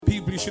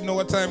should know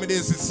what time it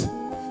is. It's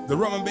the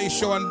Rum N Bass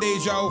show on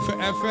Deja for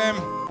FM.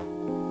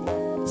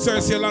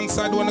 Serocee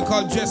alongside the one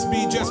called Jess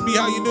B. Jess B,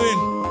 how you doing?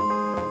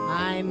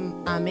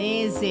 I'm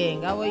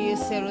amazing. How are you,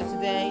 Serocee,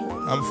 today?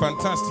 I'm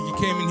fantastic. You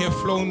came in here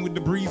flowing with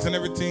the breeze and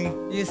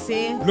everything. You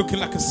see? Looking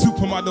like a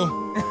supermodel.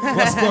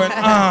 What's going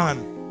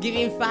on?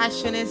 Giving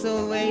fashion as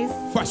always.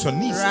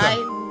 Fashionista.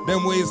 Right?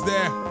 Them ways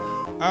there.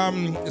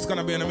 It's going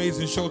to be an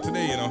amazing show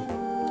today, you know.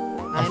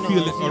 I know,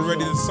 feel it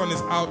already. The sun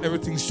is out.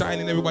 Everything's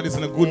shining. Everybody's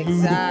in a good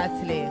mood.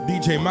 Exactly.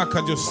 DJ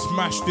Maka just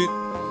smashed it.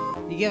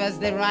 You give us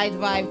the right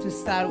vibe to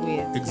start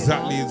with.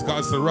 Exactly. You know? It's got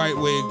us the right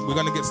way. We're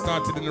going to get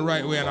started in the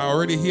right way. And I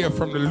already hear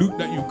from the loop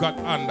that you've got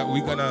on that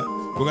we're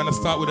gonna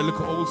start with a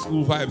little old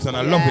school vibes. And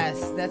I love it.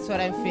 Yes, that's what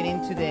I'm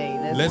feeling today.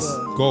 Let's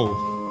go.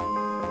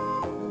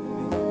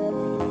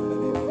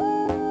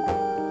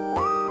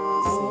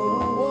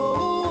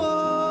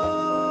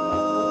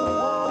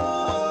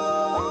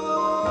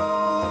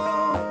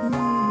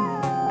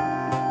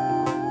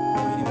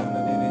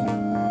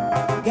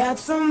 Got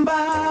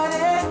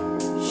somebody,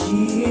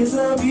 she is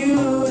a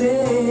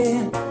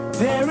beauty,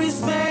 very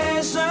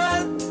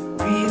special,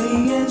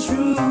 really and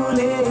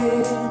truly.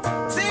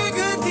 Take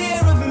good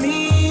care of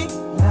me,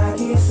 like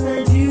it's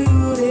her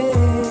duty.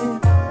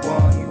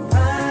 Won't you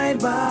ride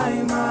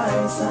by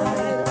my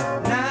side,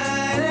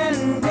 night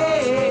and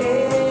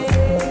day?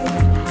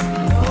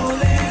 No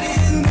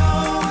letting go,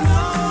 no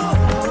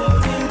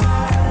holding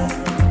back,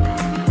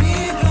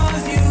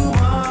 because you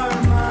are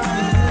my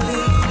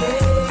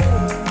lady.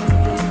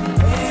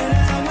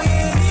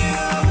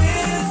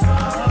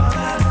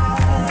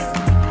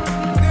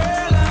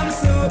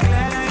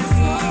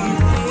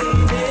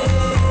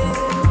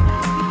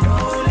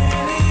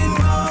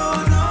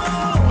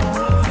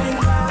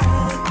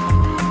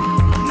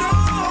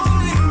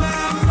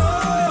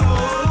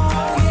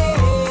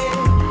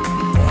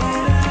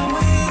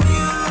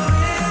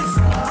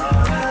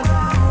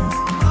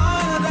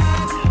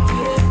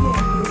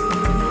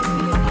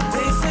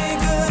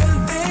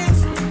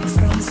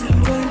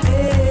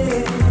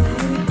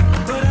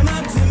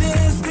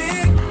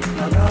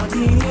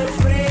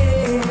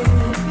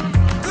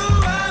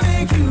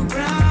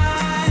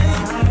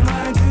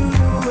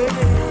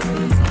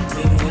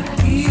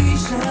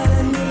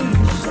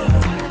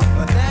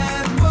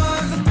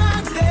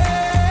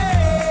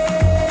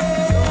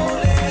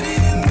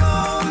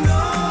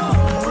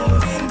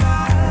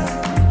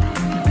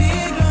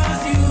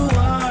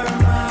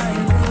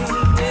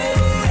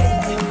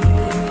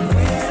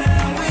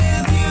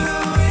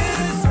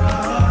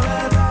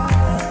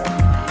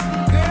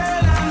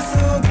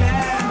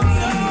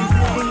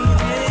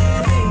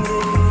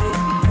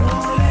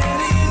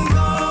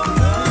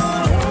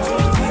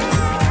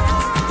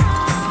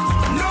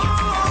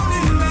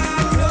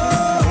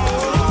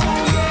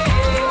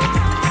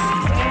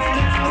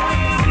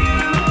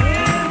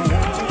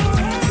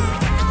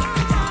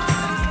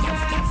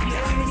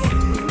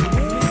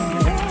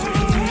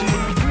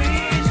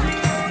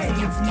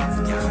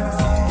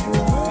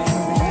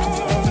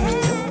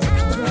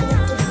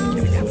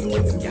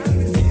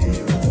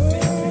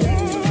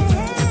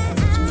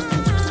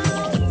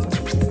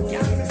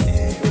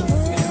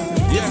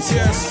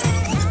 Yes.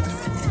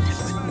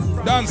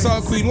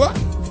 Dancehall queen, what?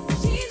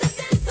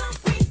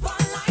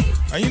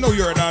 And you know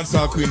you're a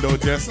dancehall queen though,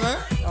 Jess,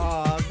 eh?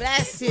 Oh,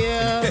 bless you.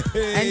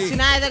 And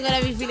tonight I'm going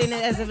to be feeling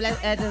it as a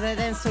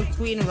dancehall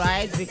queen,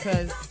 right?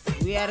 Because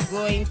we are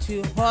going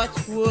to Hot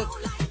Work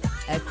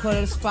at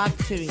Colors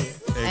Factory.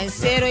 Exactly. And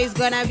Serocee is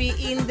going to be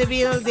in the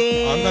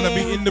building. I'm going to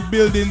be in the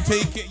building,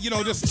 taking,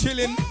 just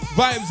chilling,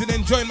 vibes and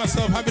enjoying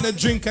myself, having a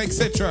drink,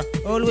 etc.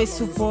 Always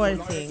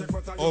supporting.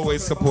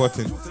 Always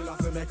supporting.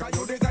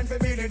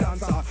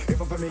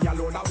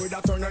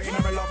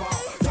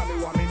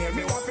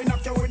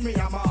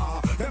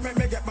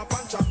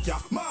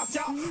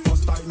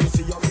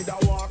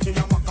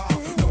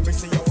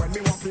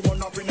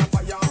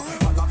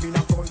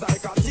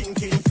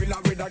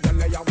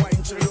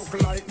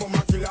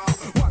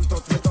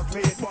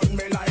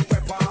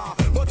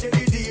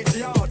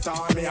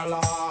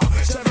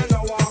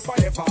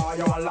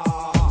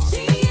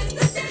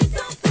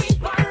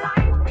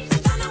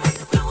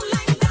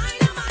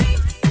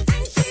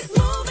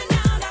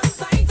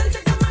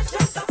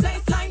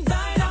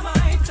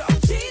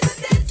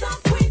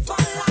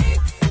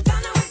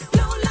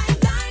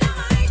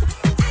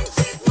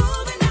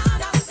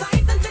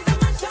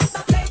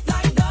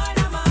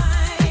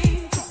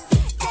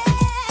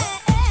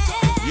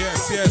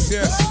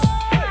 Yes.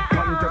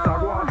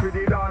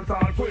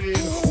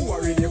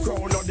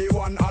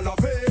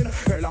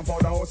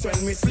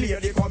 When Miss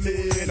Lady come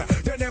in,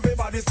 then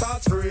everybody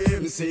starts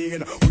screaming.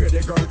 Where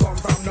the girl come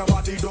from,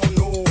 nobody don't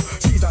know.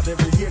 She's a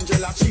devil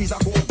angel, and she's a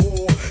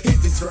go-go.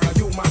 Is this girl a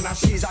human, and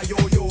she's a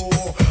yo-yo?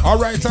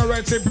 Alright,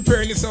 so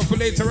preparing yourself for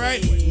later,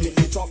 right?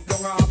 Missy chop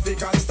down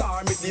African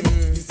star, Missy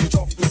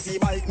truck, Missy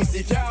bike,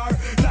 Missy car.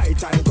 Night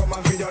time come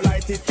and video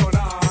light it turn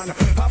on.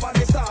 Have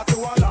a start to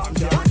alarm,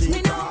 watch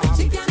me now,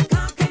 she can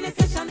cock in the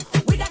session.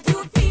 With a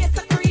cute face,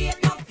 I create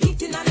no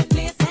heating on the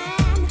place.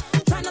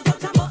 And try not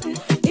touch a button.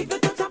 If you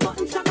touch a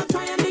button,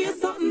 try and do you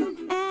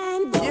something.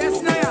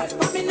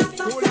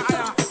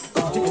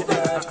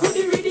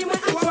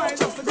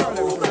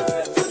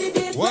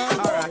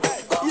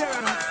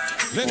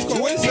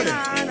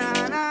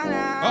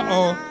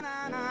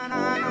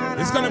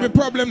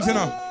 problems, you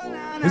know.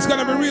 It's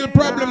gonna be real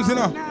problems, you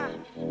know.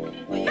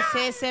 When you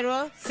say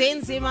Sero,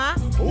 sing Zima.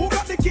 Who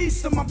got the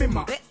keys to my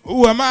bimmer?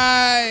 Who am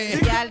I?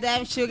 Girl,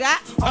 them sugar.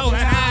 Oh,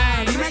 and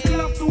I.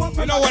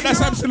 You know what?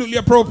 That's absolutely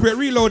appropriate.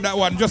 Reload that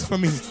one just for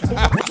me.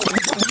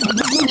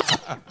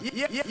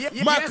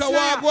 Maka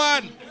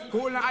Wagwan.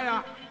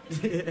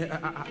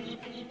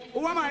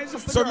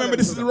 So remember,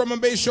 this is the Rum N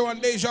Bass show on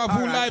Deja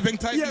Vu Live. Hang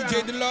tight,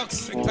 DJ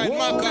Deluxe. Hang tight,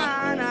 Maka.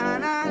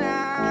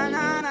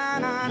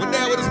 We're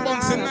there with us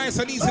bouncing nice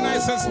and easy,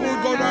 nice and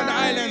smooth, going around the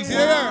islands.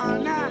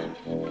 Yeah.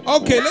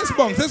 Okay, let's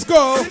bounce. Let's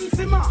go.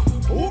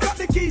 Who got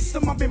the keys to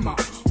my bimmer?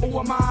 Who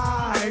am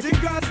I? The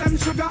girls them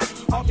sugar.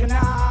 How can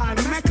I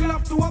make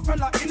love to a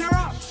fella in a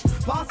rush?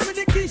 Pass me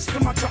the keys to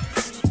my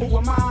trucks. Who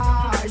am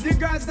I? The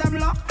girls them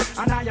lock.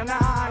 And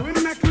I, we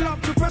make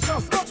love to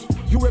precious.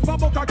 You ever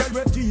buck a girl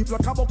with deep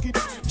like a bucket?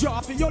 Draw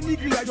for your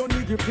niggle like your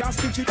niggle can't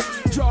stitch it.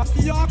 Draw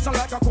for your oxen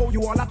like a cow,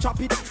 you wanna chop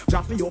it.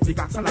 Draw for your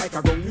pickaxe like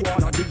a gun, you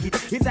wanna dig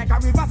it. It's like a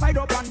riverside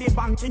up on the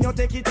bank and you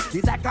take it.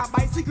 It's like a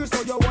bicycle,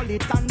 so you hold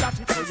it and dash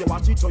it. So you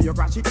watch it, so you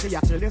crash it, so you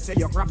tell you, say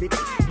you grab it.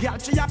 Girl,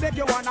 she a beg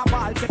you wanna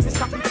ball, take it,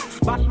 stop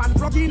it. Batman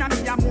plug in and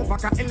me a move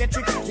like a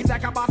electric. It's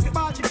like a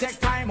basketball, she take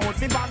time out,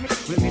 she bag me.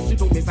 We listen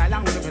to me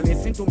silent, we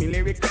listen to me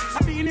lyrics.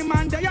 I feel the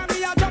man there,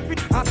 me a drop it.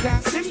 I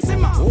say,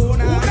 sim, oh,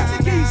 nah, who got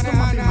the keys to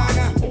my bimmer?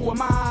 Who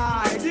am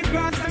I? The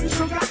girls them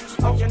sugar.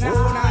 How can I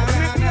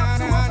make love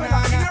to a fella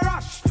in a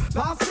rush?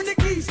 Pass me the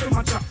keys to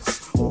my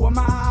trucks. Who am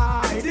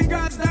I? The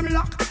girls them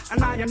lock.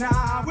 And I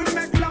will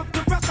make love to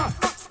pressure.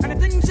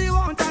 Anything she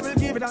wants, I will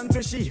give it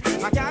unto she.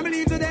 I can't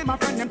believe today my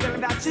friend them tell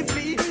him that she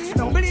flee. I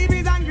don't believe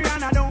he's angry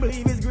and I don't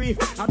believe he's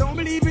grief. I don't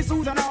believe he's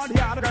Susan all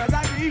the other girls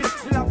I breathe.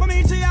 Love for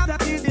me, she have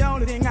that is the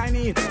only thing I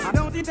need. I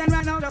don't intend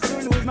right now just to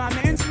lose my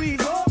main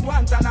squeeze. Oh,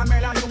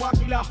 Guantanamera, you a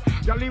killer.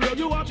 Girl, the way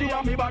you watch you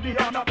and me body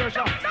under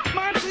pressure.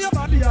 Man, see your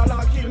body all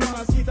like kill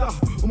mosquito.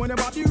 When the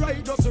body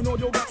right, just to know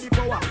you got the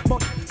power.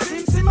 But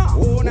simmer,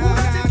 oh na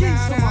na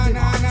na na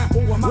na na.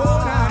 Oh my, oh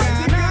na na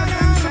na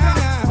na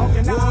na.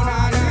 Okay na na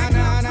na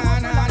na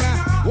na na.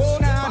 Oh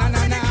na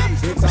na na.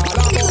 It's all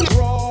about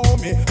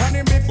Rome and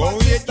him big fat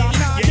sister.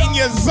 You're in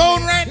your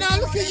zone right now.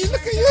 Look at you,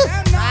 look at you.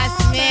 That's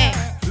me.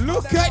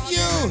 Look at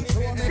you.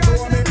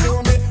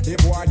 The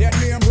boy that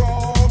name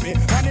Rome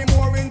and him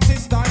more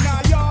insist on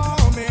a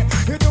yummy.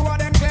 He do what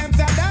them claims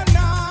that them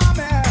know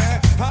me.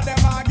 All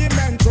them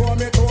argument throw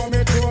me.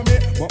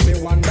 But me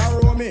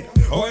wonder me.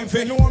 Oh, him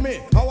fi know me.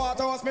 I want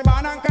to host me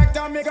man and crack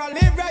down me go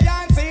live where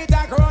and see it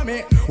and grow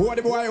me. Oh,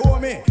 the boy owe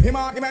me. Him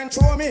argument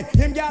throw me.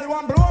 Him girl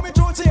want blow me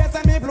through chase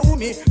and me blew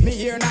me. Me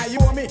here now you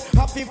owe me.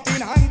 A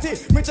 15 auntie.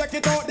 Me check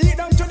it out deep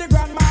down to the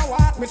grandma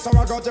what. Me so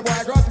I got the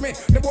boy got me.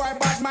 The boy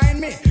bad mind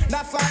me.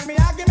 That's why me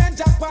argument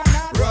Japan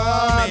and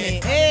Roll me.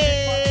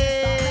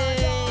 Hey.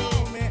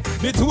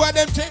 The two of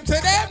them check to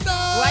them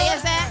though. What you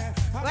say?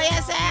 What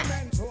you say?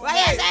 What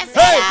you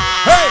say?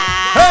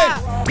 Hey.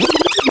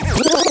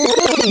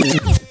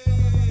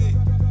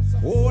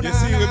 You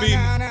see,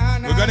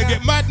 we're gonna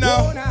get mad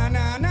now.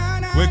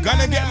 We're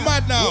gonna get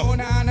mad now.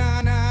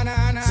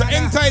 So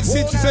Inside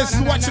City says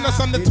she's watching us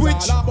on the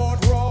Twitch,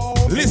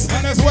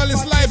 listening as well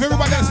as live.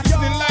 Everybody that's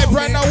listening live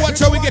right now, watch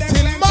how we get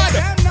till mad.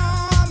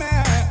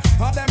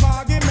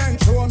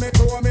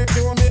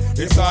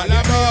 It's all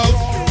about.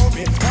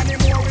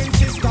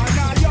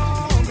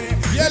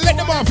 Yeah, let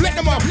them off.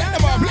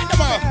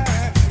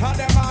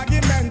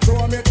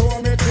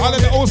 All of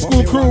the old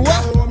school crew,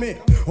 what?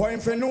 Oh, him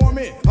fi know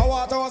me. I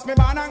want to host me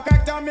man and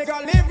crack down me go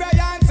live where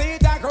and see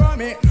it and grow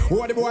me.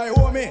 Oh, the boy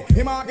owe me.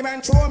 Him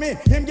argument throw me.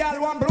 Him girl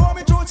want blow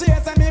me through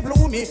chase and me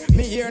blew me.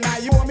 Me here now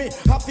you owe me.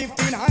 A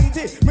 15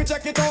 auntie. Me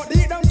check it out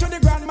deep down to the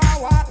grandma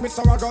what. Me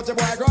so I got the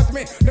boy got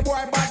me. The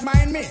boy bad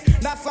mind me.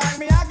 That's why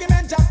me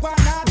argument Japan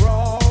and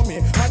row me.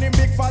 And him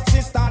big fat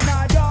sister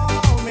now yow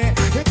me.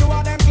 The two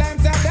of them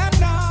claims that them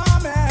know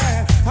me.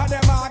 And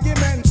them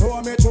argument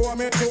throw me.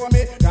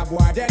 That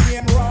boy that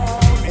name row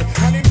me.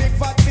 And him big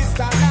fat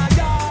sister now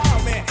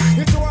yow me.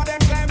 The two of them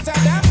claims that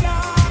them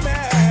know me.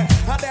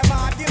 And them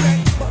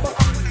argument.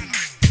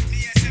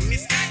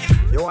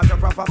 You want a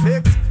proper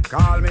fix?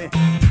 Call me.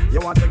 You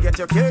want to get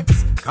your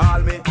kicks?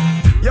 Call me.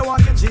 You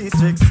want your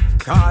G6?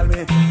 Call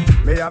me.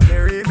 Me have the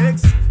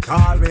remix?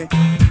 Call me.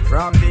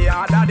 From the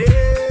other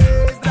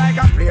days, like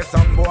I play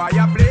some boy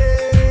I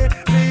play.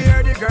 Me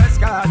hear the girls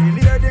calling,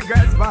 hear the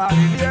girls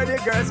bawling, hear the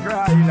girls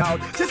crying out.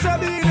 She said,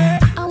 "Baby,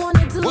 I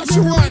wanna do what it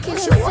you with want? the What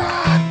wicked you want?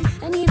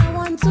 inside. I need a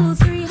 1, 2,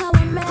 3, how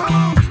I'm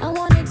mad. I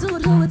wanna do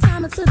it who would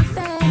time it to the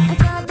fan. I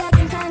fell back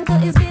and conquer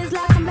his biz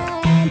like a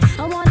man.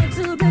 I wanna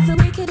do it with the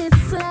wicked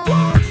inside.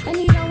 I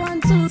need a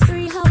 1, 2,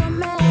 3, how I'm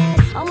mad.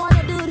 I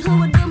wanna do it who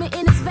would do me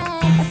in his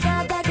van. I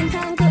fell back and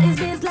conquer his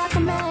biz like a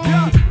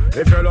man.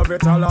 if you love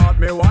it, alert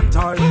me one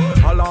time.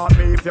 Alert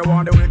me if you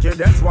want the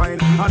wickedest wine.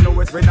 I know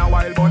it's been a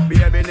while, but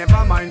baby,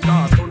 never mind.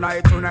 Cause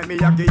tonight, me,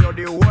 I give you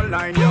the whole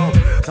line, yo.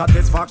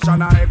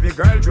 Satisfaction and every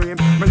girl dream.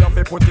 Me love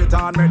to put it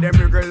on, make them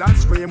wriggle and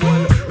scream.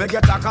 Well, me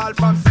get a call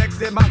from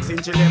Sexy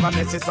Maxine. She never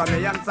misses on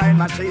me inside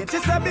my chain. She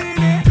said,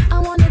 "Beanie, I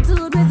wanna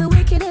do it with the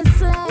wicked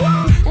inside.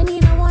 I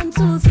need a 1,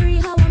 2, 3,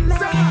 how I'm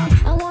mad.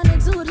 I wanna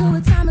do it who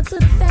would time it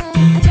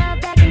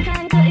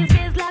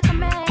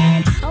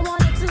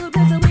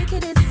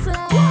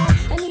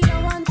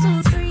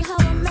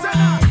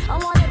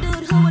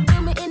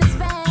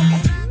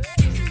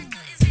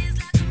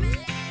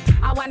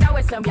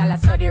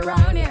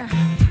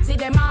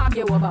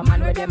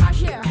where them a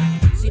share.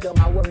 She don't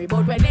a worry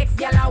about when next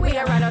gal a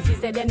wear. And us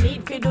say them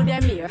need fi do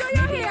them here. Do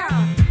you hear?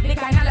 The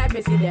kind of life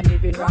me see them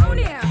living round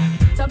here.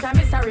 Sometimes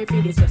it's sorry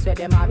for this just where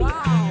them a be.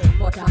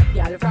 But hot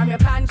gal from your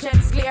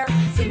conscience clear.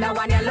 See now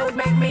when you load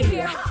make me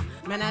hear.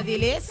 Man a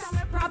delis.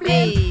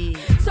 Hey.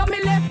 So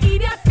me left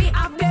idiot fi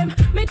have them.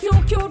 Me too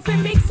cute fi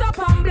mix up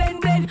and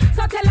blend.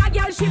 So tell a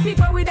girl she pick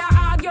up with her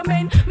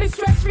argument. Me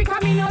stress free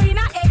cause me know in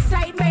a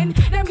excitement.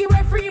 Them give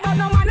her free but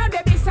no man no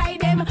dey beside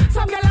them.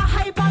 Some girl a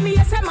hype on me,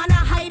 yes a man a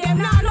hide them.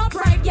 Nah no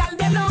pride girl,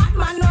 them no hot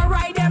man no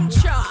ride them.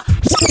 Cha.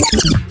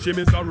 She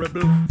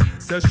miserable,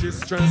 says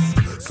she's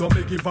stressed, so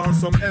me give her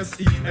some SES.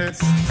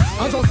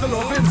 I just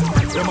love it,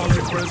 them a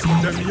request,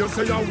 them here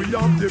say yeah, we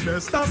have the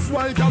best. That's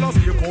why y'all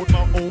take out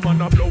my home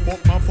and I blow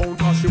up my phone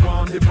cause she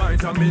want the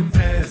vitamin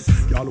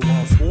S. Y'all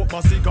want smoke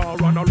my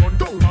cigar and I run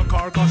down my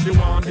car cause she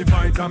want the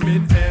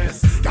vitamin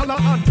S. Y'all a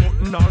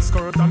unbutton her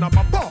skirt and I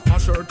pop off my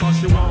shirt cause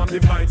she want the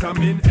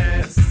vitamin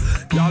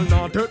S. Y'all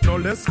not hurt no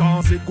less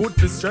cause it good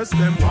to stress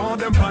them want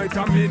them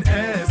vitamin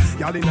S.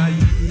 Y'all in a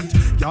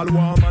heat, y'all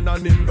warm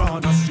and him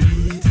gone a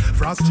street.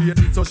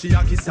 Frustrated so she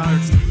a kiss her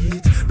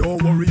teeth.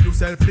 Don't worry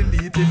yourself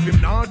delete. If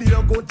him not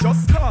there go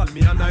just call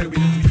me and I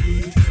will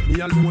tweet. Me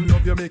alone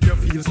love you make you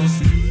feel so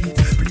sweet.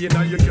 Play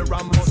now you hear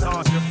and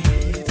massage your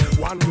feet.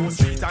 One dose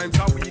 3 times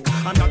a week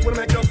and that will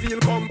make you feel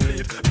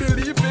complete.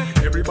 Believe me,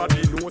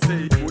 everybody knows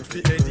say it good for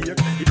headache.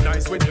 It's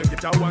nice when you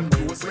get a one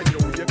dose when you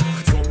wake.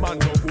 Some man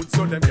no good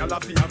so them y'all a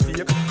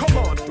fake. Come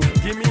on,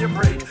 don't give me a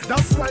break.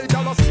 That's why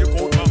y'all a stay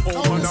out my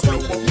home and I blow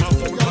up my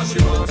phone cause she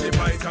want the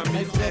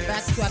vitamin. Let's go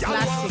back to a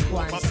classic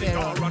one,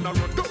 Sarah.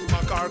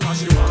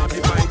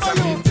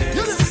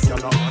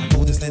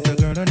 Oh, this little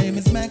girl, her name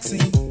is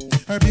Maxine.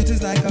 Her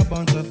beauty's like a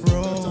bunch of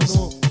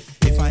roses.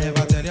 If I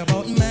ever tell you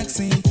about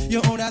Maxine,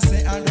 you would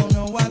say I don't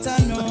know what I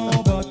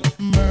know, but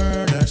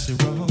murder she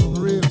wrote.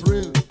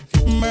 Real.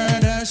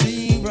 Murder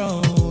she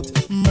wrote.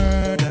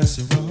 Murder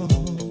she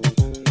wrote.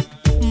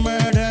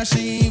 Murder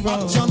she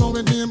wrote. Action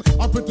with him,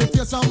 a pretty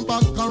face and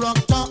bad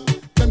character.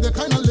 Them the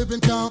kind of living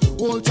can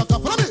hold chaka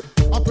from me.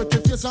 A pretty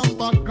face and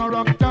bad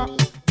character.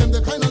 Them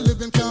the kind of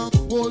living can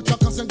hold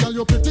chaka. Say girl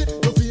you pretty,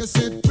 your face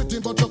it pretty,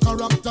 but your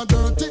character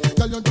dirty.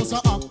 Girl you just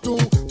a act too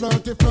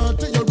flirty.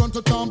 You run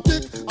to Tom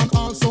Dick and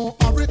also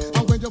hurry.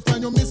 And when you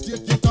find your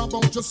mistake, you talk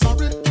about you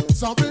sorry.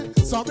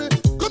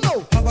 Good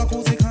now. Have a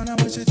cozy kind of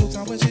when she jokes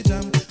and when she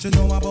jam. She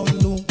know about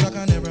Luke Jack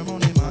and every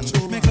money man.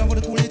 Make love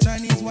with the coolie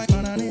Chinese, white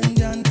man and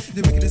Indian.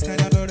 The wickedest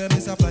kind of girl them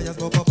is a flyers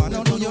buck up. And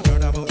now do you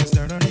heard about this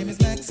girl? Her name is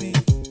Maxine.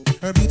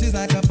 Her beauty's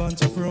like a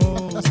bunch of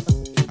roses.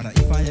 And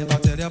if I ever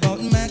tell you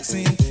about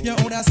Maxine, you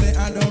would say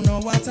I don't know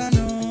what I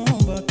know,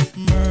 but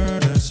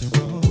murder she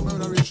wrote.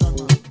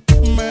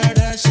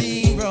 Murder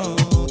she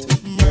wrote.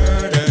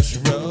 Murder she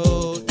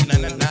wrote.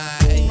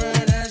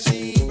 Murder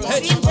she wrote.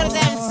 Hey, for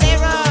them,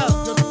 Sarah.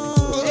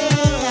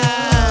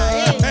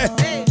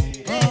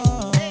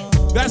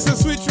 That's the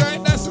switch,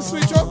 right? That's the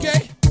switch,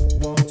 okay?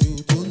 Want you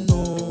to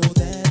know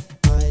that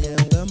I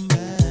am the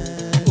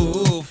man.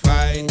 Oh,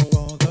 fine.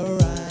 For the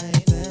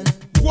right and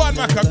Go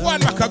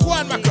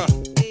on, Maka.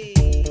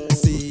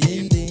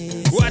 seeing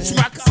this. Watch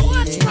Maka.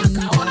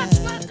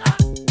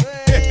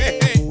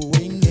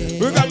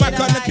 We got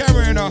Maka on the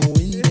camera, you know.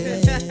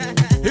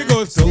 He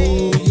goes, so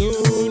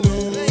you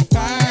know,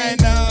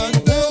 find out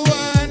the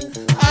one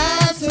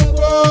I'm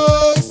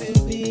supposed to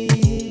be.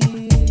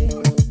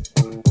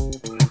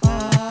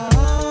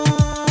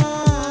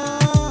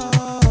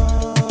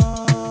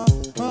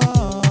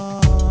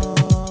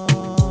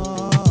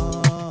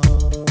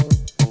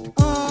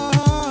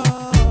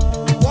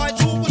 Boy,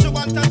 true, but you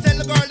want to tell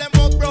the girl them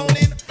about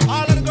browning.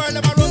 All of the girl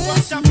them a run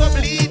one shot for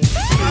bleed.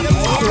 All of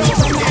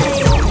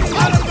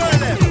the girl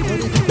them.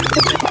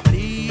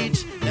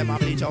 Them a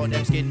bleach out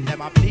them skin.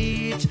 Them a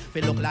bleach.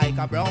 Feel look like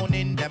a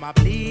browning. Them a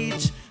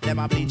bleach. Them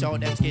a bleach out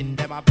them skin.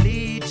 Them a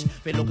bleach.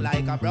 Feel look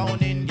like a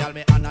browning. Girl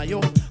me honor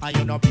you, and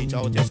you no bleach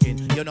out your skin.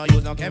 You no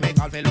use no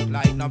chemical. Feel look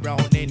like no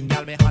browning.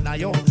 Girl me honor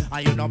you,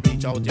 and you no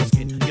bleach out your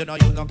skin. You no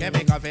use no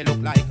chemical. Feel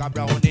look like a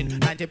browning.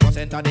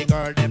 90% of the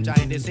girl them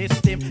join the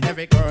system.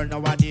 Every girl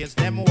nowadays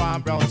them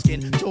want brown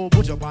skin. Two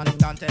push up and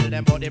tell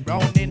them about the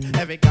browning.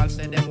 Every girl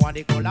say them want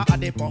the color of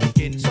the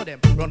pumpkin. So them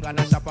run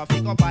gonna shop a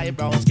figure buy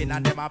brown skin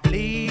and them a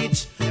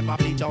bleach. Them a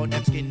bleach out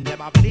them skin.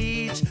 Them a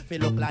bleach.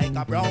 Feel look like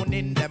a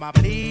browning. Them a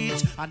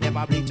bleach and them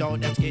a bleach out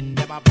them skin.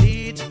 Them a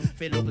bleach.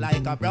 Feel look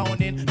like a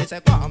browning. They say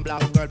go on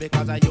black girl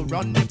because you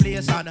run the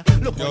place and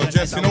look. Yo,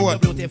 Jess, you know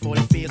what? Beautiful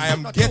face. I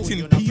am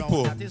getting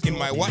people in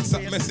my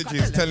WhatsApp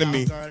messages telling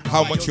me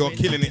how much you're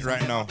killing it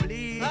right now.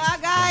 Oh,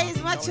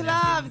 guys, much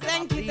love.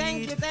 Thank you.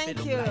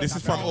 This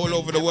is from all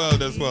over the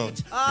world as well.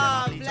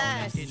 Oh,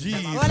 bless.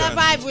 Jesus. What a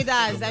vibe with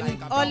us. I'm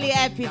only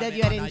happy that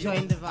you are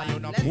enjoying the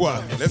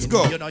vibe. Let's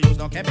go. You no use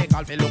no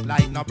chemical, feel look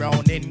like no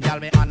browning. Girl,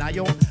 me honor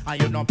you,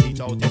 and you no bleach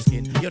out your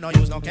skin. You no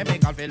use no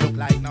chemical, feel look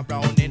like no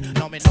browning.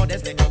 No me know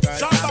this little girl,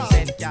 I'm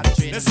sent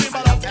Catherine. The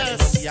symbol of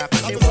S.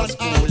 She was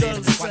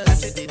schooling. What I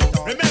said it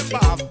all. Remember,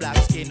 have black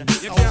skin.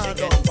 You can't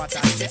do what I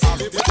say.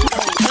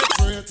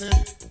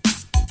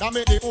 That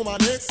make the woman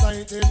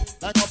excited.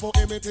 Like a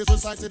poem it is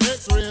recited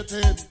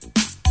X-rated.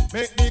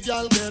 make the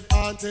girl get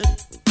haunted.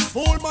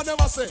 Fool man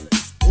never say,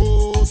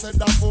 oh, said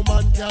that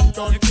woman can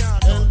done.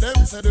 Tell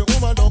them say the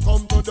woman don't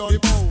come to done.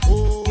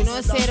 Oh, you know,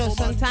 Sero,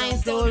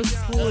 sometimes the old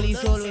school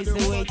is always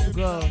the way to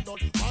go.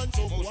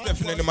 Most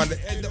definitely, man.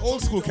 The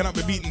old school cannot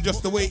be beaten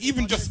just the way.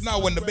 Even just now,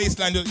 when the bass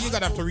line, you're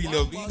gonna have to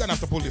reload. You're gonna have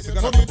to pull this. You're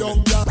gonna have to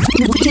pull it.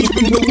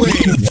 Even the way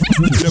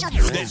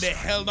they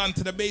held on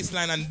to the bass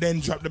line and then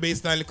dropped the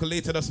bass line a little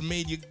later, just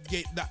made you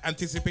get that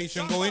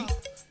anticipation going.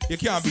 You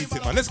can't beat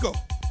it, man. Let's go.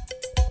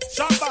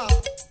 Shabba.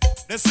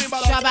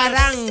 Shabba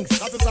ranks.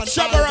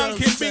 Shabba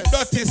ranking, big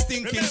dirty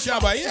stinking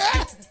Shabba,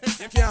 yeah.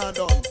 You can't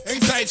done.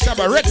 Inside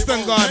Shabba,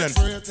 Redstone Garden.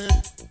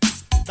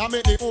 That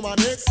make the woman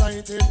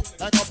excited.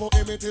 Like a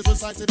poem it is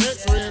recited,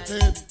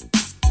 X-rated.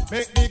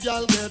 Make the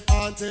girl get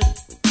haunted.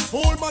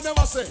 Fool man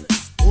never say,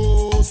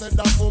 oh, said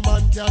that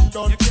woman can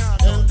done.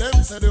 Tell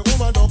them say the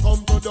woman don't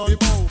come to done.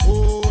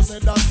 Oh,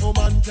 said that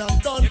woman can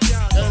done.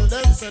 Tell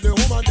them say the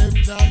woman them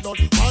can done.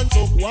 Man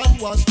took one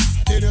wash,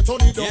 then you turn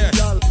it down,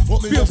 girl.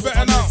 Put me your foot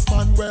on next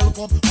man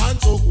welcome. Man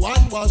took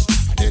one wash,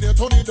 then you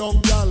turn it down,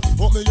 girl.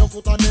 Put me your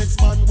foot on next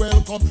man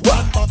welcome.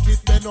 One bucket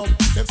then up,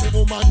 them say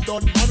woman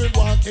done. Man with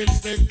walking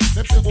stick,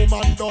 them say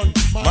woman done.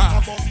 Man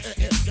have us,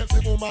 them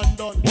say woman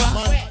done.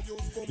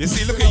 You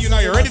see, look at you now.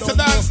 You're ready to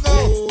dance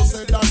now.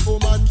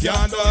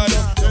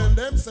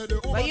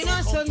 But you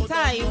know,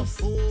 sometimes,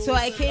 so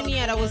I came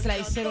here, I was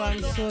like, Sero,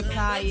 I'm so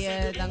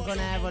tired, I'm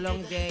gonna have a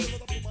long day.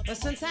 But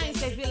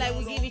sometimes I feel like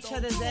we give each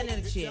other's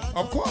energy.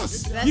 Of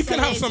course. That's you can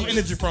amazing. have some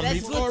energy from me. That's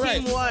It's good all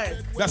right.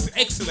 teamwork. That's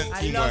excellent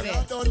I teamwork.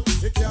 love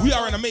it. We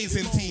are an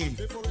amazing team.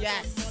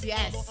 Yes,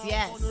 yes,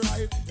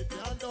 yes.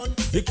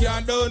 You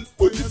can't done.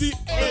 Put it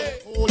Hey.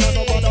 Oh,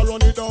 nobody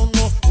run it down.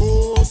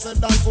 Oh, said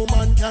that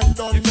woman can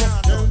done.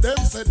 Tell them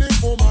say the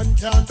woman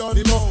can done.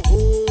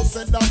 Oh,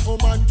 said that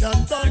woman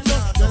can done.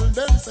 Tell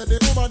them say the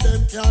woman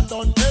them can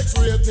done.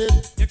 X-rated.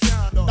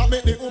 That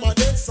make the woman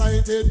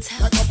excited.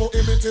 Like a poem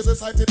it is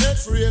recited,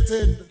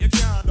 X-rated.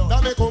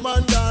 That make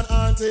woman gone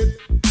haunted.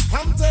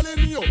 I'm telling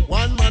you,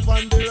 one man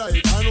on the right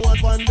and one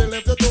on the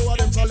left. The two of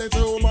them challenge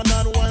the woman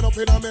and wind up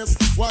in a mess.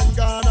 One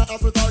gone a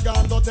hospital,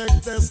 gone to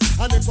take test.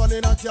 And next one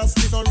in a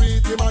casket, don't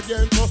read him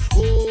again.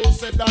 Oh,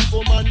 said that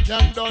woman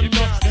can done.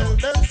 Tell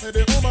them say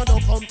the woman don't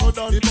come to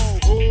done.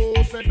 Oh,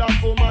 said that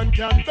woman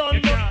can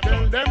done.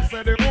 Tell them say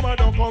the woman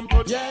don't come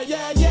to done. Yeah,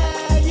 yeah,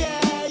 yeah,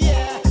 yeah,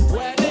 yeah.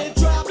 When the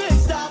traffic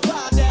stop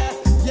out there.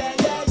 Yeah,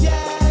 yeah,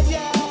 yeah,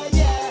 yeah,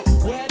 yeah.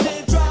 When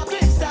the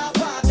traffic stop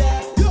out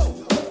there. Yo,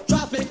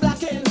 traffic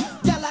blocking.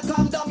 Y'all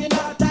come down in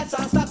our tights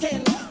and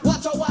stocking.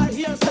 Watch our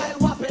hairstyle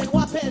whopping,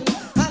 whopping.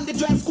 And the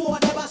dress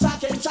code ever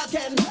shocking,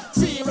 shocking.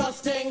 Serious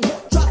thing.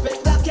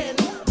 Traffic blocking.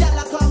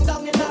 Y'all come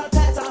down in our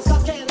tights and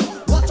stocking.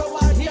 Watch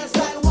our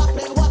hairstyle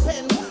whopping,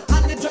 whopping.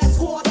 And the dress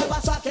code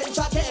ever shocking,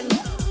 shocking.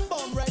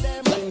 Bum red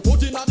them.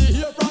 Put in the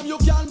ear from you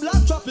can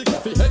block traffic.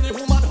 For any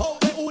woman how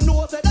they who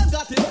knows they done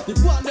got it. The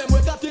one them we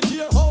got it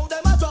here how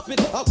them a drop it.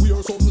 I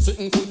wear something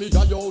sitting for me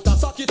got you out a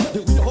socket.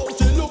 The way how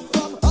she look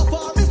from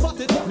afar me spot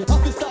it. Me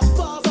have to stop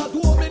fast and do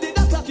me did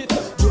a clock it.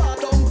 Draw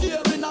down gear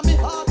in a me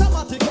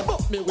automatic.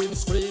 But me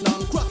windscreen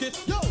and crack it.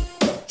 Yo,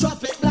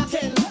 traffic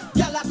blocking.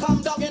 Y'all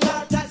come down in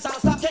our tights and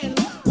stocking.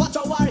 Watch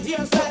our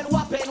hairstyle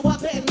whopping,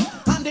 whopping.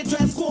 And the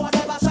dress code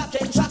ever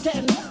shocking,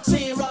 shocking.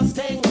 Serious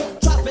thing.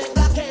 Traffic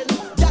blocking.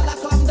 Y'all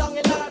come down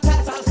in our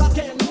tights and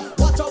stocking.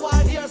 Watch our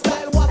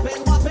hairstyle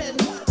whopping, whopping.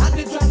 And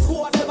the dress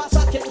code ever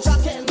shocking,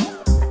 shocking.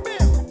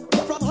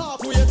 From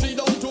halfway tree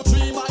down to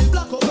 3 mile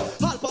block up.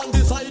 Half on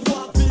the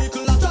sidewalk,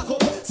 vehicle a jack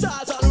up.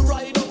 Start and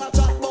ride on a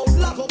chat bout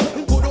lock up.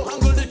 Him could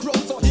angle the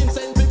crowd so him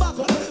send me back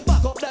up.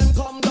 Back up them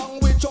come down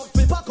with truck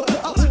fi pack up.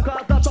 A who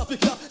cause the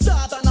traffic here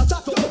start and a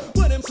jack up.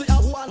 When him see a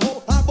one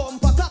hoe a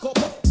bumper crack up.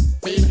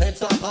 Him head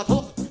start hot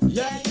up.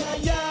 Yeah, yeah,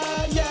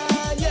 yeah,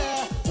 yeah,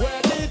 yeah.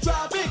 Where the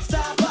traffic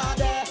stop out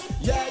there.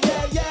 Yeah,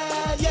 yeah,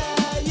 yeah,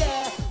 yeah,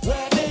 yeah.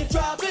 Where the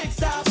traffic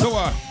stop. So,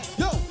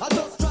 Yo, I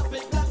just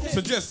traffic blocking.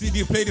 so Jess, did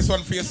you play this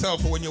one for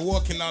yourself or when you're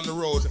walking down the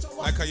road?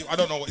 Like, I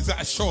don't know, is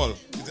that a shawl?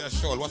 Is it a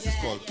shawl? What's this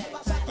called?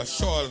 A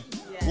shawl.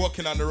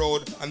 Walking on the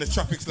road and the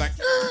traffic's like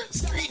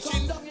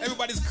screeching,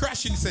 everybody's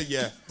crashing. You say,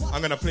 yeah,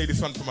 I'm gonna play this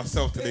one for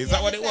myself today. Is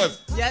that what it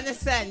was? You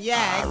understand?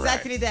 Yeah, All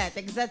exactly that.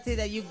 Exactly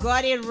that. You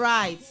got it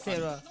right,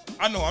 Sarah.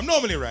 I know, I'm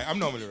normally right.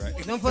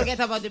 Don't forget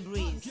about the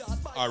breeze.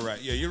 All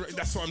right, yeah, you're right.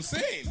 That's what I'm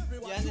saying.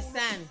 You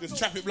understand? There's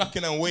traffic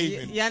blocking and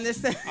waving. You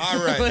understand? All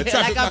right, the Like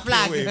traffic a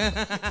blocking flag. and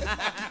wave.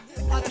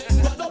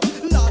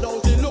 Lord, how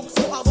she look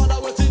so I wanna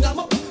wet in 'em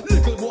up.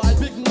 Little boy,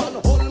 big man,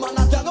 whole man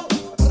a gang up.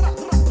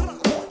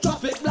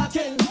 Traffic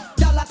blocking,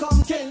 y'all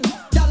come king,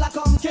 y'all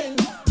come king,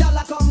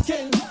 y'all come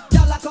king,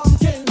 y'all come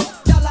king,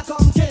 y'all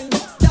come king, y'all come king,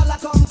 y'all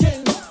come king,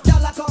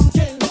 y'all come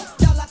king,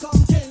 y'all come king, y'all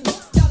come king,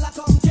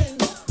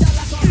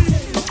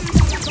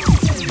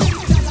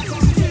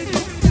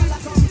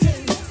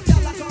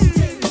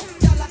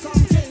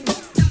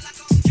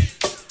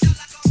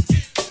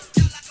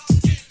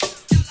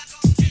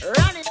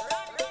 Run it.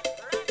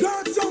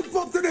 God jump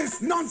up to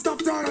this non-stop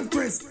turn and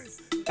twist.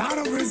 Out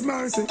of his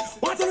mercy.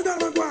 What's on the done,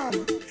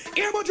 McGuire?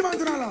 Here, but you man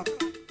to the lap.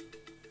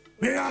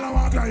 Me all a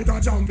walk like a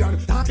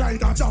champion, talk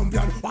like a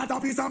champion. What a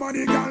piece of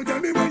money, girl, tell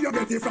me where you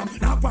get it from.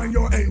 Knock on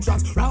your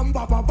entrance, ram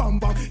pa pa pam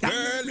pam.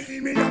 Girl,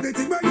 me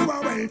everything where you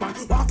are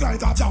waiting. Walk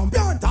like a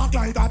champion, talk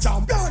like a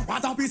champion.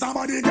 What a piece of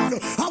money, girl,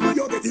 how where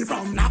you get it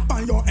from? Knock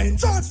on your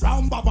entrance,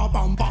 ram pa pa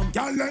pam pam.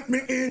 Girl, let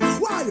me in.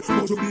 Why?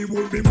 But you be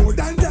would be more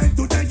than 10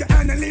 to take your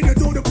hand and lead you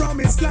to the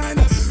promised land.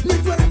 Me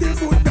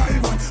 20-foot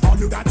diver. All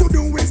you got to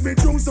do is be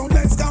true, so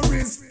let's go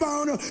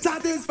respond.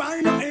 Satisfy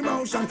your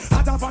emotion.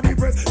 Hotter for the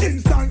press,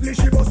 instantly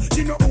she bust.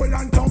 She no old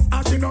and tough,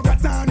 and she no got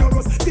time no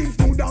rust. Things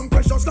smooth and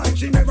precious like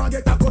she never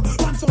get a cut.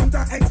 Once on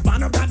to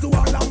expand up that to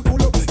all and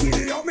pull up.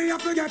 Giddy up me, I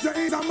forget you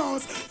is a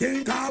mouse.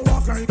 Think I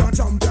walk like a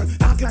champion,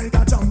 act like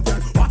a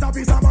champion. What a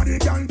piece of body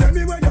can tell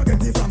me where you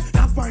get it from.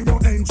 Not find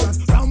your entrance,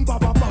 ram pa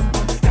pa pam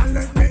pam. Can't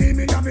let me in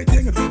me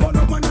everything. But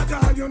up on that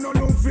all, you no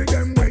look for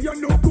them way. You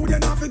look good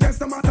enough to guess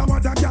no matter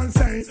what I can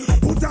say.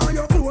 Put on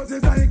your clothes,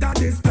 it's like a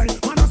display.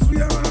 Man, I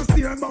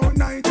swear about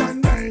night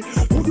and day.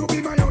 Would you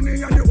be my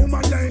honey and the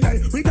woman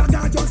lay? We got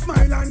that just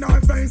smile on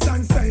her face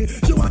and say,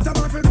 she want a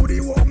man to do the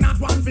work, not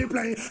one to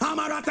play. I'm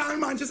a rattan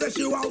man, she says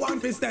she want one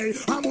to stay.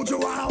 How much you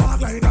wanna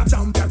walk like a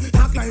champion,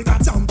 act like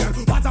a champion.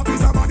 What a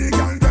piece of body,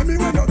 girl, tell me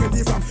where you get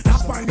it from.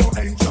 Not find your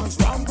entrance,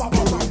 ram pa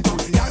pa pam pam.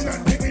 Y'all let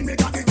me in, me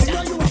got the thing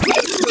where you want.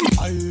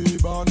 I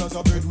born as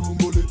a bedroom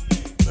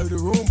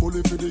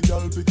bully for the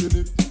girl picking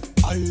it.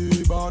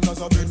 I born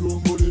as a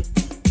bedroom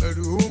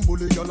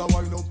bully, girl a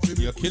wind up.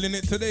 You're killing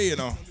it today, you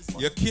know.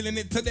 You're killing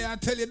it today, I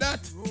tell you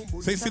that.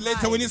 So you see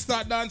later when you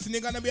start dancing,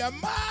 you're gonna be a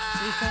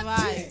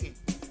man.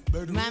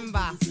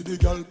 Remember.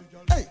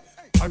 Hey,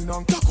 wine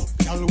and cock up,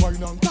 girl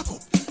wine and cock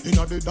up.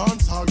 Inna the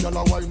dance hall, girl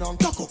a wine and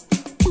cock up.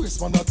 Brace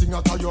man that thing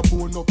at your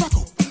bone no crack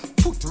up.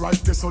 Foot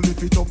right there, so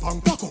lift it up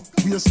and cock up.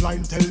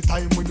 Waistline tell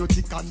time when you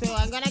tick and. So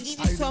I'm gonna give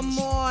you some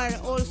more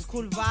old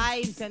school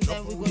vibes, and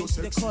then we're going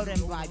to the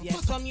current vibe. Yeah,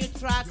 some new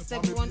tracks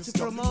that we want to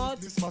promote,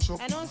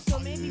 and also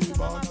maybe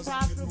some of my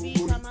Afrobeat,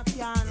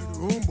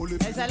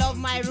 Amapiano, as I love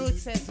my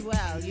roots as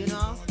well, you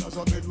know.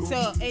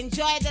 So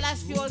enjoy the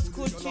last few old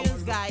school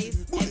tunes,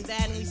 guys, and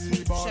then we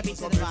switch a bit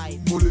to the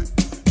vibe.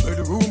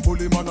 Bedroom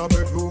bully, man a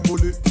bedroom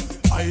bully.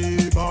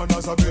 I born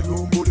as a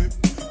bedroom bully.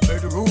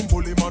 Bedroom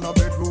bully, man a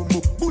bedroom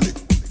bully.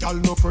 Y'all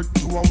no fret,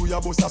 you and we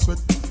a bust a sweat.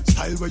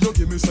 Style where you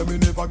give me, say me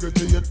never get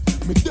it yet.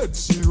 Me dead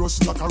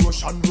serious like a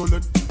Russian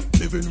roulette.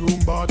 Living room,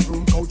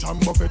 bathroom, couch and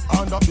buffet.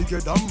 And a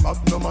bigger than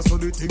magnum, so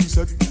the thing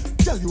set.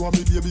 Tell you and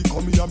me baby,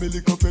 come here, me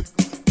little pet.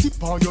 Tip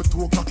on your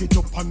toe, cock it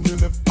up on the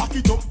left. Back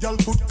it up, y'all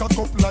foot cock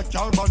up like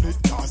your bonnet.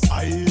 Cause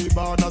I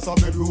born as a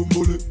bedroom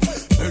bully.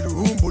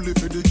 Bedroom bully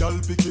for the girl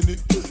picking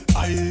it.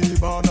 I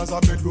born as a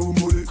bedroom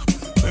bully.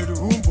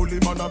 Bedroom bully,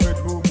 man a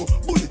bedroom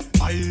bully.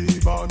 I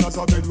born as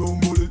a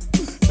bedroom bully.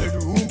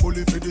 Bedroom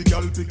bully for the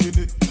girl picking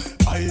it.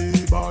 I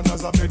born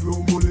as a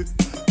bedroom bully.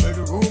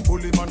 Bedroom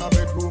bully, man a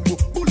bedroom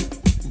bully.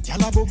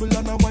 Girl a bubble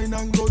and a wine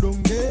and go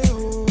down there.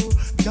 Oh,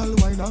 girl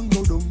wine and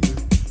go down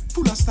there.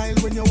 Full of style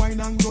when you wine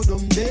and go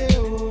down there.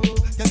 Oh,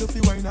 girl if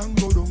you wine and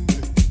go down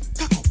there.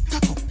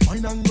 Cock up,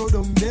 wine and go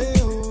down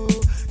there. Oh,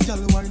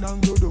 girl wine and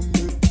go down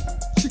there.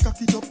 She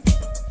cock it up,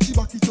 she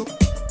back it up,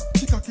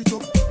 she cock it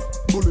up.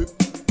 Bully,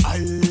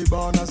 I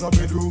born as a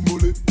bedroom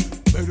bully.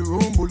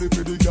 Bedroom bully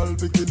for the girl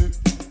picking it.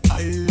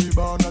 I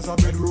born as a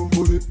bedroom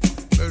bully.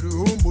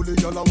 Bedroom bully,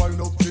 girl a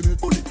wind up in it.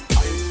 Bully.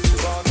 I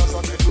born as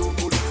a bedroom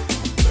bully.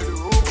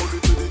 Bedroom bully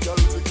for the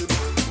girl picking it.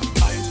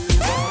 I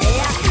born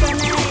as a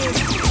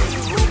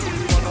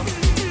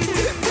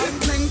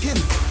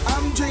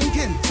I'm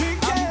drinking.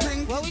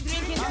 What we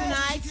drinking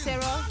tonight,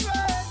 Sarah?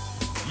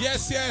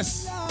 Yes.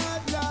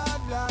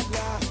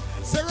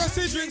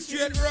 Serocee drinks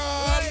straight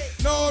rum,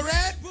 no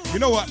red. You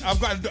know what? I've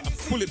got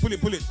pull it.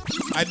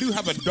 I do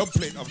have a dub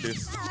plate of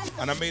this,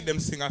 and I made them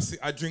sing. I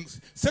drink.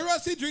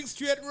 Serocee drinks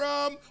straight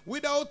rum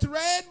without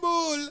Red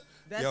Bull.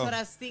 That's what I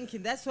was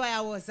thinking. That's why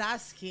I was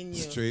asking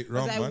you. Straight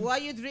rum, man. What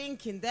are you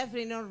drinking?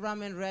 Definitely not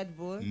rum and Red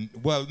Bull.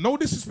 Well, no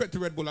disrespect to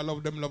Red Bull. I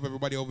love them, love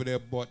everybody over there,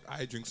 but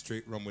I drink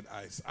straight rum with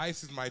ice.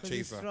 Ice is my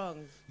chaser.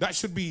 Strong. That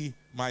should be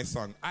my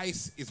song.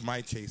 Ice is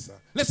my chaser.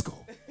 Let's go.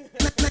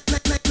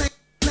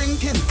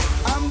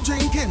 I'm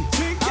drinking.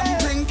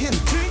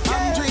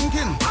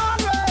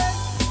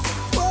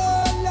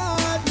 Oh,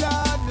 Lord.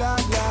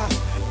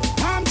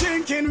 I'm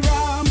drinking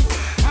rum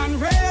and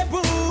Red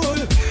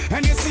Bull.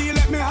 And you see,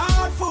 let me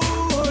heart full.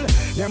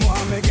 Them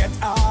want me get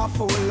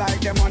awful.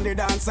 Like them on the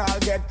dance, I'll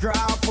get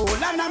grapple.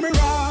 And I'm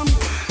rum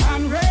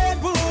and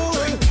Red Bull.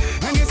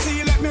 And you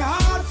see, let me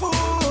heart full.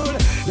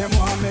 Them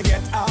want me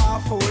get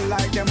awful.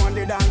 Like them on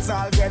the dance,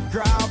 I'll get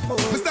grapple.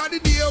 We start the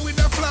day with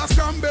a flask,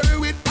 cranberry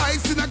with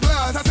ice in a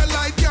glass.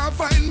 Satellite can't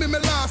find me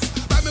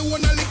last. Buy me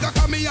one a liquor,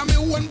 cause me and me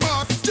one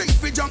boss. Drink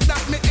for junk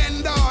that me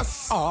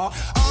endorse.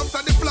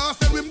 After the flask,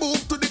 then we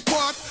move to the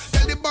quart.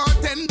 Tell the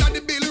bartender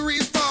the bill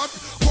restart.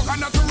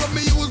 Coconut rum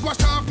me use,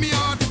 wash off me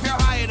heart. If you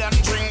hide and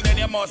drink, then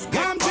you must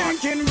get I'm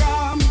drinking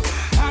rum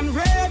and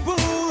Red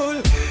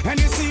Bull. And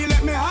you see,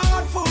 let me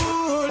heart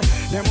full.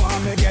 Them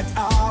want me get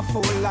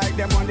awful. Like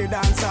them on the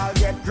dance, I'll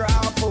get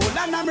grapple.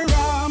 And I'm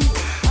rum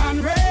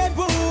and Red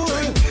Bull.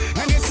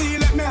 And you see,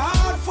 let me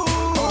heart full.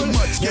 How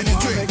much can you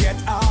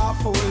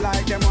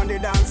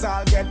dance,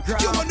 I'll get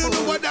crap. You wanna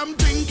know what I'm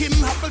drinking?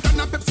 Appleton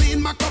and Pepsi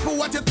in my cup,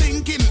 what you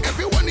thinking?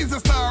 Everyone is a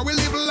star, we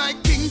live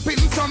like kingpin.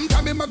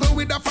 Sometimes I go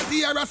with a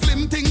fatty or a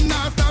slim thing,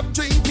 now stop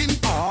drinking.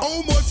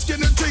 How much can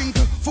you drink?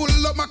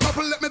 Full up my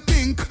couple, let me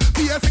think.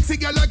 Be a sexy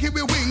girl, I give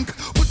you wink.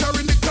 Put her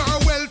in the car,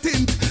 well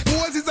tint.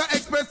 Who's is a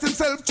express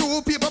himself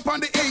through paper on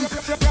the ink.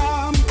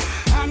 Rum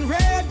and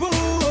Red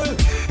Bull,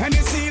 and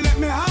you see, let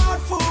me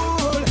heart full.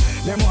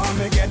 Them want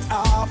me get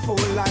awful,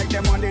 like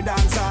them on the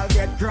dance, I'll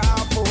get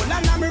crap full.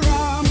 And I'm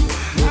rum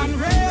and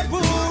Red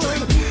Bull,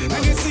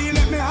 and you see,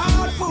 let me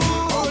heart full.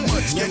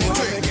 Them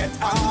want me get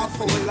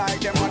awful, like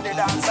them on the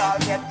dance, I'll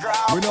get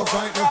crap. We don't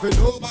fight for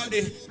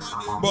nobody,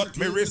 but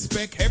me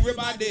respect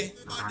everybody.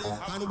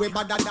 And we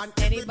better than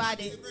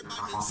Anybody.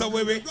 So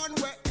we run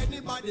where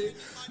anybody.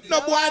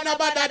 no boy no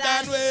better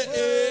than we.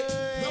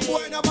 No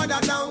boy no better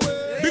than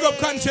we. Big up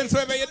conscience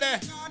wherever you're there.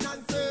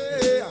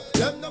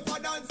 Them no for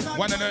dance.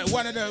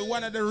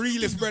 One of the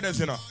realest brothers,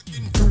 you know.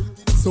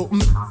 Something,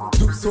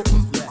 do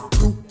something,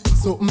 do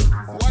something.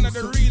 One of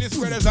the realest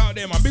brothers out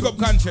there, man. Big up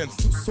conscience.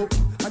 So,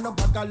 and a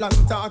bag of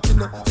long talking,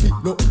 no,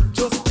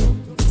 just do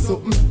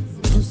something,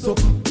 do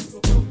something,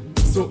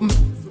 something,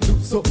 do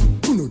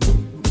something, do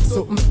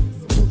something,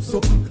 do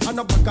something, and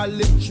a bag of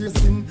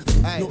electricity.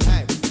 Hey,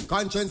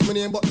 conscience, my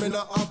name, but me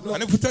not have no.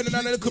 And if we turn it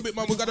down a little bit,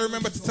 man, we gotta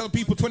remember to tell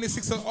people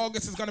 26th of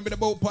August is gonna be the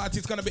boat party.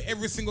 It's gonna be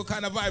every single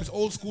kind of vibes: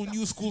 old school,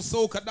 new school,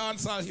 soca,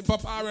 dancehall, hip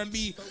hop,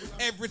 R&B,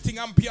 everything.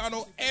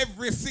 Amapiano,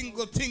 every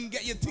single thing.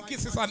 Get your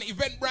tickets. It's on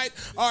Eventbrite.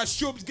 Our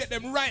Shubs, get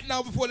them right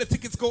now before the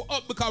tickets go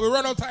up because we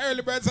run out of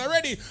early birds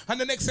already, and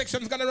the next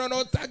section is gonna run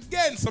out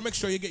again. So make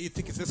sure you get your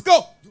tickets. Let's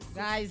go,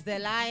 Guys. The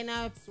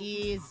lineup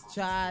is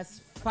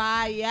just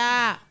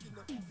fire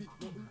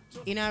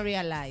in our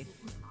real life.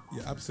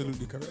 You're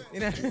absolutely correct.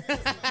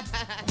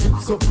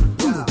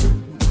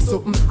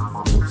 Something,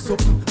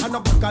 and a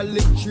bag of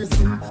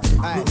electricity.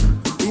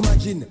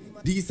 Imagine,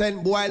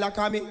 decent boy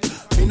like me.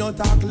 Me no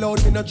talk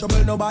loud, me no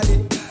trouble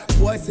nobody.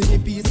 Boy see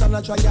me peace and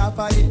I try to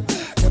fight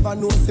it. Never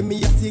know see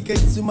me a secret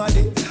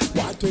somebody.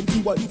 What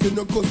 21 to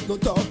no cuss, no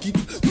talk it.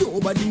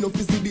 Nobody know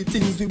fi see the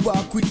things we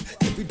walk with.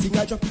 Everything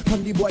I drop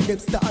from the boy them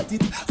start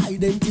it.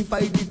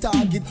 Identify the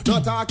target, no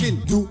talking.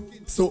 Do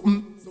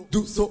something,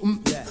 do something,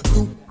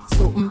 do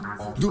something,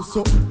 do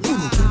something,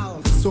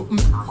 something,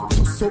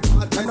 do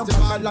something. And a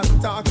bag of long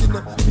talking,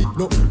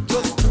 no,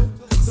 just do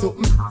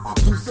something,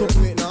 do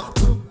something,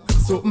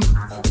 something,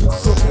 do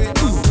something,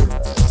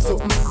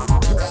 something,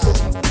 do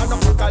something. And a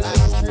bag of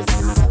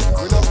electricity.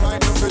 We don't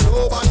find no for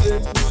nobody,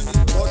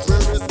 but we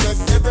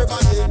respect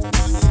everybody, and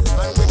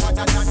we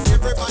better than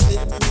everybody.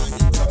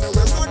 So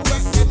we run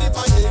with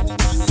anybody.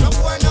 No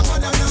boy no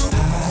better now.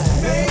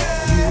 Hey,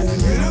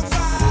 you look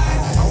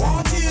fine. I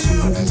want you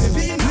to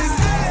be my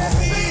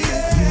baby.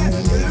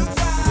 You look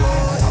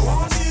fine. I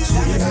want you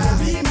to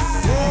be my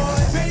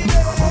baby.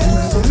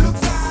 You look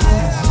fine.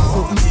 I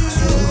want you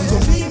to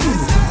be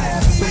my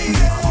baby.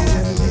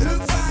 You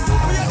look fine.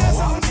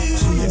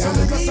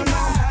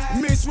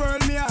 Miss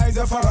World, me eyes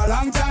are for a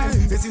long time.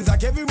 It seems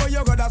like everywhere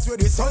you go, that's where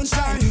the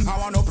sunshine. I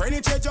want to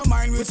penetrate your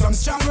mind with some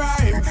strong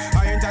rhyme.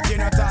 I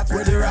entertain a thought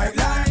with the right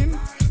line.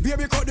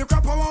 Baby, cut the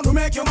crap, I want to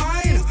make you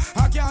mine.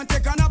 I can't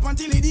take a nap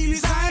until the deal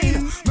is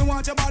signed. Me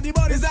want your body,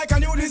 but it's like a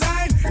new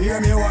design.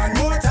 Hear me one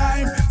more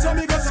time. So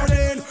me go so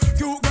then.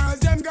 Cute girls,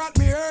 them got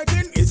me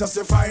hurting. It's just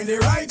to find the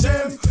right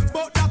gem.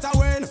 But that I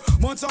win.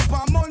 Months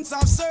upon months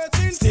of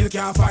searching. Still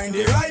can't find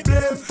the right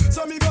blame.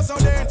 So me go so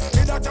then.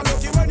 It's that you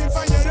lucky when you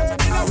find your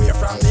hurting. Away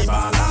from the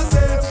balance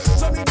them.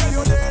 So me tell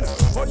you then.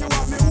 But you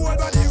have me whole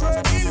body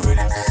working. With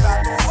it to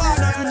start to fall.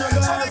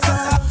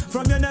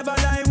 From you never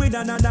lie with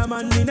another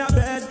man in a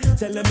bed.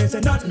 Tell them it's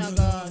a nothing no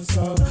go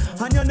so.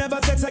 And you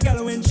never sex a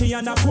girl when she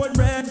on a cold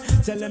red.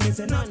 Tell them it's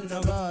a nothing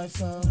no go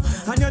so.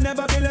 And you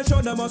never build a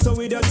shoulder muscle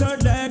with your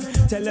third leg.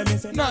 Tell them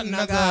it's a nothing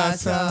no go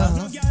so.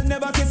 No girl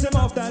never kiss him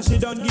off that she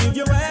don't give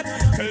you head.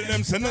 Tell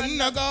them it's nothing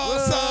no go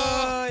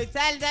so.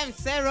 Tell them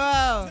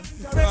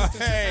Serocee.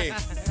 Hey,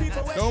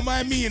 don't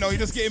mind me, you know. You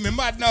just getting me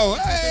mad now.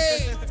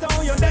 Hey,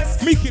 down your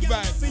desk. Make it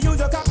back. We use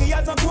a cocky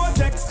as a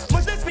cortex.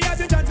 Much less be as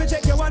you try to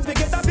check your one to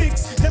get a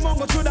fix. Them won't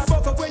go through the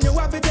buck up when you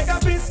have to take a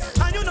piss.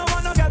 And you know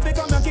one no girl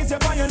become your kiss you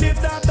on your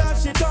lips. After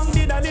she tongue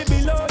did a lip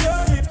below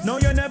your hip. No,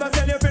 you never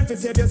tell your friend to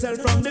save yourself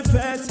from the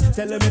feds.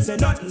 Tell them it's a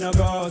nothing no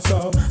go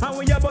so. And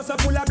when your bus are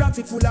full of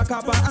plastic, full of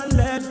copper and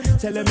lead.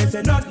 Tell them it's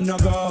a nothing no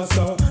go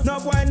so. No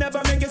boy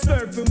never make you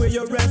slurp from where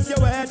you rest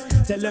your head.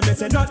 Tell them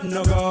it's a nothing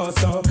no go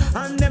so.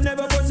 And them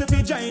never go to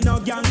be join no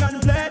gang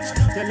and pledge.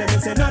 Tell them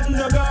it's a nothing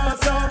no go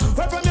so.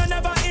 Where from you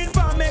never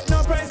inform, make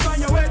no price for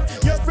your wet.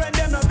 Your friend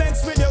them no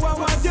vex with you and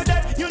want you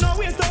dead. You know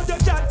waste out your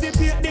chat to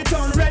paint the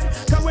town red.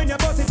 Cause when you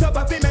bust it up,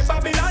 I feel make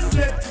Babylon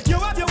flip. You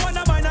have your one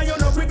of mine and you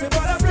no quick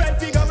before the bread.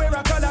 Figure wear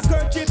a color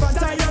kerchief and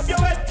tie up your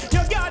head.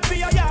 You got for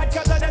your yard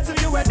cause that's who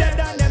you were dead.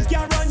 And them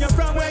can't run you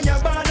from when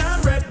you're born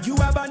and red. You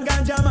have a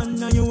ganja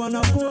man and you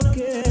wanna cook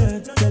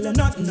it. Tell them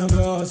say nothing no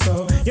go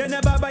so. You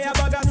never buy a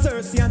bag of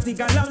Serocee and think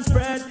a lamb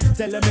spread.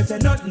 Tell them me say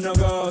nothing no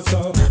go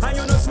so. And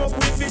you no smoke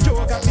with the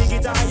joke and pick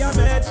it on your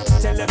bed.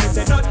 Tell them me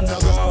say nothing no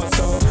go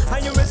so.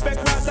 And you respect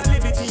rights and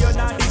liberty, you're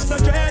not this no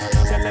dread.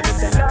 Tell them me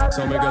say nothing.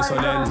 So me go so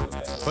then.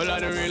 Well, I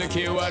don't really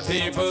care what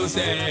people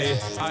say.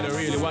 I don't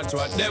really watch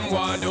what them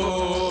want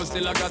do.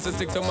 Still I got to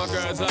stick to my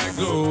girls like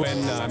glue.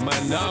 And I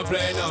might not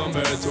play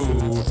number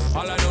 2.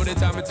 All I know the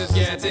time it is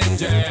getting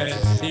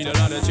jet. Need a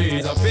lot of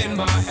trees up in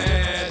my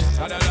head.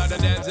 Got a lot of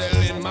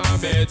Denzel in my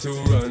bed to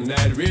run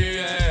that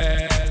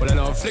real. Well, I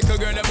know flicker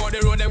girl, them on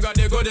the road, them got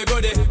the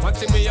goody. One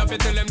thing me have to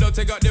tell them, don't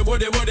they got the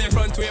woody.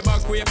 Front way,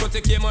 back way, put the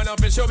came on up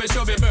and show me.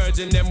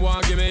 Virgin, them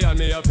want give me, and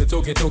me have to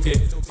took it.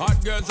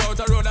 Hot girls out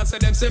the road, I say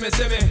them see me.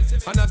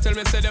 And I tell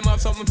me, say them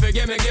have something for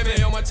give me.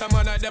 How much time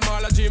I night, them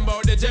all a dream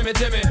about the Jimmy.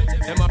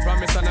 Them a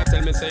promise, and I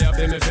tell me, say you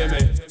feel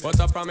me. But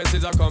a promise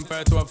is a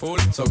compared to a fool,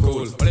 so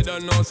cool. But they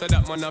don't know, say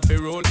that man have to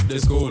rule the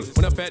school.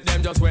 When I pet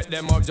them, just wet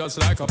them up just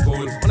like a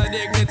pool. When I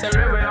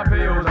dignitary, way I have to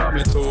use up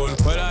my tool.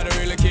 But I don't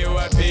really care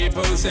what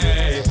people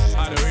say.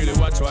 I don't really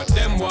watch what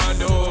them want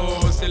do.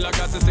 Still I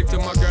got to stick to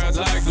my girls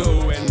like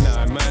glue. And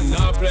I might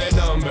not play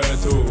number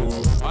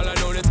 2. All I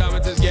know the time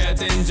it is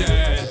getting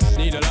jet.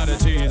 Need a lot of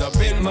cheese up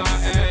in my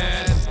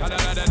head. Got a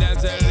lot of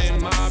Denzel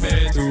in my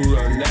bed to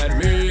run that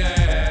real.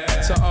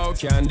 So how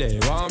can they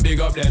want big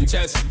up them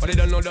chests? But they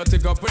don't know that to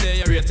go up with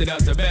they rated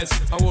as the best.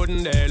 I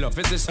wouldn't they love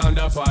it's the sound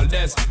of all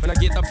this. When I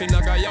get up in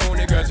a guy, you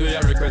only girls with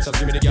your request, just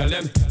give me the girl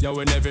them. Yo,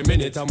 in every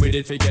minute I'm with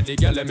it, forget the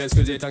girl them.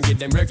 Excuse it and get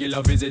them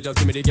regular visit, just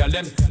give me the girl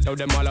them. Now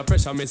them all a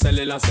pressure, me sell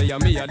it and say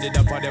me. I did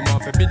up for them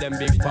off, be them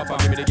big papa,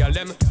 give me the girl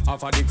them.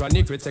 Off of the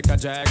chronic, we take a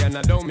drag and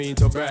I don't mean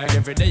to brag.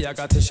 Every day I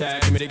got to share,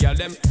 give me the girl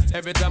them.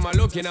 Every time I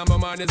look in at my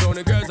mind, it's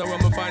only girls I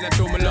want to find out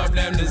who me love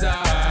them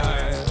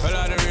design. But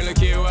I don't really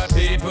care what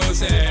people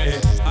say.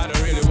 I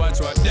don't really watch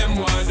what them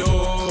want do.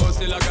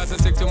 Still I got to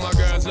stick to my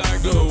girls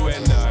like glue.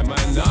 And I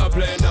might not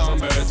play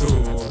number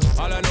 2.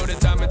 All I know the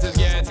time it is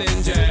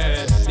getting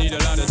jet. Need a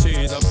lot of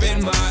cheese up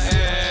in my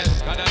head.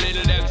 Got a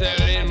little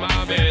Denzel in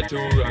my bed to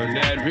run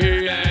that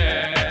real.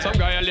 Some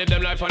guy I live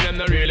them life and them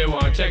not really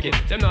want check it.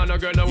 Them not no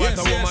girl, no wife,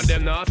 a woman,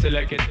 them not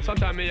select it.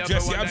 Sometimes me have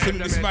Jesse,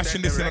 absolutely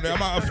smashing this. The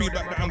amount of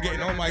feedback that I'm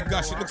getting, oh my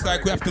gosh, it looks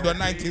like we have to do a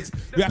 90s.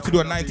 We have to do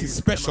a 90s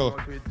special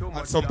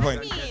at some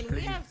point.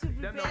 We have to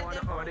prepare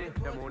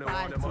them for the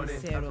party,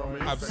 Serocee.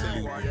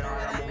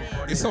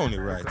 Absolutely. It's only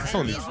right. It's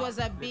only. This was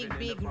a big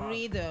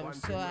rhythm,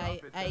 so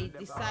I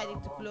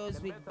decided to close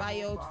with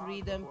buyout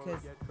rhythm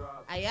because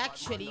I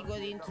actually got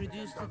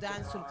introduced to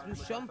dancehall through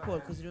Sean Paul.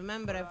 Because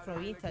remember, I'm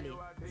from Italy.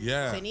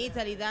 Yeah. So in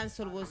Italy,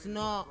 dancehall was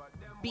not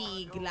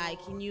big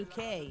like in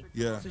UK.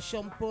 Yeah. So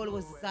Sean Paul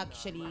was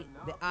actually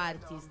the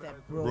artist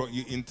that brought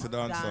you into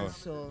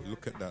dancehall.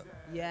 Look at that.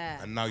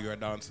 Yeah. And now you're a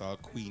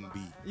dancehall queen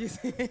bee. You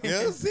see?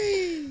 You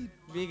see?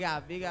 Big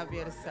up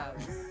yourself.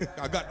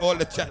 I got all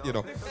the chat, you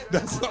know.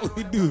 That's what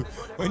we do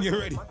when you're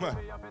ready, man.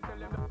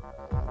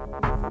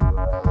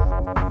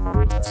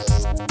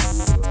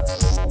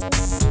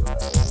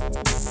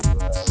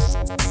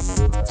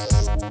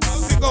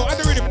 How's it go? I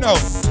don't read him now.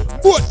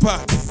 Boat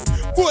party.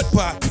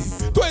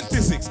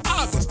 26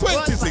 August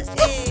 26.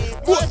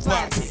 Boat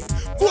party.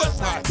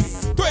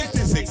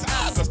 26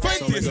 August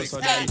 26.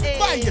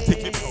 Buy your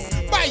ticket.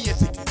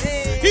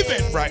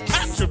 Eventbrite.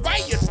 Capture. Buy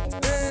your ticket.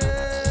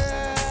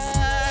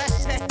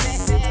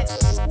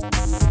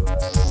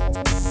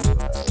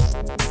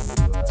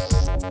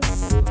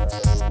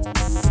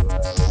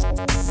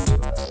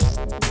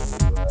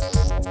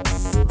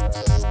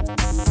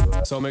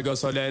 So me go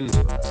so then.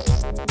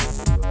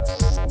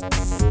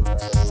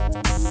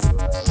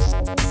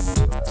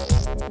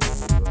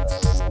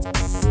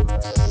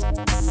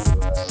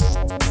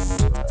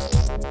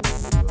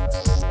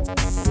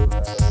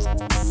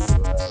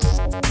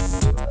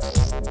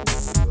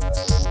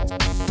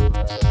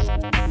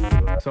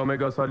 So me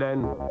go so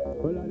then.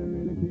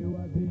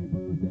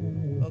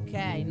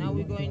 Okay, now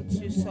we're going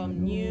to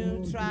some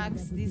new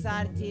tracks. This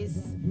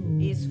artist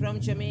is from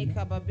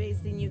Jamaica but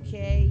based in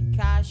UK.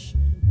 Cash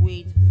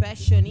with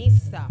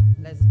Fashionista.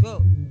 Let's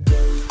go.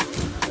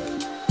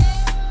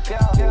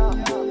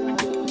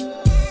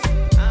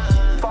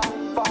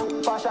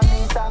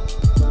 Fashionista.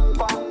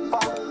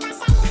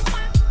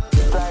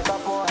 Like a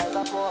boy.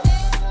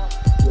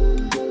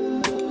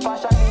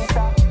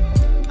 Fashionista.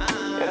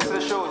 Yeah, this is the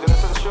shows.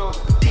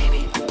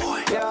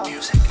 Triniboi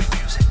Joocie.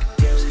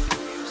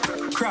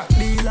 Crack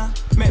dealer,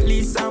 met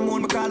Lisa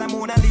Moon, me call her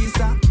Mona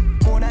Lisa.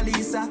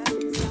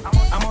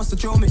 I must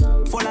throw me,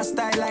 full of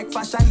style like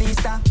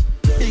Fashionista.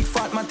 Big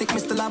fat man take me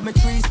still have me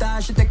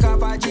 3-star. She take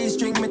off her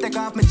G-string, me take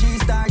off my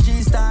G-star.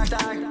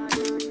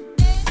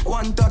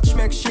 One touch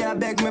make she a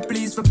beg me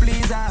please for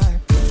please her.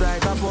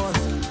 Strike a pose,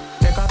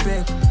 take a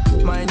pic.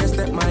 Mine a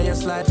step, mine a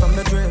slide from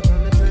the drip.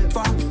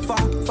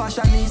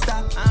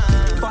 Fashionista.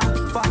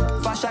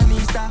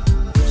 Fashionista.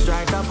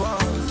 Strike a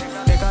pose,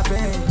 take a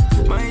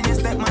pic. Mine a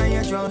step, mine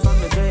a drown from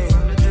the drip.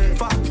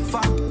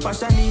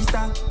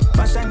 Fashionista.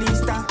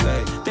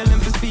 Hey. Tell them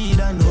to speed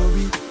and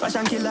hurry.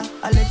 Fashion killer,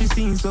 I let you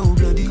sing so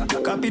bloody.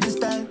 Copy the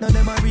style, now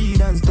them a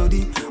read and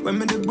study. When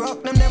me the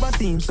broke, them never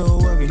seem so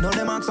worried. Now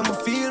them ask how me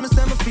feel, me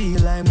say me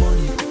feel like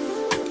money.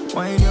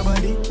 Wine your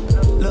body,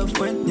 love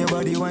when your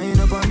body wine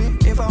up on me.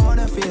 If I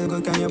wanna feel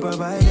good, can you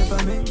provide it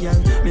for me? Yeah,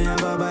 me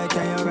have a bike,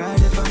 can you ride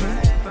it for me?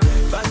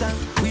 Fashion,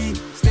 we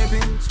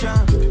stepping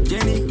strong.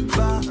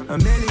 Jennifer,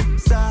 and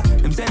Melissa.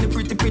 Them send the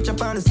pretty picture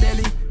on the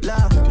celly.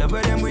 Love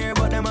where them wear,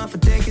 but them have to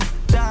take it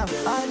down.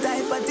 All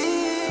type of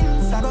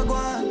things, I go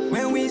on.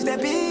 When we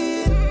step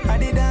in, I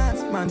did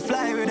dance, man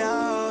fly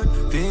without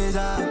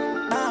visa.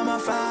 I'm a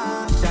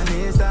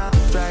fashionista,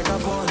 strike a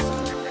pose,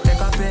 take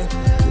a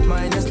pic.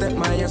 Mind your step,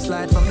 mind your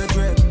slide from the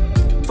drip.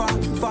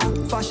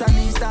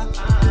 Fashionista,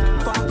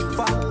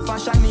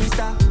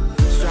 fashionista,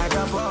 strike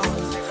a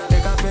pose,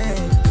 take a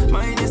pic.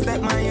 Mind your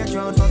step, mind your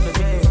drone from the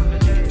drip.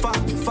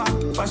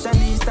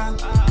 Fashionista,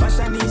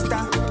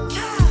 fashionista.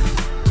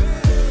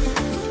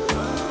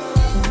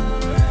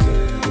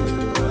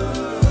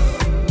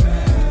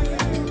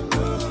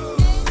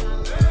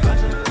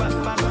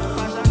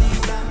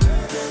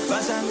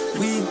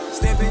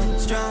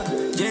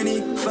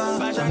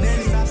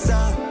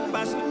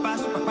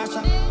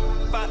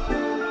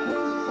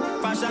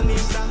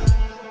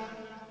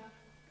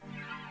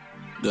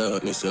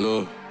 Darkness, you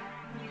know.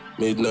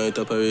 Midnight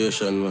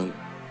operation, man.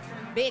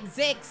 Big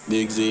Zix.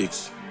 Big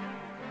Zix.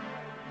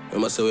 I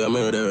must say we are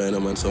murderer,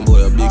 man. Some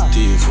boy a big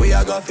thief. We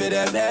are go for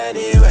them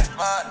anyway.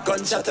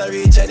 Gunshot to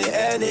reach any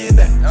enemy.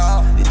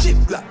 The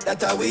chip block,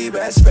 that's how we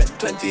best friend.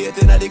 28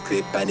 in the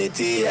clip and the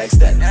TX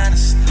then.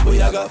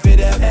 We are go for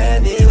them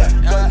anyway.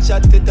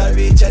 Gunshot to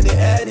reach any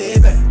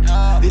enemy.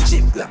 The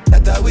chip block,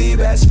 that's how we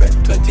best friend.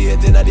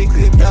 28 in the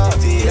clip and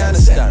the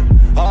TX then.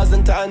 Hours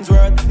and times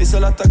worth, it's a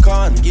lot of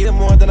con. Give them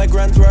more than a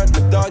grand's worth.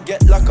 My dog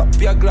get locked up,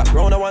 fear glock,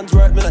 round a one's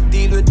worth. Me not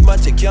deal with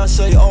magic, can't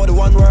show you all the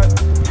one word.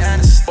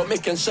 But me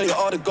can show you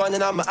all the gun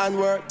and I'm my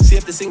handwork. See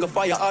if the single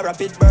fire or a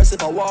pit burst.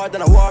 If I war,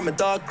 then I war. My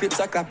dog clips,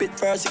 I clap it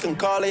first. You can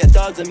call your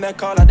dogs and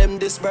make all of them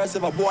disperse.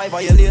 If a boy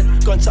violate,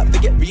 gunshot to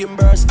get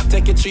reimbursed.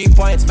 Take it 3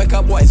 points, make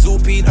a boy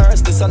zoopine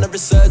earth. This on the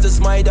resurgence,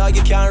 my dog,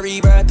 you can't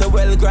rebirth. The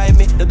well grind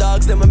me, the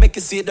dogs them will make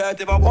you see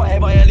dirt. If a boy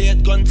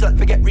violate, gunshot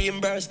to get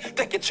reimbursed.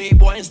 Take it 3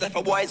 points, left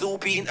a boy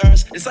zoopine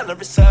earth. This on the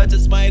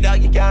resurgence, my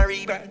dog, you can't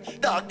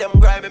rebirth. Dog them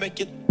grind me, make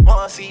you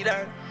wanna see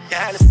dirt. You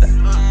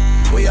understand?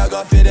 We are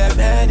go for them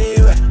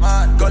anyway.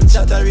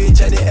 Gunshot to reach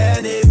any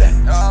enemy.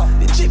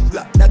 The chip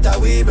block, that's how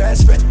we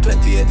best friend.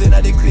 28 in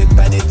the clip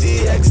and the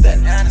TX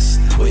then.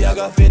 We are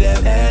go for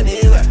them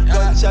anyway.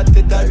 Gunshot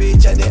to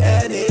reach any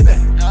enemy.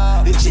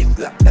 The chip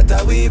block, that's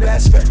how we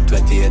best friend.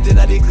 28 in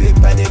the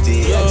clip and the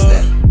TX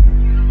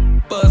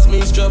then. Pass me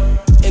strap.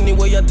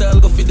 Anyway I tell,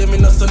 go feed them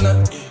in a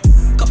sonat.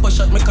 Kappa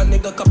shot, make a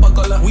nigga kappa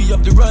color. We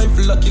have the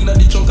rifle, lock in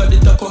the trunk of the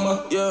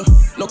Tacoma. Yeah,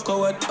 no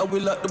coward, I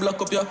will lock the block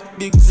up, yeah.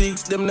 Big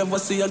Zigs, them never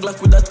see a Glock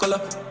with that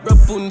color.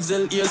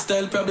 Rapunzel,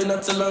 hairstyle, probably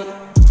not so long.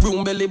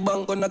 Room belly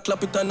bang, gonna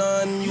clap it on.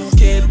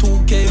 UK,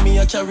 2K, me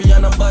a carry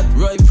on a bat.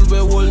 Rifle, we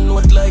hold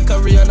note like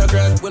Ariana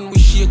Grande. When we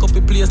shake up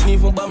the place, me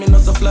even bombing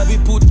us a flag. We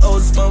put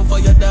house spam for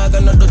your dog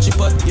and a dutchy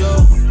pot,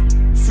 yo.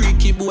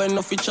 Freaky boy,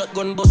 no fi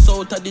shotgun bust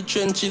out of the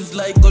trenches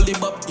like Gully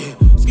Bop, yeah.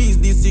 Squeeze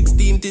this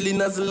 16 till he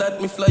nuzzle at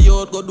me fly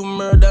out, go do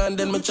murder and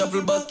then me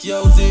travel back,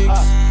 yo,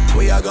 Zix.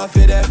 We are go for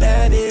them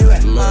anyway.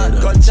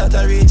 Gunshot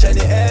to reach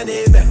any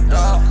enemy.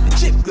 The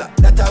chip block,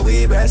 that's how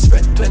we best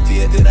friend.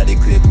 28 in the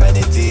clip and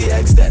the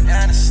TX then.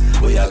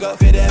 We are go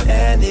for them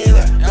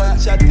anyway.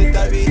 Gunshot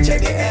to reach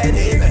any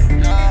enemy.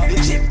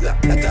 The chip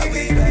block, that's how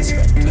we best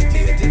friend.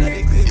 28 in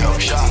the clip and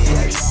the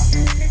TX.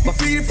 My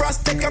feel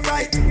frost, take a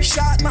right.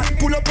 Shot man,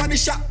 pull up on the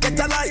shot, get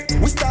a light.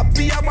 We stop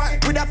via one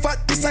with a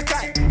fat piece of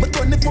kite. My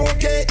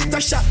 24K, it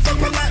a shot from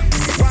a line.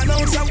 Run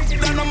out of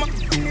down on my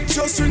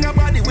just swing a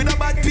body with a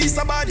bad piece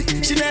of body.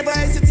 She never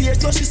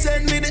hesitates, so she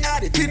send me the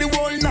addict. Till the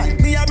whole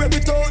night, me a rip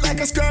it out like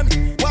a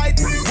scrammy. White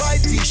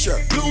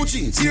t-shirt, blue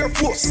jeans, Air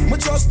Force. My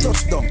just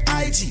touchdown,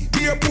 IG,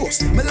 beer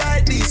post. Me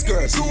like these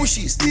girls,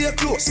 sushi, stay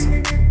close.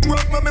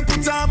 Rock me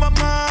put on my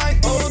mind.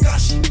 Oh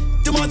gosh,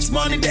 too much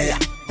money there.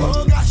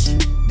 Oh gosh,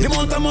 the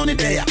amount of money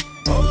there.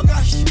 Oh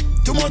gosh,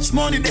 too much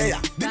money there.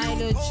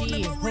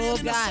 Serocee, oh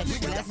gosh,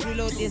 let's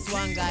reload this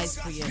one, guys,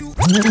 for you.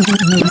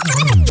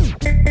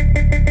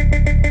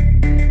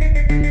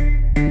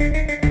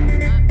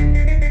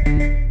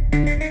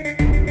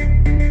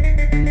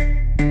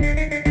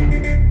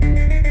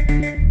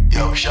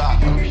 Yo,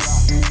 shot.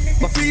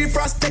 My feel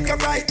frost, take a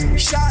right.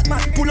 Shot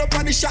man, pull up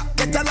on the shot,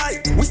 get a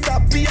light. We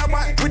stop via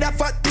one with a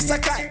fat piece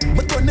of kite.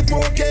 My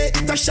 24K,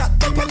 it a shot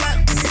up a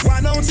line.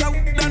 1 ounce of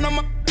down on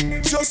my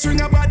just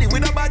swing a body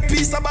with a bad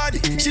piece of body.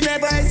 She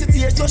never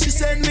hesitates, so she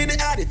send me the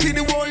addict. Till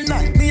the whole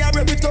night, me a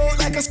rip it out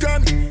like a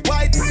scrammy.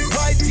 White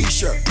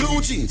t-shirt,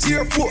 blue jeans,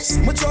 Air Force.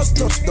 Me just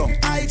touchdown,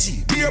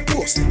 IG, beer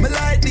post. Me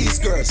like these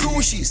girls,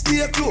 sushi,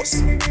 stay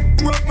close.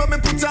 Rock me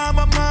put on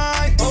my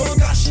mind. Oh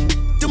gosh,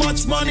 too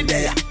much money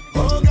there.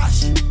 Oh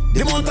gosh,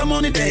 the amount of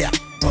money there.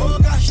 Oh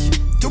gosh,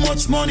 too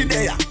much money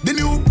there. The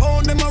new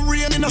pound, them a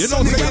rain in a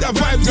sun. You don't say that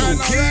vibe, girl,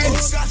 okay? Oh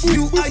gosh,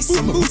 new ice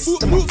on my wrist,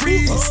 them a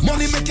freeze.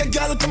 Money make a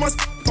gal come a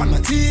on a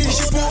team.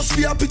 She post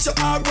for a picture,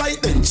 alright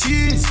then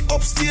cheese.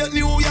 Upstate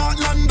New York,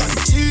 London,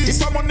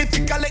 cheese. If I'm on the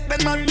fi collect,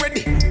 then I'm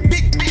ready.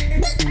 Big,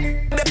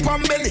 the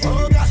palm belly.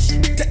 Oh gosh,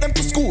 take them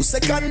to school,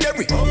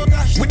 secondary. Oh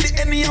gosh, with the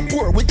Henny I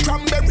pour with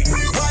cranberry.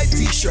 White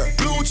t-shirt,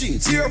 blue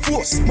jeans, Air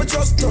Force. Me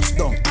just touch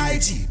down,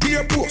 IG,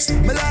 beer post.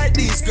 Me like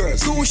these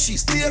girls, Sushi,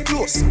 stay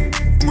close.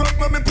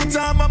 Rock me put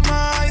on my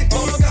mind.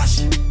 Oh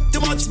gosh, too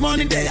much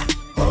money there.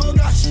 Oh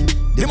gosh,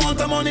 the amount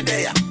of money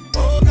there.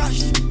 Oh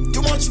gosh,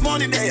 too much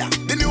money there.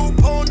 The new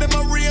pound, them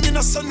a rain in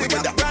the sun with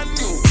a brand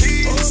new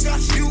keys. Oh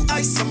gosh, new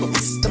ice on my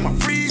wrist, them a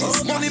freeze.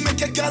 Oh, money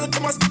make a girl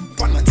come and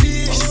step on a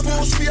team. She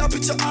post for a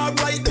picture,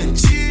 alright then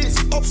cheese.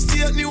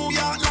 Upstate New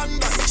York,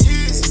 London,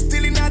 cheese.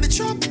 Still in at the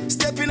shop,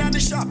 stepping at the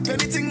shop.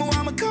 Anything more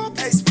I'm a cop.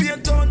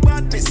 Explain town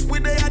badness, we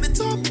they at the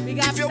top.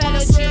 If you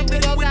wanna serve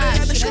them, we they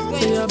at the shop.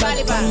 Say you're back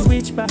from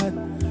which part?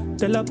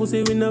 Tell a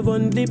pussy we never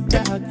on dip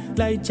tag.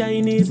 Like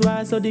Chinese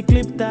war, so the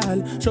clip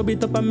tall. Show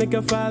it up and make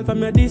you fall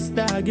from your disc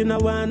tag. You know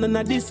one on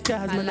a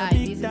discard, man a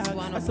big tag.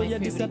 I saw you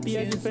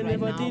disappear if you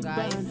never did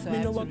ban.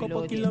 Me no walk up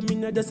a kilo, me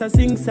no just a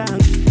sing song.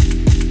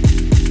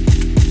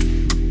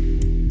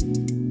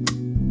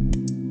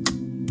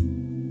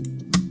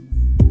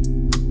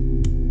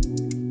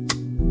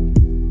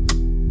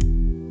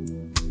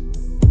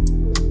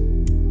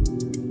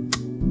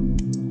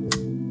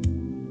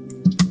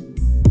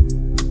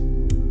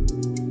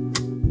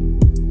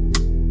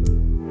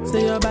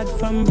 Say you're bad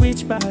from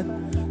which part?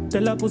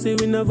 Tell a pussy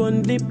we never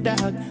on dip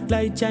tag.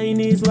 Like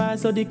Chinese war,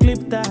 so the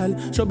clip tall.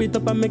 Show it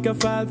up and make you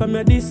fall from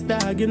your disc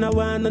tag. You know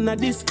one on a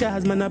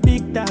discard, man a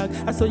big tag.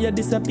 I saw you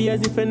disappear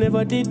as if you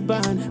never did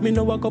ban. Me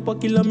no walk up a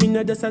kilo, me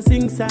no just a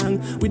sing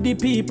song. With the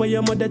people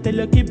your mother tell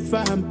you keep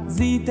fam.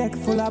 Z-Tech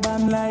full of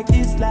bam like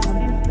Islam.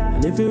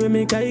 And if you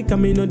make a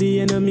come, me know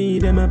the enemy,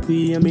 them a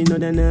pray, and me know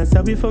they not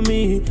sorry for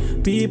me.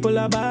 People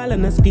are ball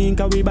and a skin,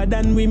 cause we bad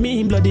than we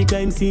mean. Bloody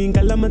crime scene,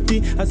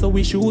 calamity. I saw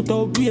we shoot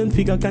out, we and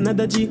figure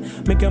Canada G.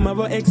 Make them have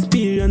a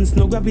experience,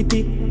 no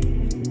gravity.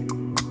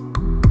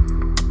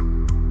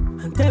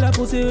 And tell a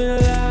pussy we no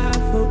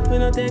laugh, we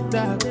no take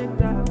that.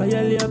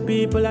 Violate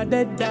people are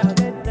dead dog.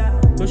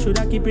 You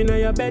shoulda keep in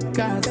your bed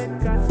cause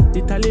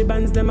the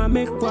Taliban's them a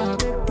make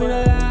walk. We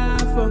no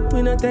laugh,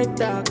 we no take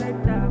that.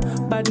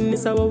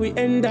 Badness how we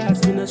end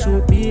us. We no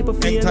show people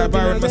fear. Type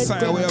Byron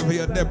Messiah way over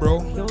here there,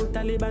 bro. Yo,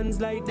 Taliban's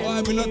like them.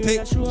 Oh, we not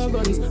take sure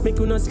guns. Make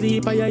you not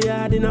sleep at your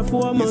yard in a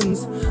 4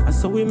 months. And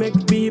so we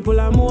make people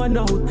a more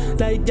out.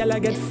 Like y'all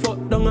get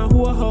fucked down a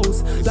whole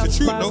house. Black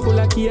bars full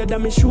of kids that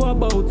me sure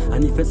about.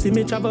 And if you see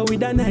me travel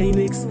with a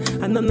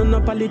 9X, and no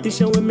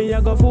politician with me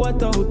I go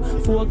vote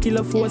out. 4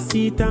 kilo, 4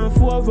 seat and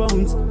 4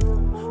 rounds.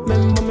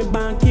 Remember me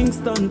born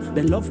Kingston.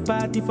 The love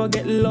party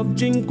forget love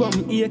drink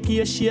rum.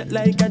 AK shit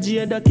like a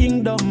Jada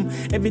Kingdom.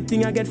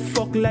 Everything I get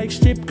fucked like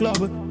strip club.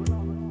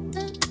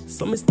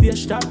 So me stay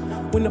sharp.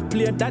 When I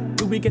play that,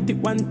 do we get it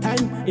one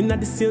time in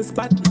the same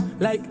spot?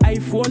 Like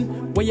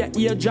iPhone, where your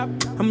ear drop.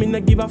 I mean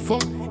I give a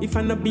fuck if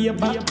I not be a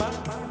back.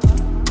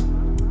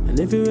 And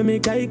if you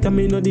make I come,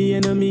 me know the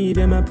enemy,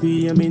 them a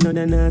pray, and me know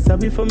they not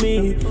sorry for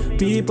me.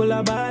 People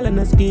are ball and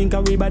a skin,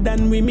 cause we bad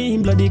than we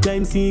mean. Bloody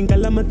crime scene,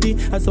 calamity.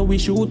 I saw we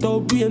shoot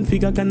out, we and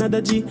figure Canada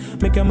G.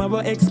 Make them have a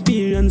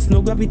experience,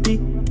 no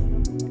gravity.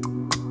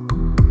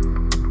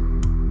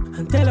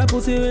 And tell a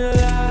pussy we no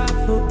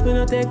laugh, we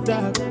no take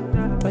that.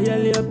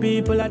 Violate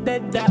people are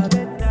dead dog.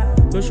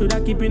 You shoulda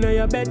keep in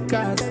your bed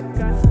cause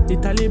the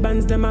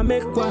Taliban's them a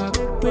make walk.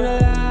 We no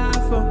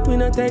laugh, we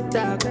no take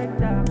that.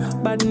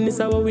 Badness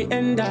how we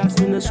end us.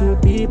 We no show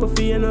people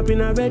feeling up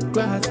in a red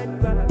grass. And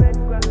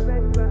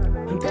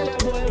tell a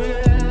boy we no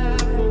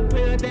laugh,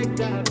 we no take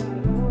that.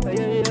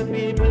 Violate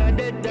people are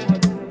dead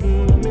dog.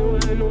 Me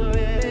wanna know where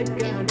your head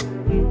gone.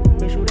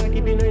 You shoulda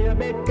keep in your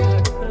bed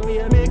cause and we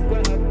a make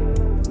walk.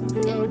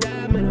 You know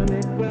that man a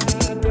make walk.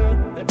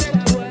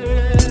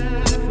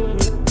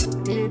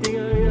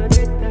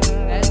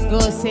 Go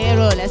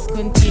Serocee, let's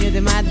continue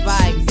the mad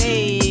vibes.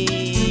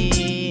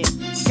 Hey,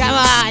 come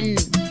on.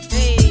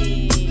 Hey.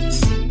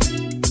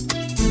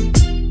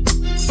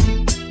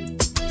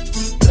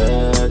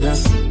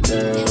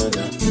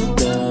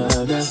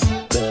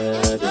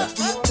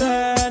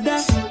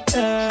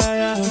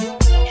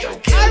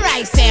 All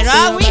right,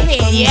 Serocee, we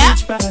here, yeah.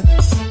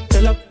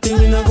 Tell up thing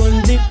we no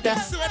gon' dip that.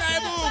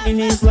 In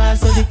his war,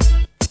 so the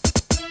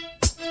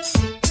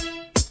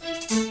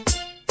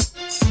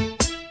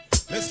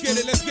let's get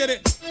it, let's get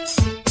it.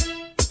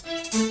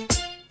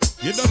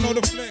 You don't know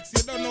the flex,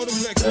 you don't know the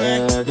flex,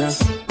 man.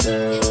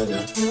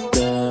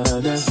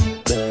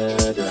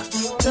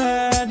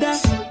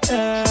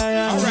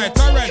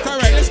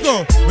 Alright, let's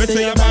go. We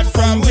say you're bad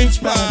from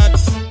which part?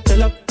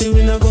 Tell up the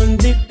we no gon'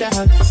 dip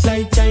that.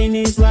 Like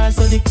Chinese war,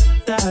 so the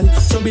tall.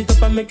 Show it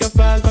up and make you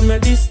fall from your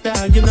disc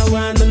tag. You know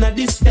one on a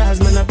disguise,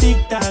 man a big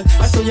tag.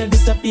 I saw you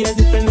disappear as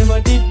if you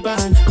never did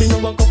ban. Me no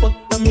walk up,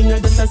 I mean I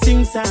just a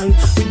sing song.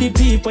 With the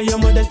people your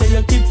mother tell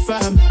you keep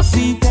fam.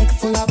 Z-Tech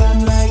full of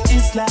bam like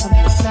Islam.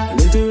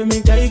 And if you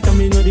make I come,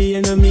 me know the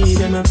enemy,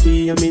 them a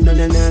free. And me know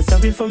they not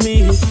sorry for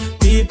me.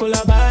 people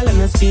are ball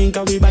and a skin.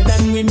 Cause we bad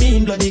and we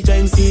mean bloody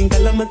crime scene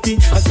calamity.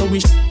 I saw we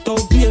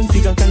talk and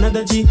figure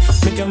Canada G.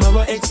 Make them have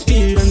a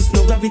experience,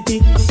 no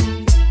gravity.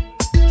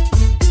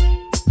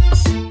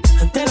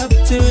 And tell up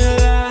to me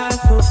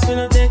laugh, we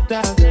no take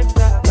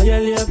that. But your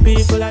little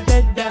people are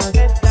dead dog.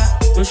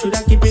 You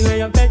shoulda keep in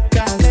your bed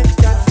cause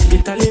the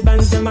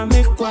Taliban's them a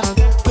make quack.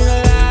 We no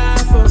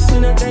laugh, we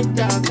no take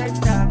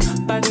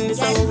that. But this is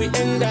how we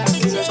end up.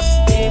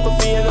 People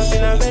feel up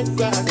in a bed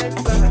grass.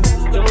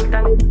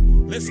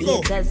 Let's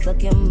go. That's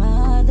like your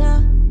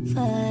mother,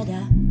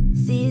 father,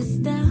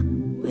 sister,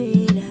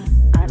 brother.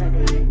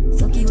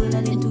 Suck you all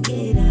of them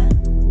together.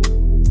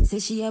 Say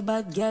she a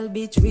bad girl,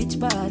 bitch, rich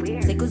part.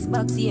 Seconds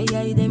box,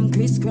 yeah, them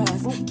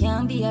crisscross.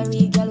 Can't be a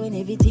real girl when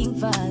everything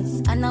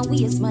fast. And a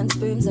waste man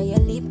sperms are your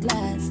lip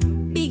gloss.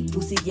 Big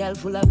pussy girl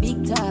full of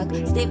big talk.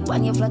 Step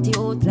on your flatty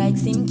out like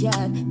SIM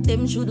card.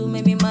 Them shoulda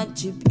make me mad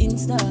chip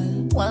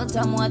install.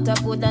 Walter water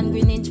put and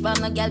Greenwich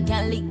farm. A girl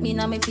can't lick me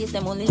now me face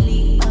them only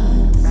leave.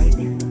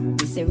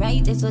 Say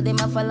right there, so them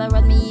a follow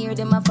at me here,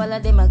 them a follow,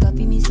 them a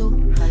copy me so.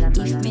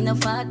 If me no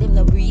fat, them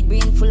no breed,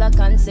 brain full of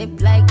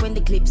concept like when the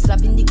clip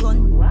slap in the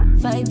gun.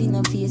 5 in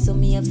a face, so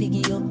me a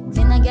figure yo.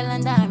 10 a girl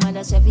and a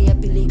mother chef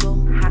happily go.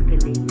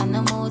 And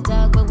I'm out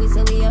talk, but we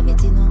say we have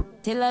it, you know.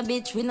 Tell a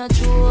bitch we no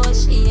true,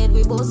 she head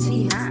we both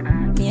face.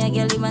 Me a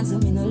girl even so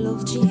me no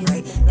love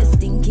chase. The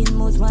stinking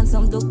mouth want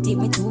some duct tape,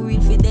 me too real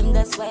for them,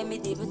 that's why me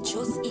didn't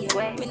trust here.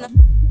 Me no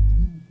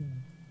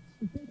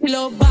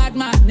Love bad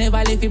man,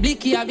 never leave you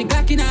blicky, have you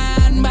Glock in a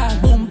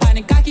handbag. Boom,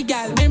 panic, cocky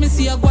gal, make me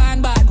see you go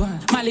on bad.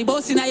 Mali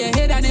boss in your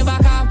head and never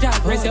calf job.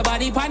 Press your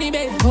body, panny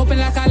bed, open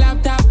like a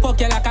laptop. Fuck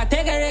you like a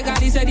tegere, God,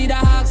 he said he the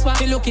hawk spot.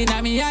 She looking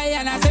at me eye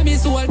and I say me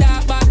soul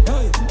that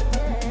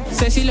bad.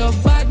 Say she love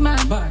bad man,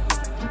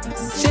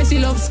 say she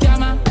love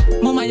scammer.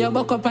 Mama, you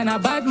buck up on a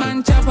bad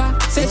man chopper.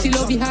 Say she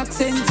love the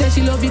accent, say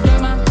she love the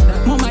drama.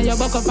 Mama, you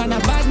buck up on a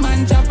bad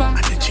man chopper.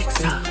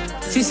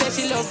 She say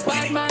she love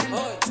bad man.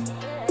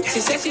 She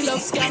said she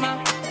loves scammer.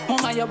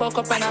 Mama, you buck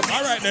up on a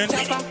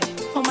chopper.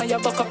 Mama, you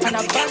buck up on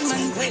a bad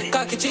man.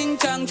 Cocky ching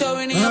chang,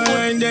 showing in your butt.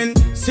 And then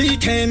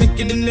CK make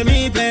it in the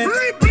replay.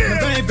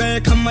 My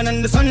baby come on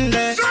the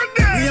Sunday.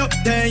 We up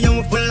there,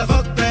 you full of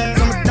fuck play.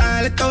 Come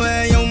style it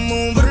away, you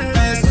move for the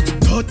best.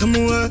 Put them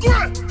away,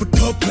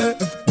 put up play.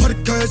 Put a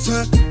curse,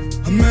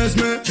 amaze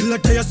me. Kill a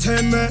day, I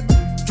say me.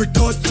 Freak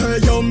toast,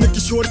 yo, make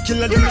sure the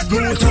killer them is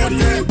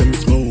smooth. Them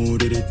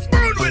smooth with it.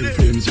 All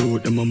flames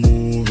out, them a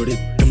move with it.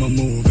 Them a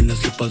move in the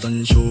slippers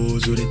and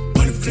shoes with it.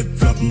 On the flip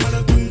flop, man,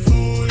 I come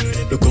full with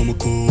it. Look how me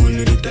cool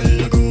with it,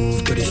 tell I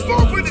groove to this.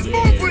 Move with it,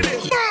 move with it.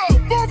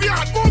 Move your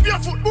hand, move your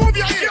foot, move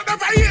your ear.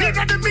 Never hear. You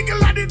got the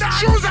mingle and the dance.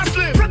 Shoes are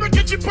slim. From the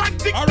kitchen pan,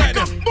 tick, alright,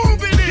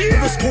 move in it.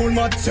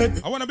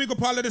 I wanna big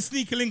up all of the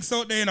sneaky links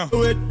out there, you know.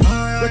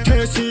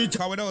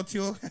 Cause without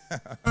you,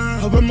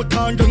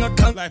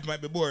 life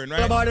might be boring,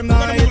 right? We're gonna move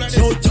like this.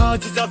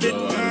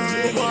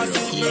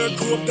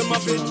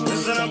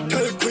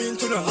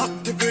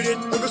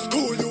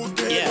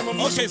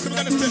 Okay, so we're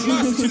gonna step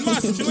massive, you know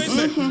what I'm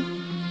saying?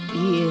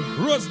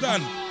 Yeah. Rose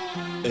done.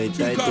 Hey,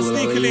 called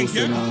sneaky link,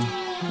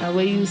 yeah? I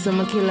will use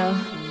some killer.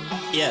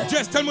 Yeah.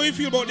 Jess, tell me how you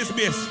feel about this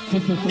bass.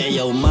 Hey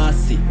yo,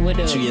 Marcy. What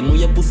up? You know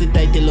your pussy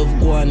tight, you love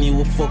guan.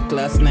 You fuck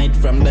last night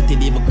from that you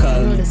even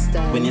call me.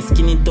 When you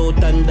skin it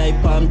out and die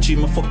palm tree,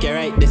 me fuck you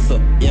right this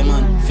up. Yeah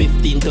man,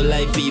 15 to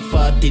life,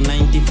 40,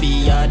 90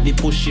 feet yard. The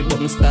push it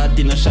button start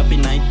in a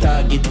shopping night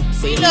target.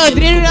 So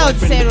reload,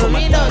 Serocee,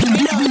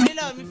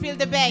 reload. Me feel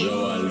the bass.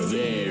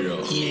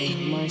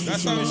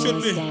 That's how it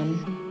should be.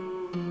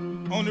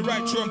 Only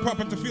right, true and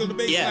proper to feel the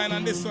bass line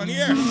on this one,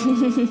 yeah.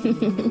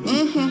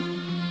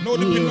 No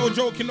dipping, no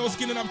joking, no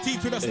skinning up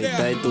teeth with us there.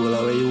 Title,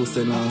 how you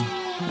say now?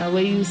 How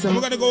you say?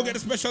 We're gonna go get a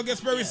special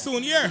guest very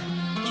soon, yeah.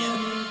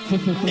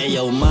 Hey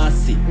yo,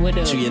 Marcy.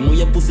 You know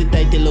your pussy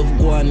tight, you love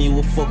guan.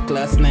 You fuck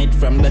last night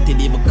from that you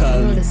even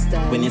call me.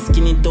 When you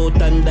skin it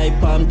out and die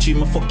palm tree,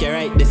 me fuck you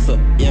right this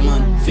up. Yeah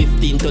man,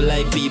 15 to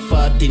life,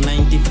 40,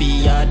 90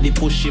 feet yard. The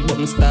push it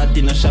button start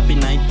in a shopping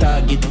night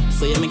target.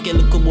 So you make a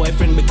little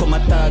boyfriend become a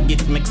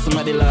target. Make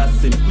somebody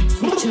last him.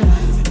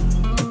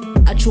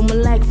 I chew my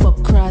like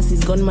fuck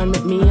crosses. Gunman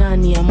make me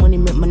honey and money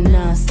make me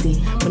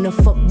nasty. When a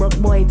fuck broke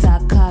boy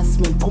talk cost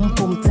me. Pum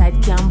pum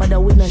tight can't bother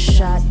with no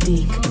short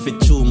dick. If it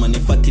true man,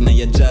 if fat inna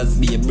your jazz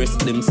be your breast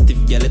them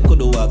stiff, girl it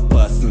coulda walk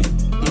past me.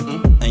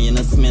 And you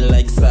no smell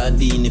like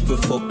sardine if you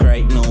fuck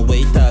right now,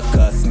 wait talk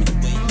cost me.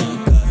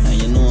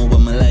 And you know what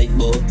me like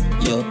bo,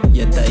 yo,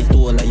 you tight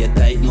hole or you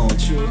tight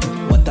mouth.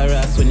 What a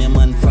ass when your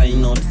man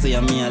find out, say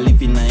me a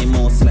live in a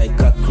mouse like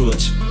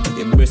cockroach.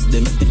 Your breast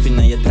them stiff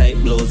inna your tight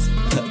blouse.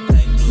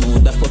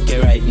 Move the fuck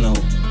you right now.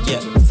 Yeah,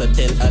 so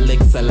tell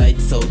Alexa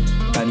lights out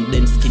and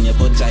then skin your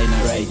vagina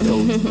right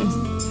out.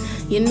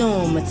 You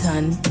know my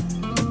tan.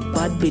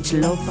 Bad bitch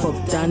love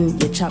fuck done.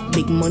 You chop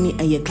big money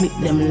and you clip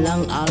them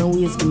long.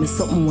 Always give me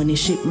something when you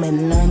ship me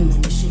land.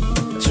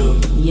 True.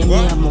 Yeah, me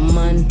have my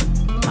man.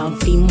 I'm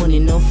feel money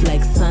enough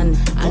like sun.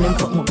 And them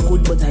fuck my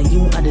good but are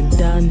you are the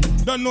done.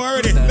 Don't know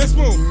already, let's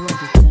move.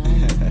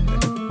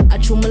 I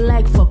true, me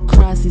like fuck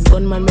crosses.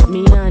 Gunman make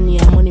me honey,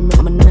 and money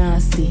make me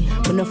nasty.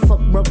 When a fuck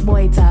broke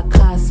boy, it a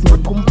cost me.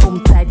 Pum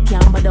pum tight,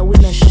 can't bother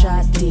with a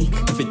short dick.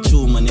 If it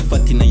true, man, if I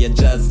in your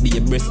jazz, be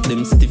your breast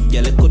them stiff,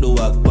 girl, it coulda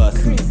walk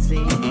past me.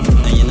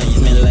 And you know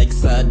smell like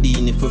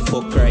sardine if we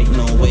fuck right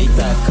now, wait,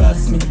 it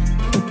cost me.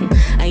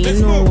 And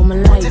you know what me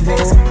like, bro,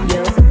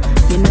 yeah.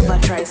 You never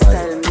try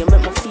style me, you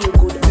make me feel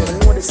good. I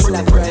know the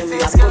slap grind me,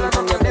 I put it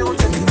on your belly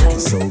every time.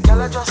 So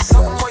girl, I just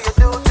something what you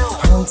do.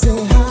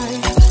 Hunting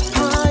high,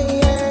 high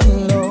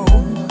and low.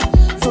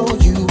 For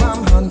you,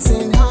 I'm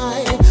hunting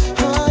high,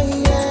 high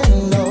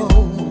and low.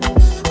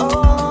 Oh,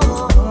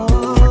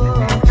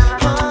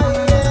 high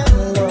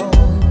and low.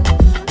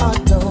 I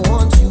don't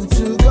want you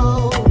to go.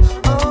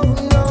 Oh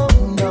no,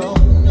 no.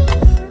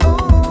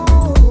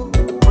 Oh,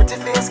 Pretty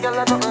face, girl,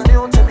 I nothing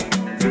new to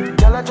me.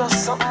 Girl, I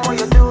just something what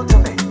you do to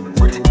me.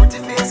 Pretty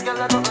face, girl,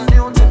 I nothing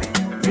new to me.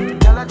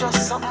 Girl, I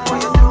just something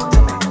what you do to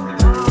me.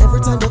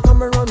 every time you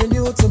come around, you're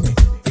new to me.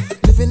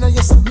 Living on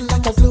you something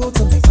like a flu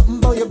to me. Something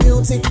about your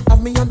beauty,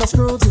 have me under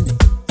scrutiny.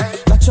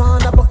 Latch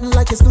on a button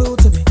like it's glued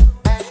to me.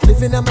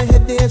 Living on my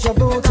head, deja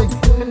vu to me.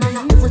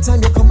 Every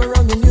time you come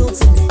around, you're new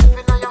to me.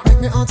 Make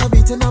me heart a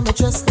beating on my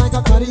chest like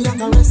a cardiac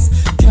arrest.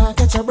 Can't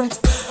catch a breath.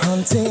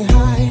 Hunting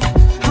high,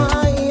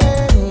 high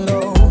and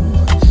low.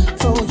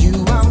 For you,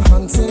 I'm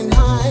hunting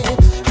high,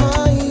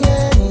 high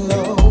and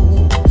low.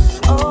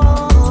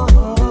 Oh,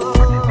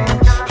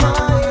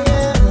 high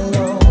and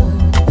low.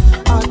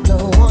 I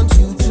don't want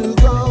you to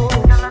go.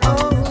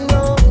 Oh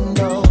no,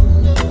 no.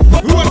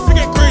 Who wants to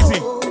get crazy?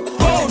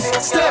 Bounce,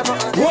 step,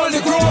 hold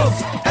the groove.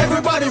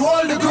 Everybody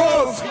hold the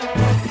groove.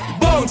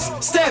 Bounce,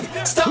 step,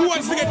 stop. Who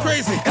wants to get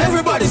crazy?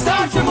 Everybody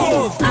start to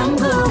move. I'm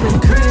going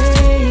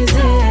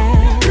crazy,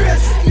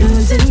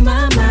 losing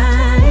my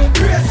mind,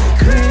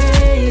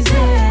 crazy.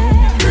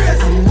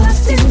 I'm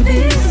lost in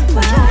this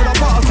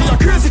vibe.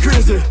 Crazy,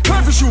 crazy.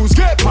 Time for shoes,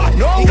 get mad.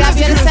 No, Big up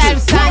crazy,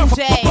 yourself,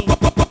 crazy.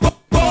 Sanjay.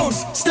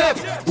 Bounce, step,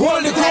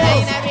 hold the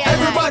groove.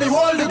 Everybody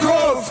hold the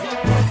groove.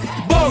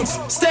 Bounce,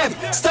 step,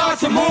 start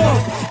to move.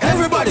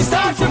 Everybody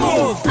start to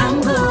move.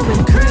 I'm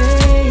going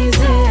crazy,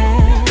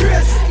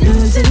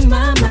 losing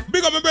my mind.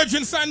 Big up my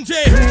brethren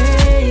Sanjay.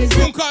 Crazy.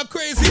 Don't call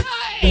crazy.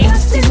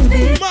 Lost in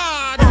this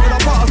Mad.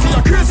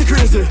 Crazy,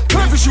 crazy.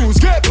 Time for shoes,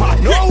 get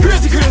mad. No,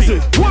 crazy, crazy.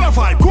 Wanna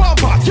fight, go on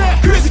back. Yeah,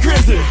 crazy,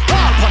 crazy.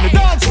 Up on the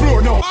dance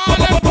floor, no.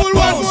 Pull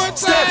one more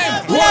Step,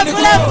 time. hold the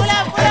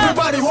groove.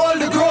 Everybody hold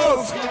the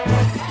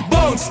groove.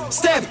 Bounce,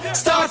 step,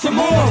 start to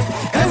move.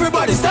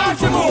 Everybody start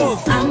to move.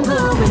 I'm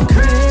going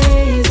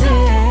crazy,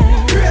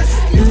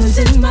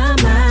 losing my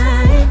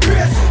mind,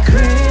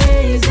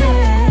 crazy.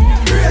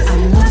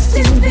 I'm lost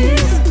in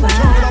this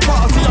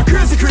vibe.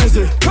 Crazy,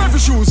 crazy. Time for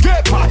shoes,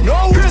 get mad.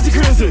 No, crazy,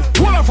 crazy.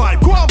 Wanna fight,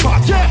 go on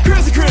back. Yeah,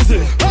 crazy,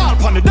 crazy.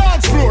 Up on the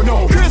dance floor,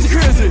 no. Crazy,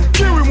 crazy.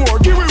 Give me more,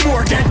 give me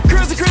more. Get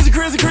crazy, crazy,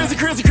 crazy, crazy,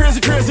 crazy,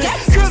 crazy, crazy.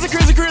 Crazy,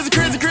 crazy, crazy,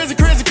 crazy, crazy,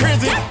 crazy,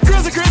 crazy.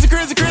 Crazy, crazy,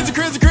 crazy, crazy,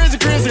 crazy, crazy,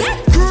 crazy.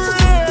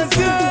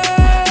 Crazy.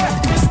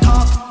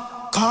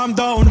 Stop, calm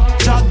down.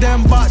 Jog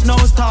them back, no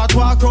start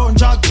walk round.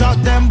 Jog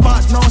them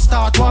back, no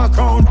start walk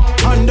round.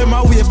 Hand them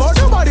away, but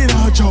nobody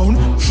not drown.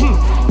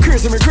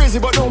 Crazy me crazy,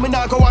 but no me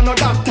not go on no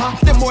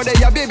doctor. Them more they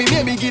a baby,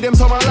 maybe give them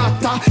some a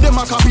latta. Them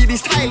a copy the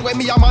style when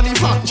me a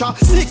manufacture.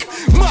 Sick,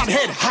 mad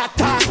head,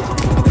 hotter.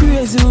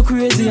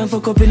 Crazy and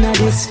fuck up in a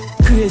this.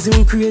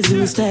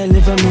 Crazy, style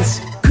never miss.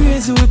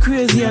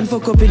 Crazy and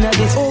fuck up in a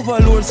this.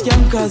 Overload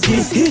scam cause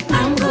this hit.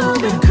 I'm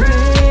going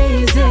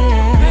crazy,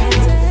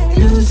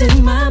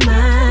 losing my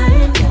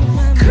mind,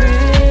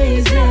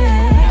 crazy.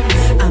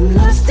 I'm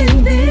lost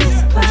in this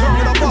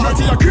vibe.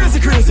 Party a crazy,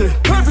 crazy.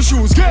 Time for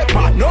shoes, get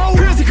mad. No,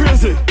 crazy,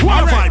 crazy.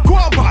 Wanna fight, go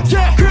on back.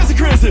 Yeah, crazy,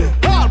 crazy.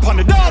 All on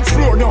the dance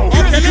floor, no.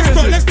 Crazy,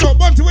 Okay, let's go.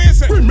 Bumpy, what you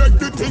say? We make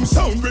the thing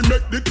sound, we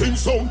make the thing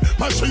sound.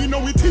 Machine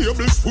with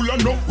tables full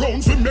of no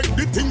rounds. We make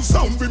the thing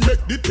sound, we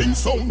make the thing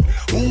sound.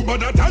 Who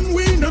better than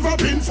we never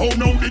been found.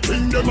 Now the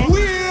thing them a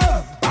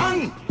wave,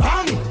 bang,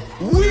 bang,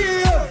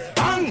 wave,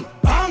 bang,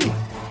 bang,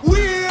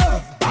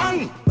 wave,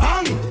 bang,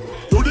 bang.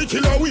 Do the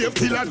killer wave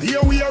till a day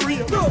we are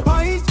real.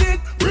 Point it,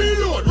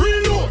 Reload,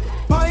 reload,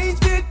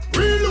 point it,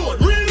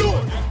 reload,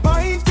 reload,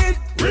 point it.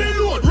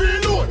 reload,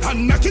 reload.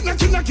 And knock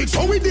it,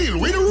 so we deal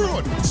with the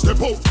road.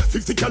 Step out,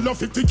 50 gal,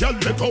 50 gal,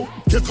 let out.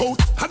 Get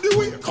out, had the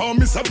way, call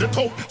me sub get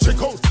out.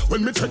 Check out,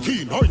 when me check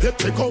in, or yet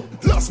take out.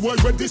 Last boy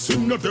when this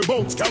in not the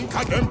boat,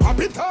 skank them pop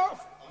it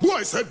off.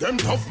 Boy said them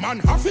tough man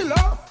have to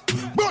laugh.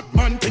 But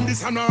man think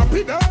this an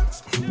happy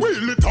dance.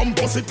 Wheel it and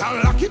bust it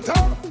and lock it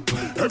up.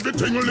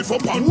 Everything will lift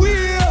up and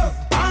wave,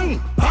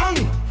 bang,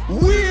 bang,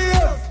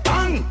 wave,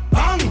 bang,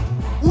 bang,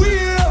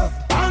 wave,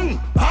 bang,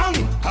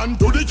 bang. And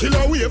do the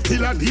killer wave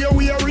till a day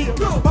we are real.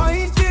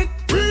 Point it,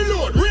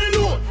 Reload,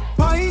 reload,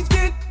 point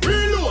it,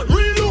 reload,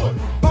 reload,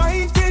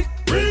 point it.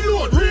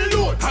 reload,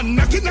 reload. And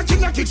knock it,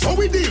 so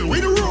we deal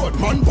with the road.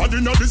 Man bad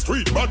inna the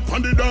street, bad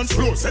on the dance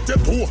floor. Set your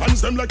two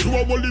hands them like you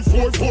a wally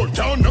 4-4.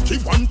 Can't knock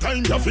it one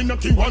time, you fi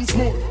knock it once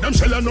more. Them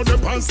shell another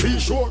pan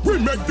seashore. We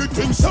make the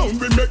thing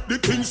sound, we make the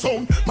thing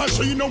sound.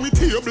 Machine with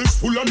tables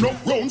full of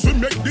enough rounds. We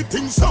make the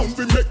thing sound,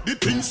 we make the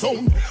thing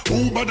sound.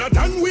 Who better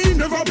than we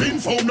never been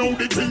found. Now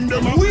the thing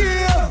them a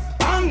wave,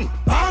 bang,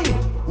 bang,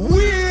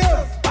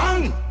 wave,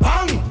 bang,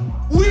 bang,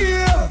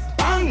 wave,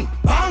 bang,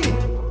 bang.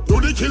 Do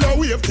the killer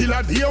wave till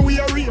a day we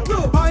are real.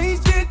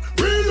 Point it,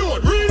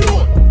 reload,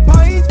 reload.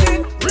 Point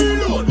it,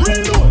 reload,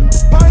 reload.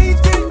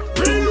 Point it,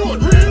 reload,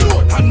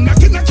 reload. And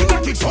knock it, knock it,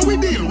 knock it. So we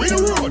deal with the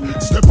road.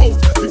 Step out,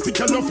 50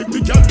 cal, no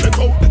 50 cal. Get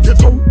out,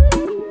 get out.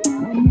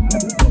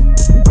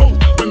 Go,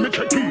 when me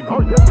check in,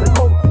 oh yeah, get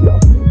out.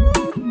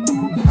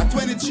 At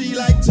 23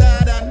 like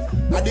Jordan,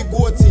 I the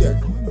goat here.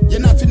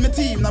 You're not with my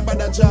team, no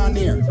bother John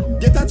here.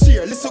 Get a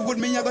cheer, listen good,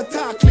 me I go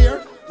talk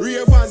clear.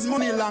 Ravers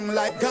money long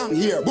like gang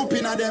here. Boop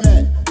inna them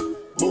head.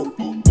 Boop,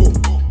 boop, boop,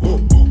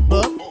 boop,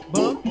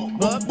 boop,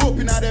 boop, boop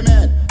inna them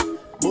head.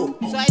 Boop.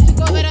 So I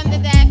took over on the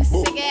decks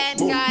again,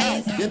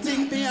 guys. You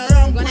think me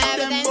around with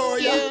them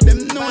boy?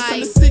 Them know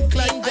some sick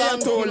like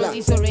Ayatollah.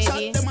 It's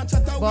already.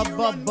 Bop,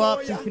 bop, bop.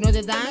 If you know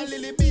the dance,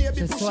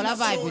 just all a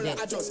vibe with it.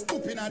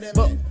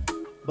 Bop,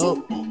 bop,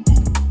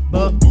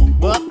 bop,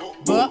 bop,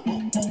 bop.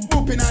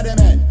 Boop inna them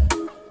head.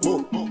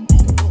 Boop, boop,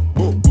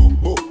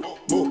 boop,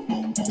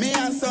 boop. Me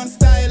and son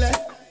style,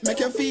 make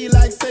you feel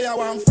like say I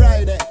want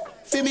Friday.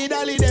 Feel me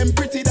dolly them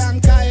pretty than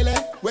Kylie.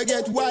 We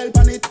get wild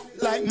on it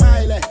like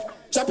Miley.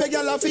 Chop a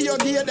girl off your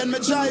gear, then me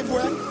drive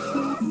well.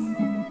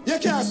 You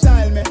can't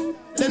style me.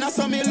 Then I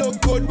saw me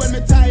look good when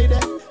me tidy.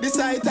 This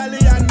a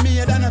Italian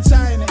made and a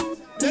Chinese.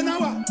 Then I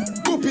what?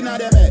 Boop inna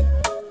them head.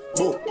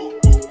 Boop,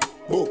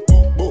 boop,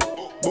 boop,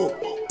 boop.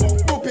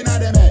 Boop inna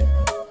them head.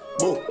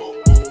 Boop,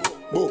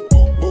 boop,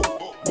 boop,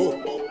 boop.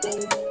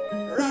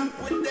 Ramp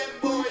with them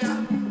boya.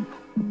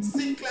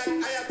 Sink like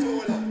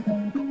Ayatollah.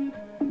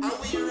 And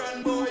we run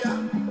boya.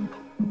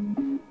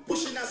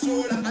 Pushing a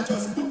shoulder, I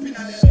just boop inna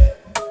them head.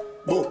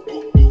 Boop,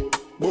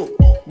 boop,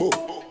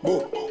 boop,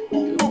 boop.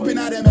 Boop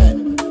inna them head.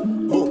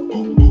 Boop,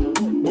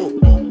 boop,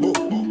 boop,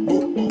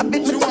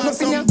 boop. She want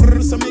some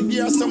brr, so me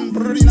gear some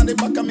brr inna the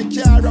back of me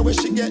car. Where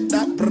she get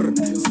that brr?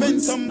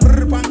 Spend some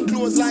brr on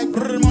clothes like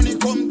brr. Money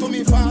come to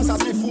me fast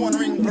as me phone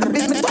ring brr.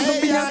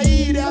 Hey, I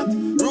eat that.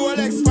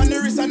 Rolex on the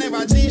wrist, I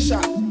never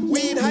G-shot.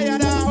 Weed higher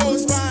than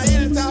house on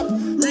hilltop.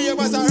 Rave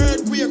as a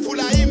earthquake full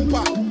of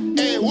impact.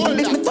 Hey, hold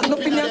that.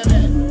 Boop inna them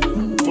head.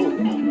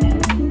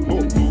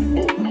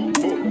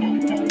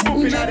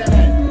 Boop inna them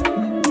head.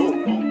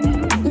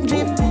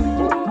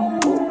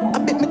 I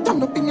bet me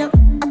turn up in ya.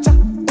 Acha,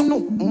 no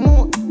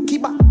more.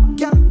 Kiba,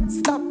 can't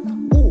stop.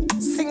 Ooh,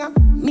 singer,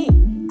 me,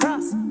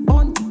 grass,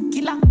 on,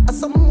 killer. I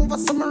some move, I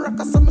some rock,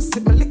 I some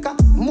sip my liquor.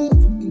 Move,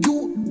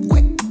 you,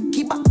 wet,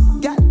 Kiba,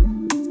 girl.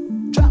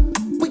 Drop,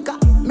 quicker,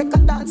 make a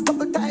dance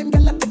couple times,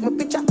 girl. I take my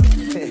picture.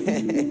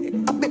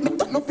 I bet me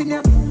turn up in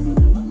ya.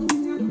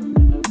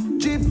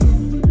 Jiff,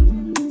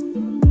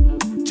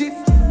 jiff,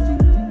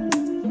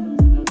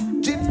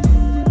 jiff.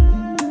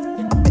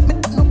 I bet me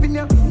turn up in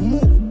ya.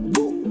 Move,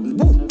 boo,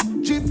 boo,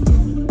 jiff.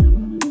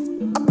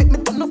 I bet me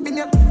turn up in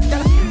ya.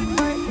 Girl,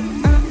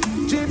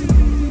 jiff.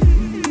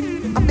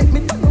 I bet me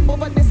turn up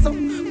over this up.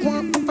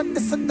 One over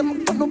this up, them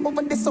turn up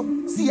over this up.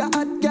 See a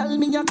hot girl,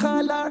 me a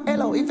call her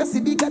hello. If you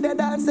see bigger the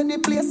dance, then the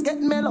place get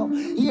mellow.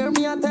 Hear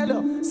me a tell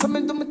you, some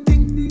do me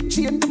thing,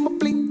 chain do me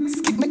bling.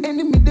 Skip me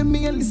enemy, them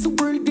me a little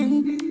world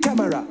thing.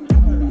 Camera,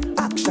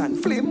 action,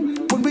 flame.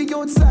 When we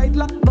outside,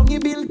 lock down your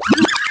bill.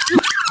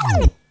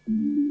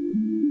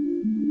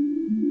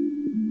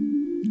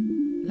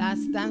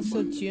 Last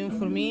dancehall tune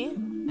for me,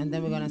 and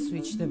then we're gonna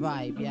switch the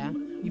vibe, yeah?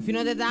 If you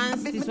know the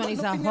dance, this one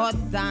is a hot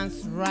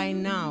dance right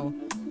now.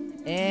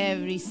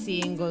 Every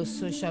single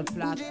social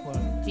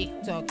platform,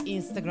 TikTok,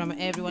 Instagram,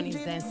 everyone is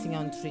dancing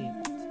on trip.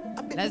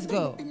 Let's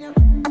go.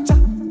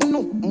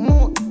 No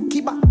more,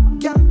 Kiba,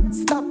 can't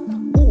stop.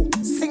 Ooh,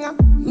 singer,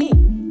 me,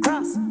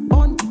 grass,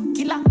 on,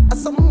 killer. I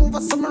some move, I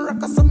some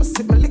rock, I some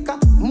sip my liquor.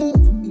 Move,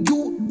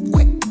 you,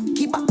 wet,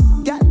 Kiba,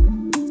 girl.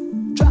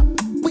 Drop,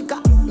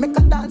 quicker, make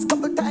a dance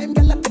couple times,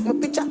 girl. I take my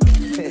picture.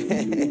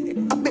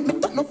 I bet me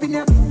turn up in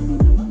ya.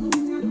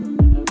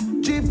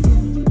 Jiff,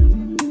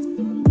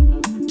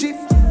 jiff,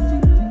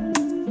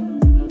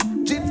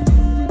 jiff.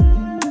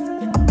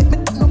 I bet me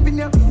turn up in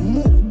ya.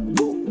 Move,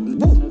 boo,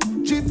 boo,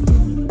 jiff.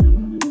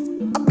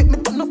 I bet me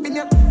turn up in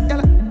ya.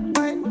 Girl,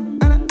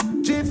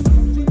 jiff.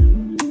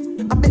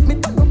 I bet me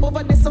turn up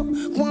over this up.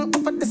 One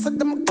over this up,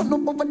 them turn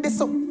up over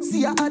this up.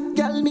 See a hot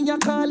girl, me a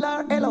call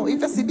her hello.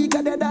 If you see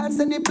bigger the dance,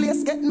 then the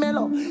place get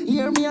mellow.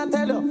 Hear me a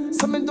tell you,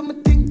 some do me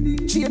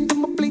thing, chain do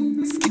me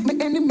bling. Skip me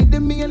enemy,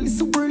 them me a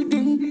little world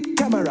thing.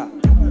 Camera,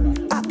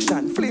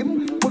 action,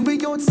 flame. When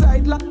we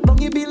outside, lock down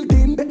your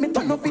building. Bet me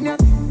turn up in ya.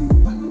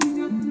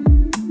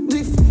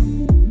 Drift,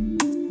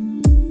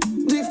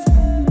 drift,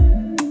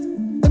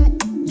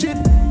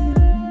 drift.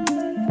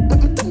 Bet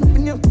me turn up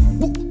in ya.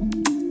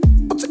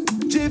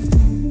 Drift,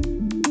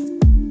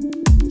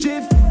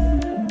 drift,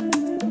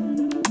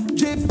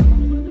 drift.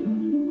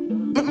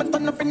 Make me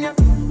turn up in ya.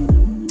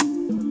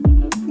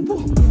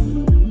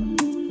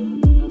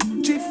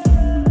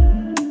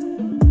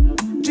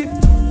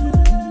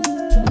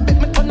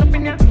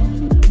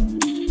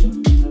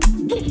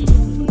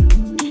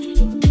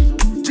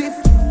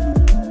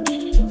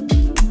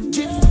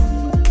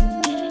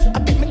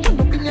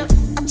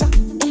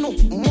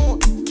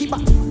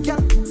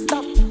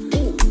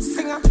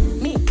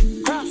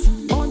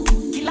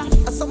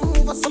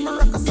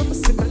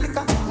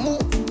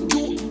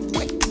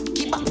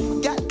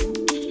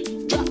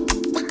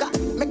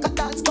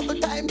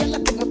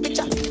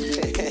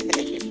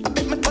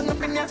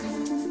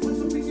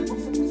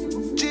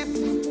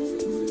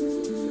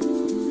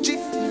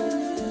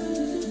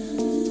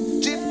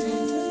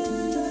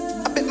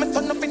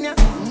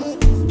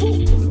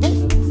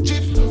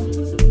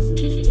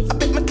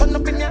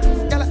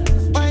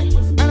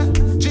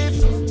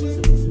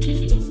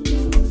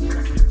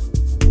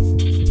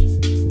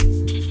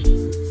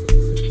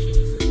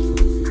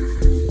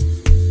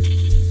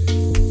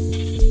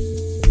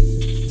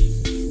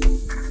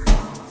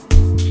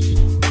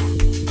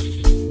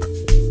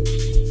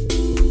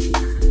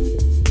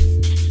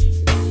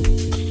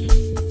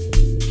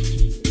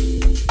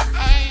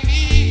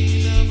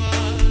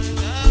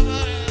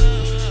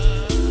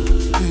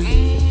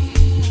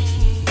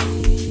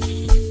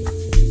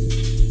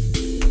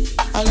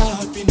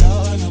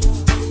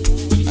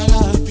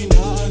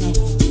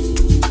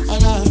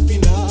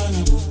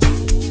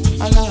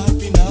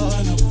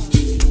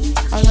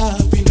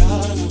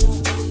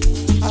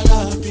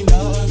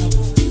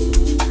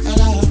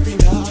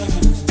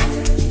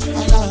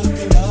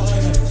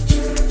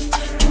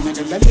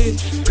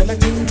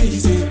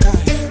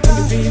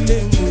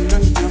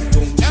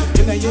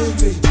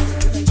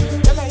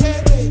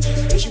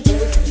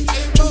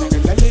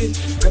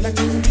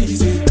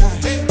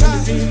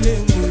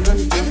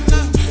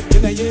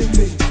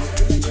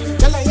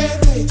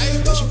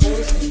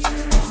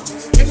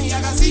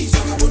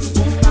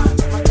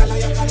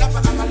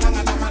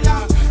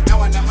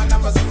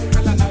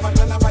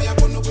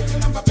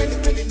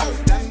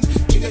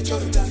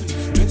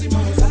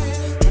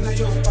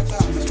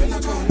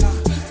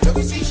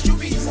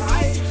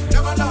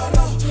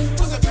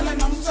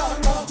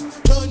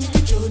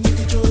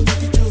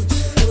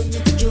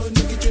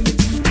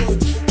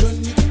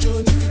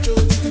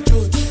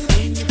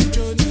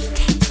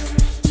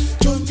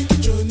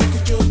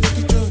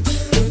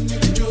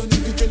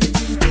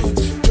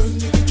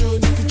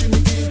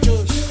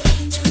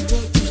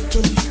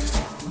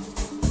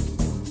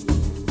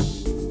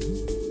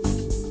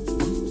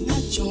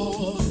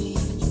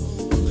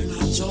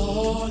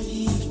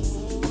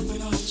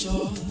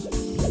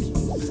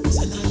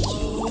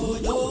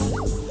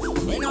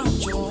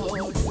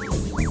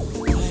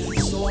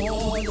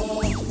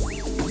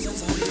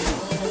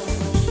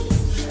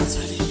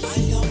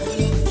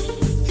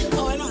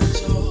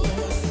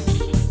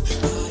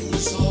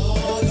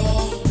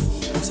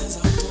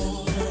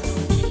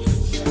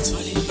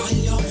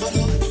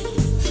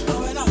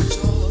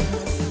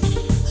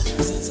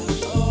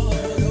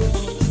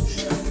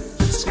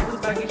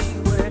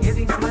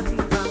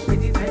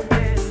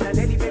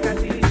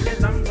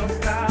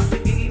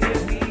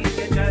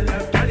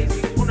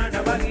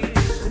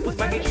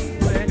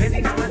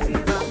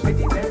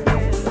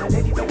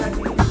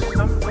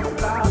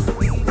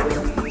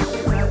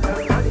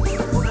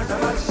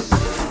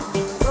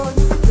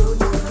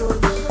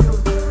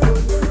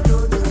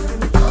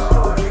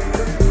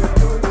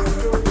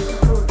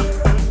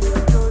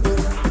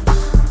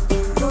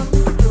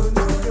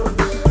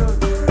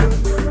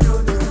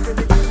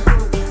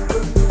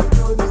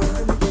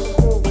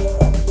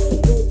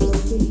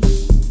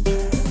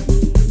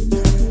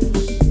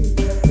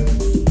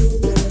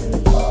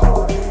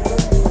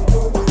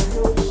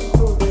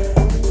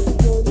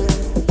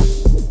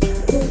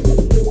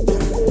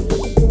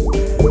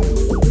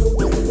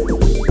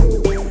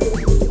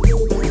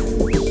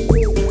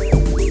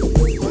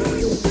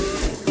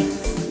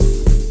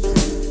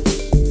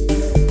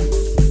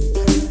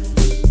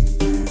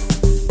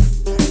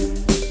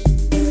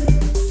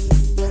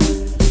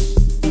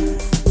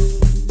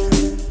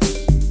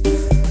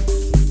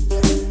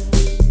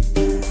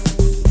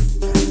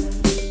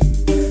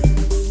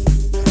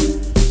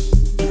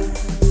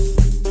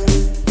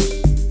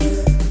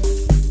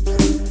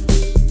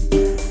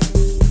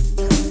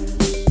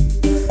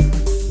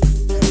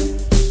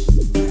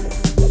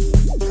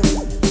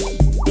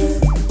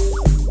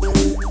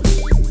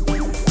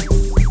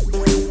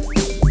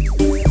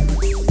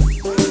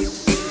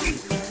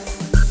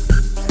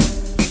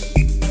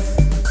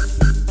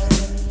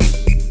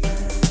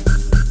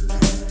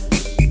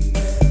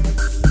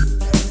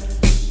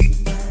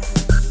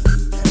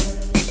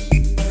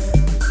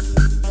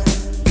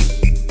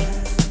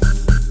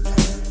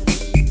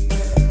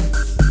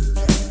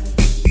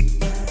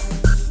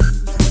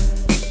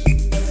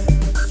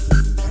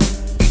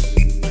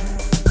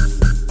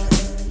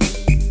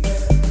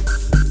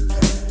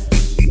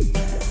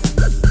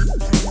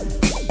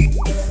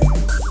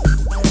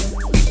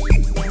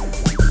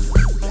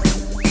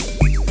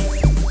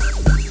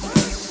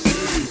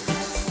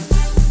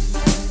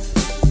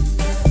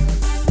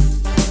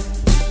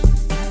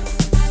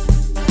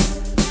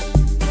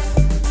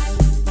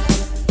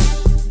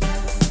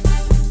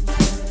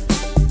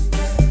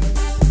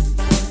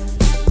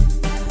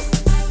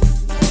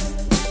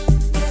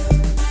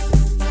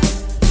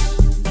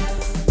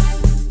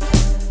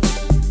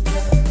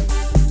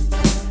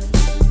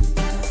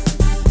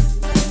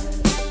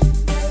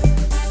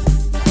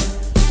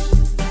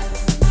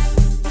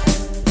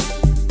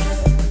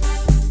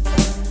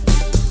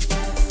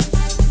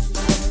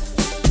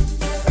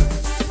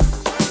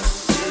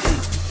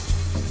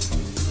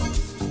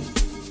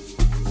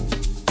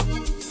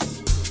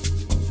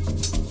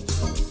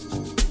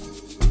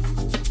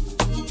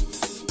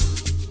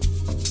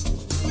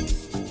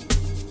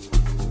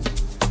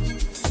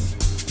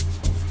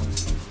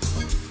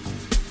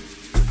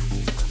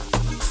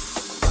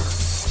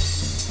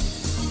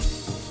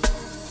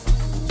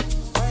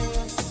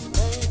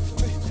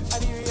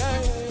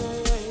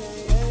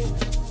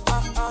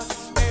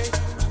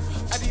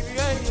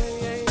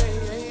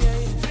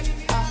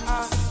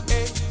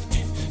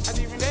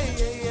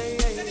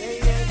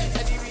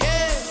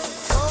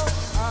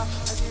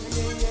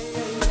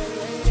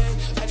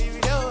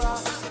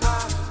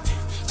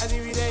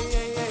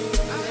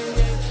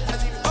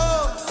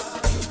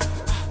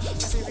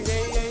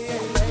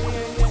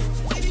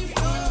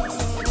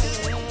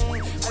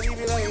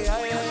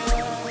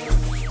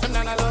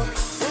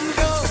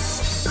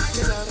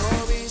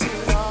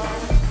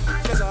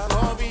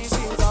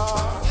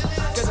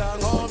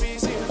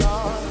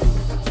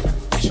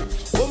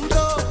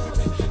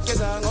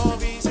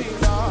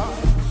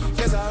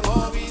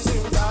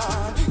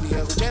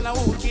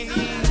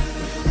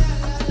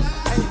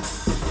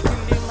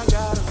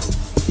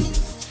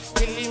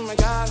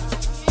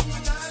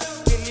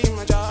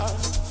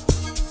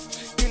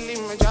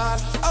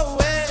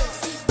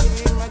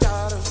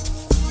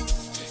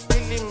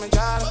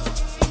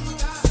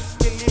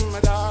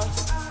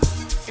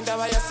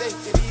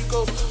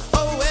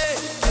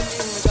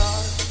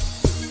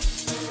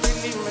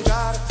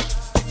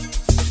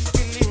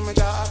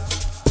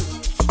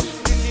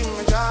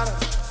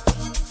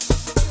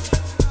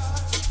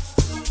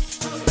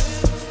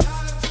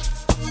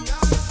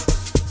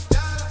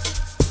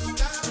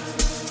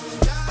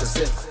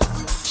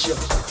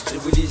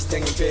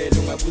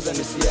 ungabuza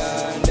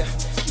nesiyanda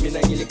mina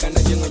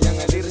ngilikanda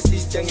njengonyanga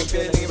lyricist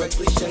ngempela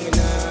ngibacisha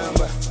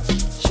nginamba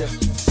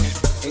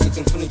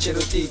ngithi ngifuna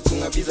icherotiki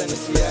ungabiza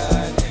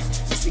nesiyanda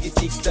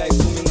isikitik style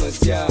kumi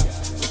ngosya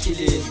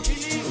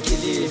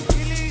ukili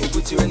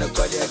ukuthi wena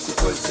kwali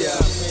yakukholsya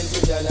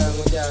njalo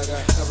ngonyaka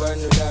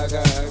abantu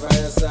laka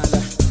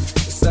bayasala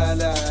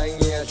Sala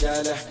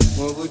ngiyadlala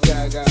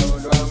ngobutaka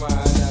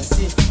olwamana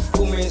si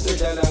umeso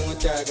dala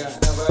ngutaka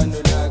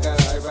nabanulaga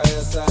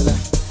aybayasala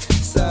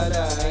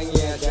sala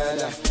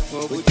ngiyadlala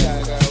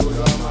ngobutaka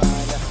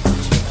olwamana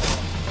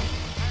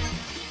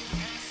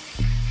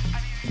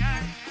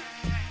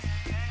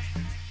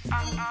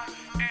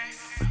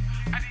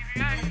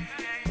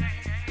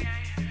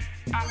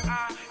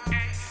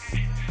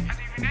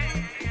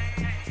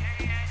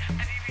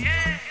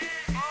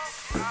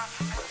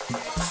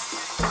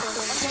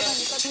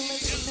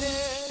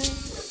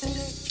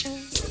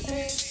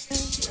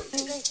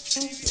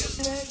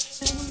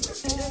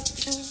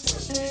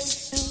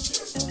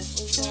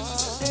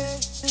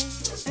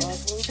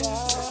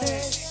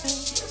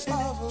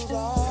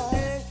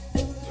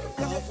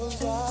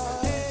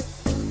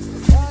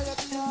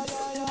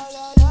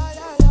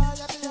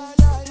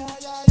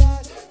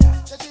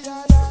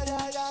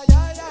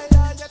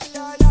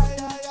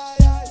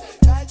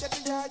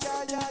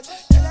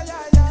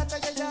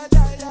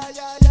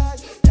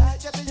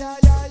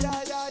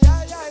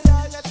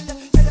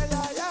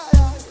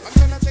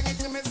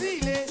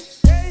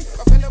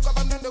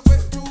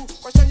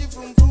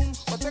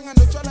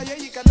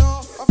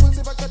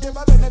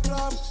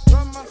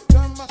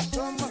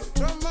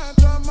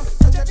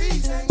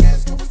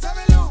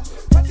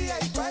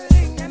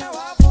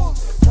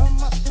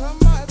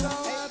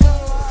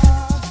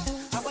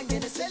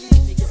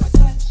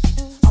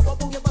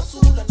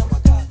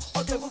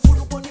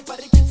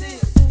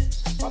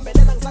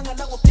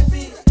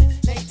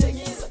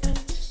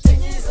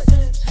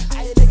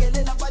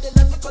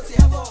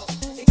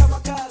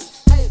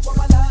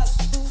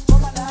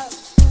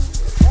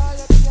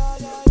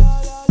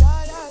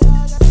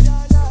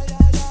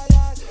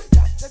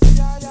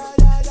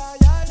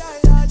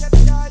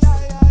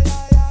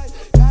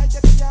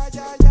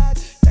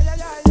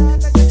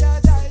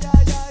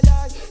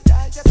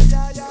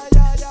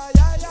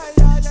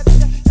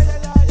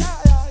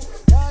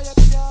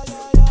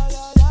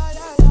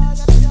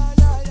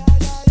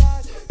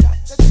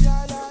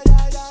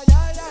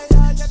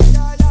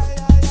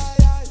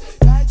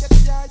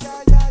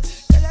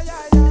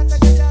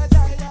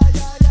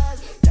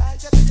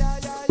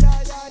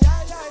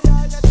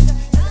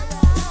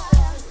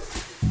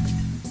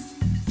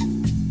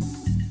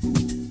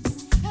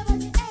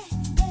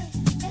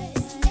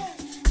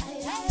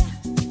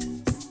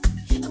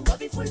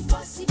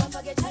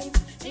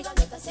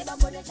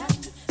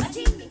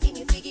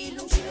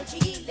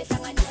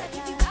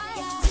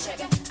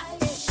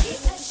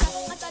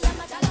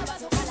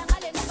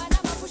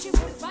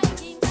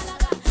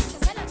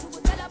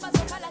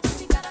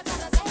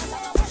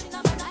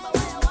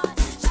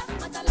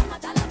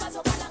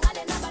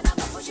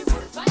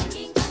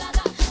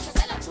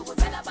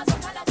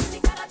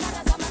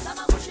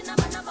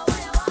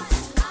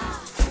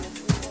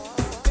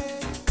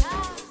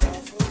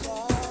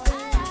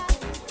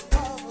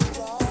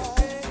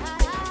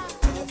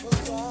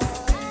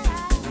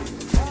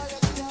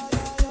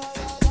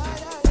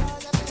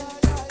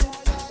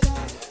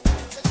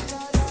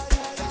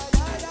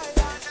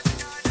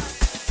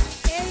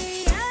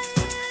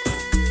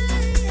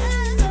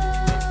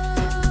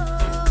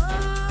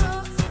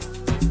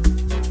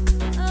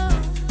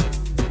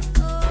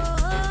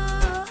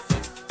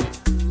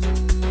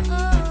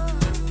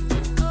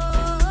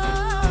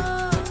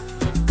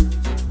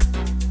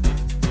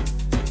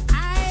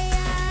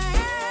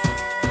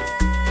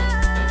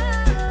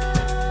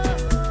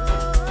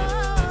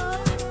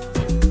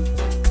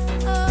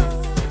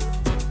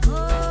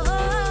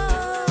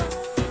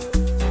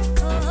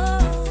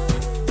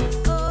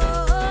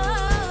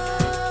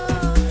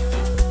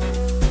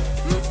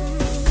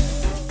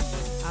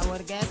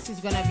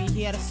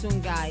Soon,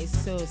 guys,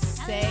 so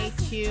stay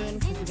tuned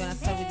because we're gonna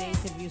start with the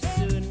interview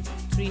soon.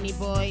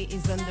 Triniboi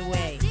is on the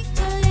way.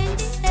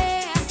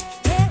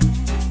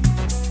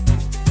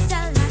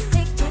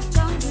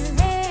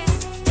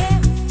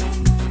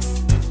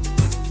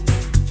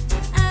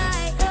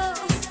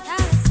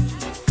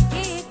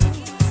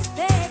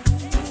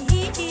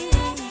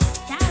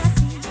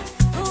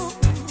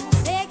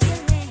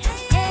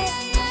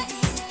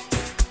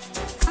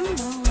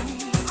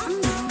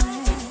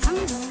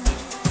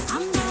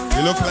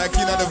 You look like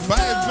you know the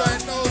vibes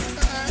right now.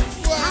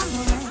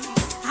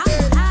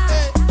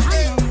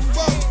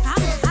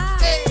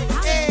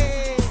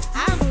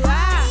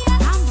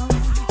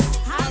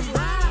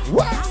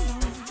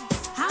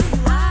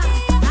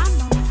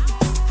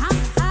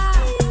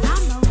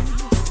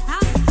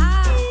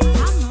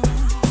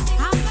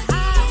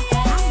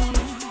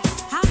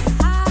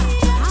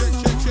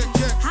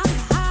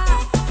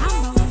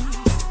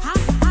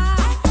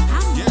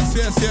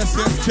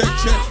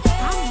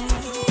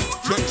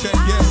 Yes, check,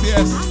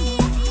 yes.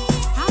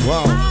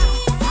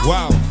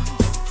 Wow.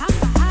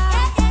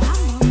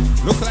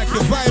 Look like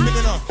you're vibing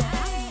enough.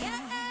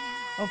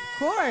 Of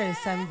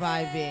course I'm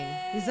vibing.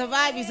 It's a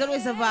vibe, it's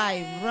always a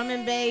vibe. Rum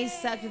N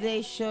Bass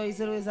Saturday show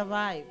is always a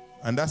vibe.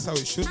 And that's how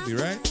it should be,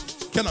 right?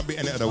 Cannot be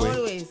any other way.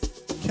 Always.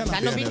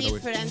 Cannot be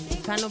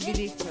different. Cannot be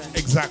different.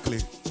 Exactly.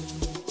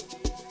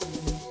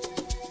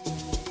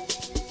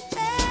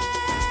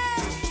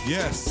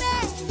 Yes.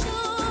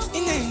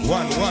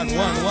 One.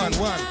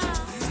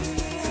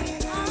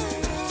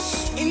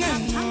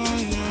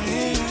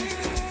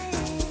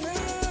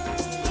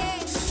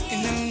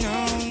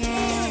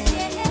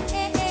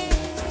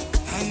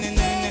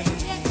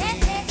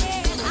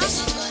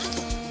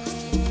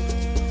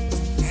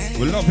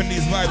 We're loving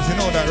these vibes, you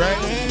know that, right?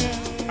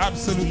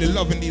 Absolutely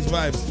loving these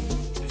vibes.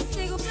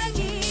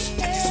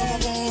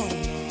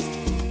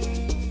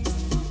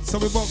 So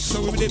we bump,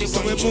 so we dip,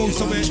 so we move,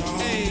 so we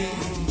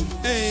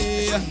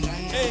hey.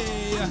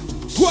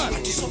 What?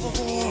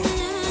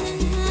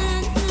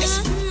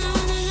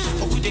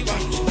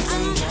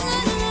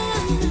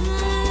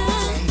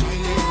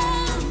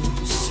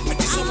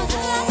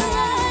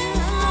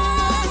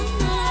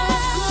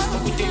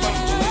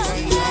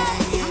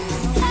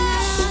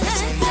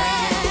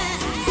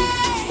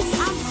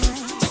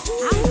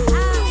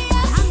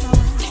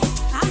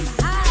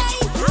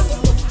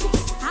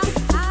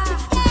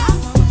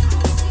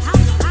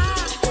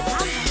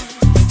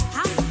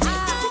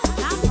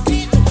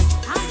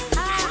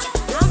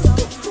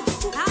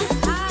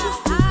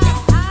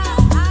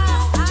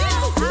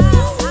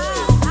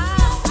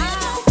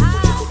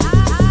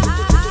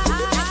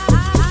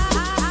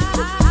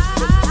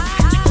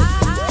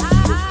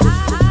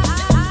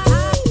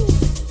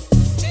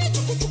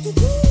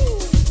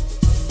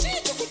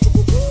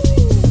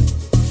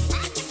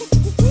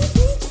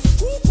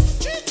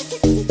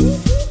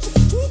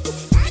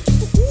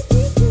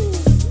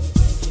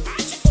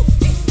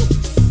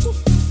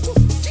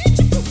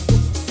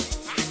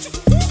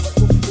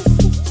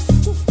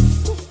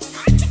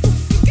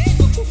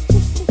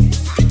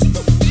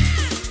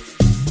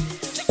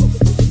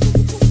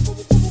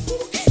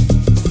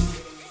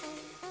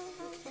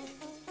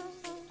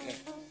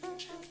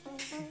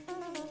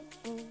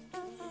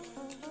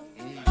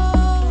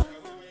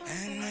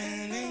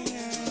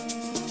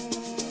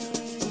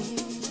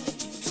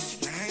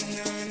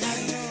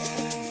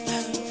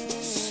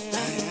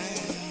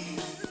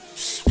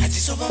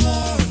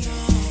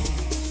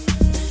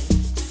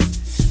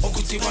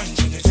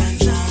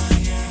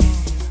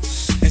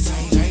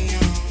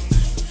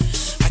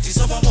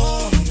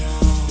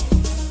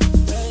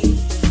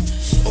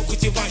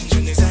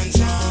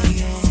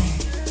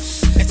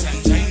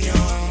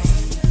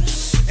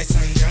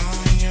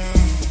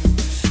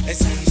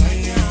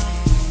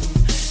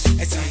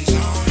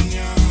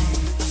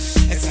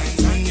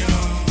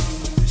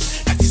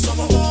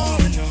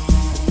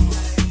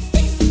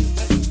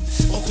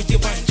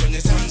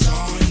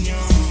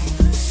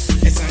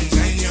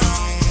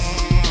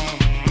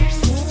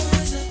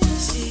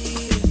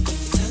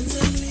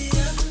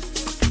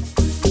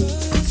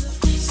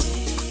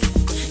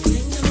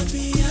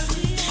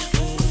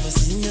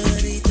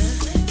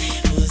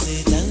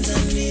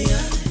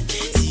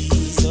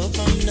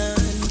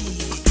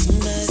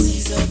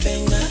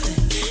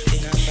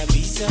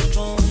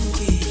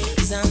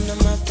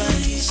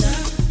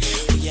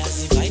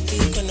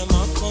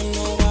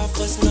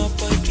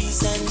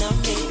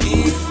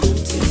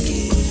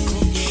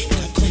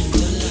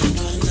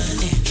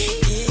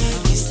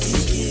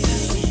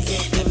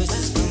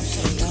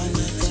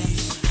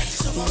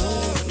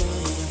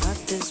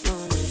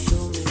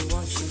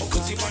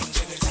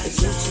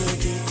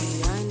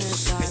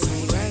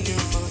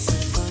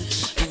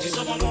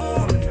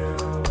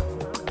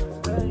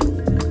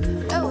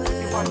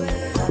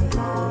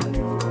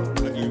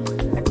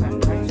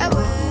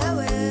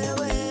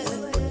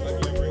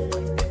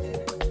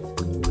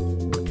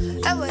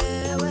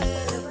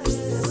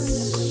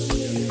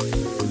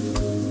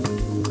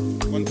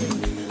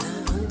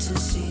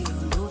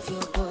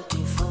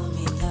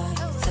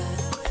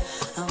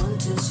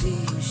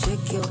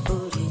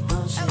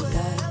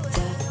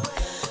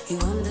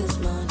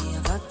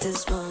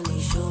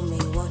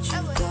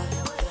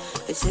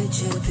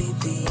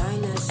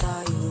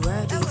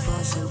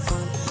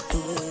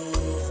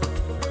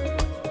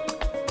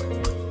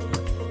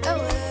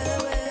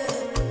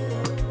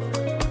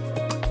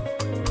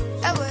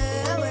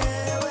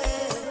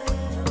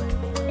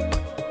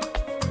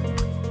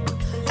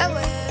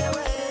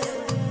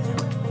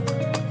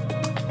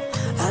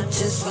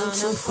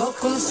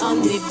 Focus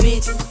on the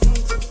beat.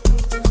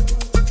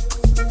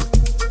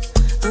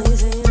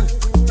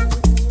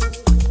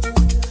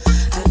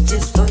 I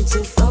just want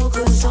to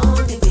focus on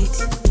the beat.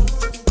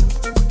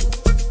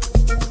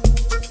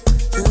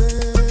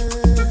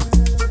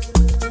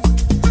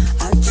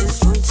 I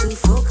just want to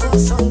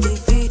focus on the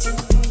beat.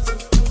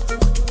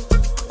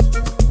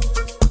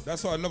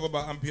 That's what I love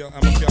about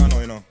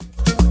Amapiano, you know.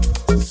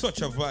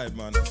 Such a vibe,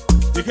 man.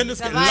 You can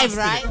just get lost in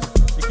it.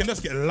 You can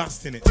just get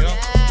lost in it, you know.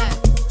 Yeah.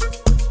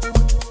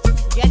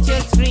 Get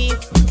your trip,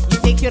 you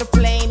take your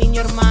plane in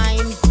your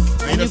mind,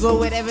 and you go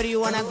wherever you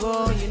wanna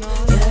go, you know.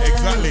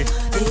 Exactly.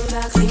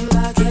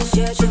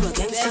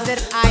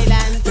 Desert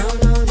island.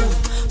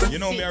 You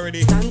know me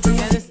already.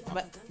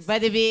 By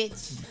the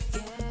beach.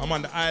 I'm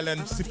on the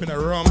island sipping a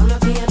rum.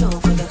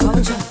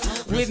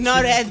 With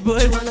no Red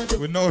Bull.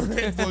 With no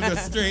Red Bull,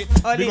 just straight.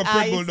 Big up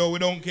Red Bull though, we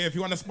don't care. If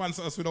you want to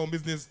sponsor us with our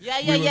business, we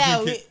will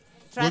drink it.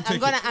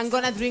 I'm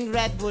gonna drink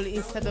Red Bull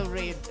instead of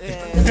Red.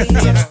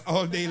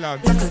 All day long.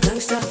 Yeah,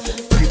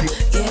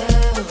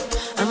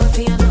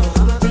 Amapiano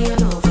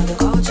for the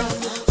culture.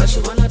 What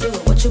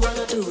you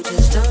wanna do,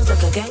 just dance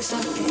like a gangster.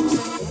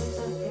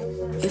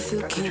 If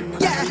you can,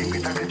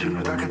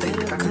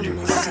 better come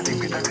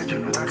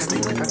and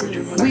see.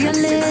 We are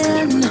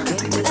living,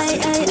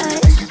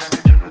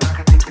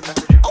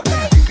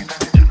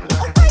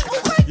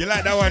 You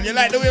like that one? You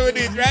like the way we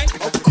do it, right?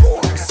 Of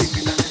course.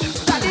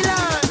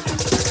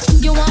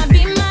 You wanna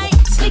be my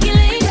sneaky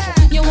link?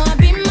 You wanna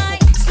be my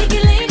sneaky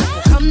link?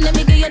 Come let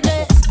me give you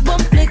this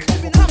bump flick.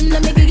 Come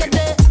let me give you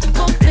this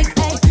bump flick.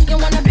 Hey, you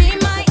wanna be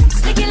my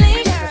sneaky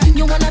link?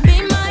 You wanna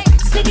be my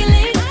sneaky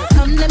link?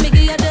 Come let me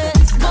give you this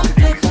bump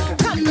flick.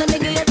 Come let me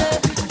give you this.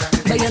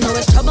 But you know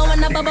it's trouble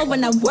when I bubble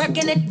when I'm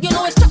working it. You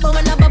know it's trouble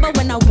when I bubble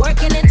when I'm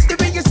working it. The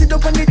way you sit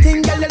up on the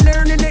thing, girl, you're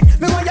learning it.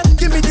 Me want you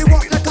give me the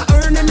walk like I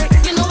earning it.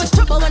 You know it's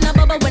trouble when I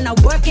bubble when I'm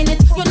working it.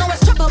 You know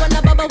it's trouble when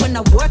I bubble when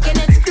I'm working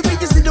it. The way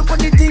you sit up on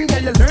the thing,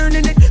 girl, you're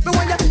learning it. Me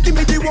want you give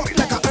me the walk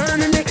like I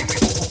earning it.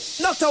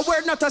 Not a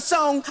word, not a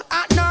song.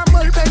 Act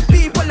normal when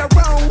people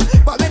around,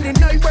 but when the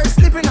night we're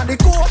sleeping on the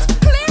court,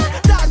 clear.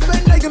 That's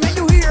when like you make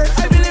you hear.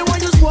 I really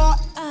want you squat.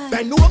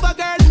 Bend over,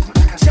 girl.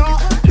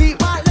 Short, beat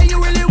back like you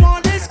really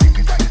want this.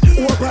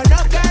 Open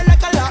up, girl,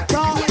 like a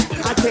laptop.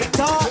 I take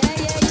talk.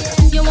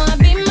 You wanna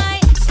be my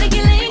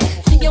sticky link?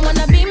 You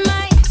wanna be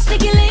my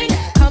sticky link?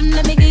 Come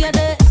let me give you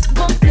this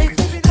bump flick.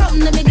 Come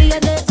let me give you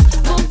this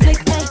bump flick.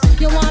 Hey,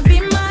 you wanna be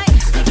my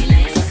sticky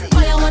link?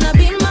 Oh, you wanna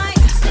be my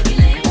sticky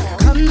link?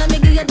 Come let me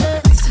give you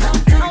this. Oh,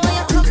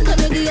 you come let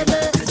me give you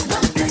this.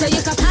 So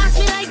you can pass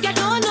me like you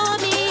don't know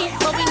me,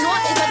 but we know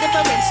it's a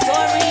different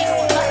story.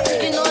 But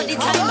you know the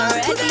time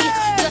already.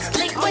 Just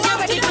blink when you're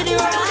ready for the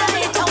ride.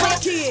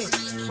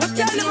 We'll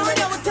tell them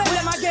already, we'll tell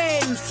them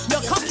again.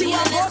 Your company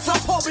will go so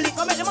public,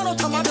 I make them out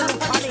of my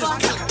panic.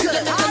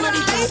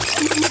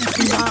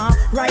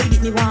 Ride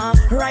it, me want,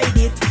 ride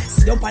it.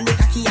 Sit down on the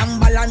cocky and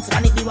balance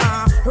on it, me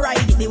want.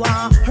 Ride it, me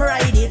want,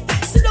 ride it.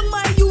 Sit down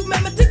my youth,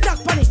 make me tick-tock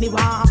on it, me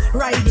want.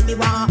 Ride it, me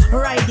want,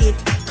 ride it.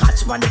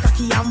 Catch on the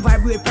cocky and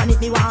vibrate on it,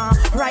 me want.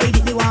 Ride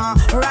it, me want,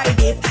 ride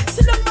it.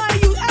 Sit down my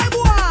youth, hey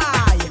boy.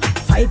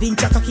 5-inch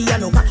cocky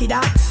and no cocky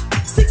that.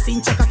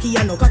 6-inch cocky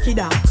and no cocky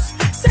that.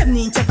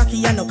 7-inch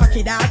cocky and no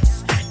cocky that.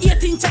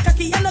 8-inch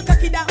cocky and no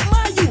cocky that.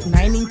 My youth,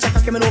 9-inch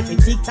cocky me no fit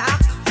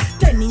tick-tock.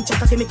 10-inch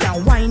cocky me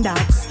can wind that.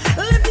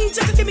 11-inch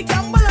cocky me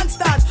can balance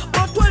that.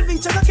 But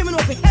 12-inch cocky me no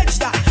fit hedge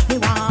that. Me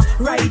want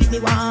ride it, me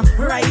want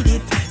ride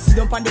it. Sit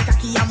down on the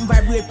cocky and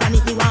vibrate on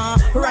it. Me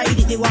want ride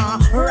it, me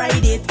want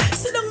ride it.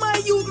 Sit down my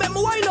youth, make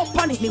me wind up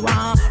on it. Me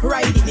want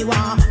ride it, me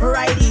want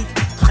ride it.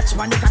 Catch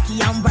on the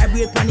cocky and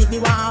vibrate on it. Me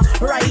want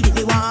ride it,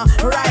 me want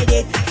ride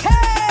it.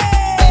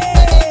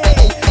 Hey,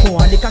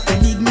 want the cocky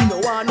big, me no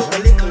want no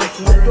little.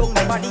 Up down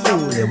my body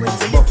and play with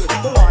the buff.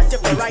 Want you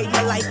to ride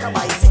me like a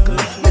bicycle.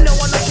 Me no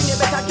want nothing, you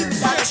better give me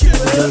that chill.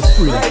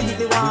 Ride it,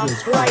 me want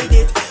ride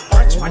it.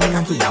 Watch on the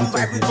cocky and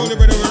vibrate. Holy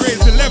brother, we raise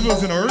the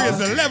levels, you know, raise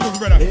the levels,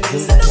 brother.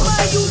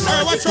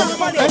 Alright, watch out,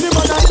 man. Any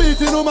man a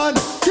beating woman,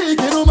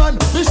 kicking woman,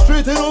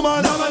 mistreating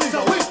woman. That man is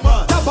a weak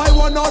man. That buy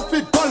one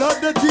outfit, call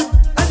out the tip,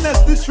 and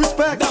that's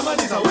disrespect. That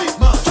man is a weak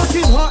man.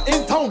 Tracking her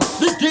in town,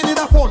 beginning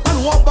a phone,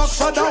 and one back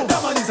shut down.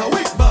 That man is a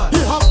weak man.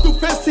 You have to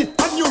face it,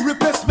 and you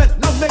replacement,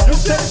 not make a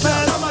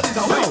statement. That man is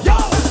a weak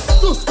man.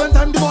 To spend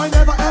time, the boy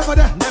never ever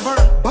there. Never.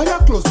 Buy your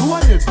clothes, do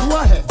her nails, do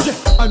her hair.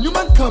 Yeah. A new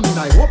man coming,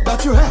 I hope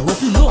that you have. I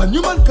hope you know. A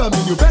new man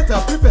coming, you better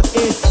prepare.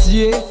 It's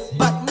yeah,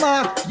 but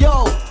Mark,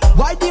 yo,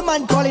 why the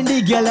man calling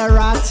the girl a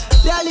rat?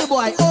 Dally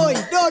boy, oi,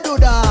 don't do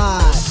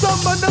that.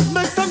 Someone just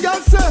make some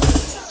girls say.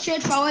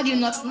 Straightforward, you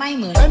not my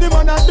man. Any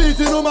man a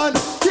beating woman,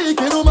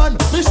 kicking woman,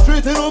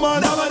 mistreating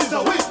woman. That man is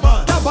a weak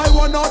man. That buy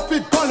one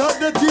outfit, call out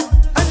the tip,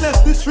 and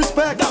that's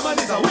disrespect. That man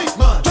is a weak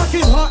man.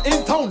 Tracking her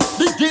in town,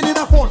 beginning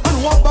a phone,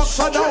 and one back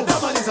shut down.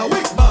 That man is a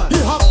weak man.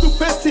 You have to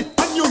face it,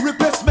 and you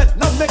replacement,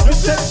 not make a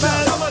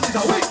statement. That man is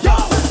a weak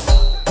man.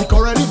 He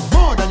already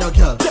more than your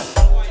girl. Yeah.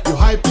 You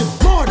hype him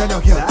more than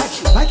your girl.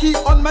 Like he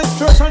on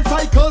menstruation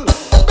cycle.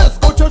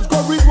 Best go church, go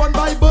read one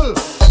Bible.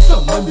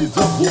 Someone is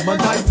a woman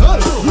title.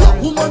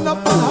 Look, woman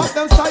up and have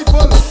them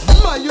stifle.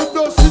 My you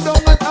don't sit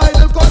down and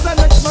idle, cause the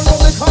next man go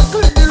make her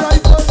clean the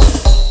rifle.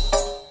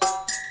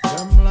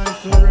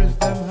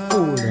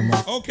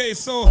 Okay,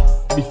 so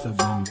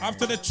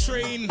after the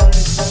train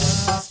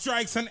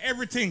strikes and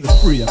everything,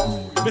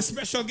 the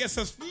special guest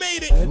has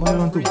made it. He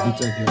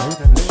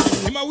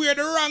might wear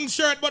the wrong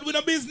shirt, but with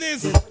a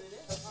business.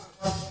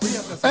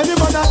 Any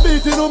man that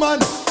beating woman,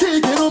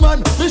 kicking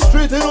woman,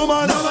 mistreating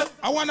woman.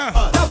 I wanna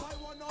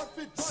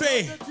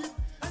say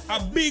a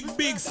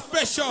big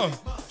special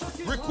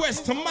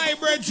request to my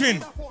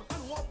brethren.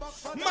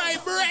 My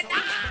brother,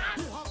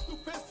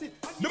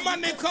 the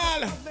man they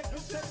call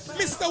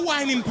Mr.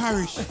 Wine in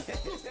Parish,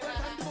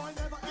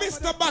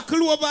 Mr.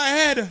 Buckle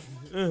Overhead,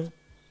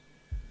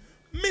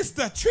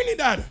 Mr.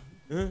 Trinidad,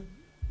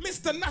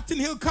 Mr. Notting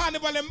Hill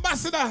Carnival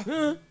Ambassador,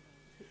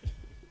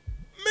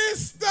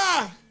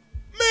 Mr.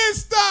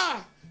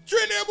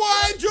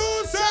 Triniboi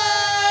Joocie.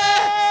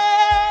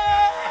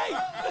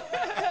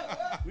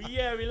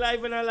 Yeah, we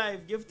live and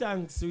alive. Give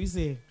thanks, we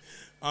say.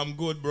 I'm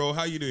good, bro.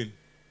 How you doing?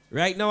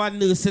 Right now I'm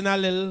nursing a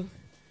little.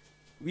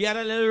 We had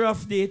a little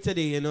rough day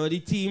today, you know. The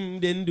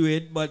team didn't do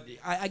it, but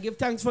I give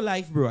thanks for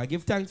life, bro. I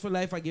give thanks for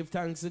life. I give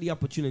thanks for the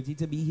opportunity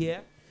to be here,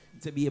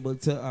 to be able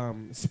to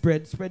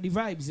spread the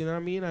vibes, you know what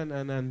I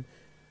mean?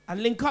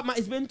 And link up, man.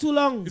 It's been too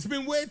long. It's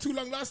been way too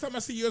long. Last time I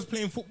see you was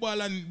playing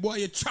football and boy,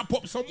 you chop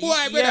up some boy,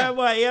 yeah,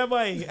 brother. Yeah,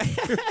 boy.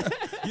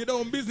 You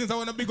know, in business, I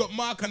want to big up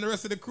Mark and the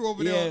rest of the crew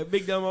over there. Yeah,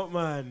 big them up,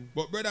 man.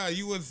 But brother,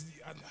 you was...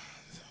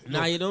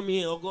 Nah, you know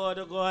me. Oh, God.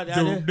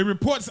 The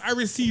reports I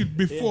received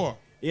before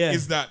Yeah.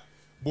 is that,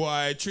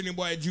 boy,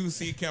 Triniboi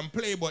Joocie can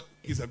play, but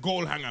he's a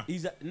goal hanger.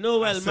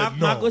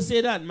 Mark will say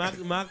that.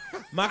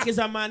 Mark is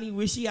a man, he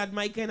wish he had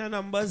my kind of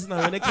numbers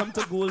now when it comes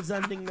to goals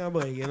and things,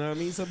 boy. You know what I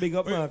mean? So big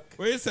up, Mark.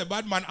 What you say,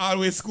 bad man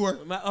always score?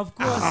 Of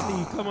course,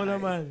 Lee. Come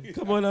on,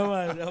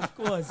 man. Of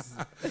course.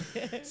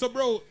 So,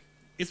 bro,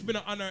 it's been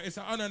an honor. It's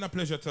an honor and a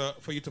pleasure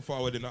for you to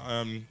forward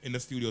in the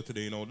studio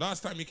today. You know,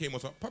 last time you came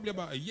was probably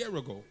about a year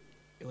ago.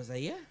 It was a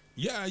year?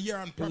 Yeah, a year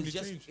and probably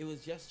changed. It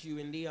was just you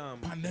in the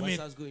pandemic.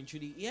 I was going through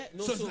the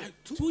So it's like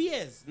 2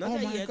 years. Not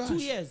a year, 2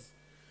 years.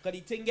 Cause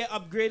the thing get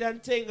upgrade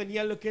and thing, and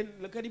you're look at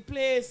the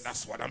place.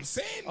 That's what I'm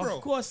saying, bro.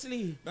 Of course,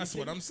 Lee. That's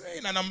what I'm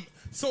saying, and I'm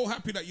so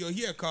happy that you're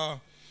here, cause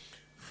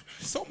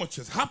so much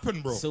has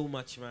happened, bro. So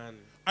much, man.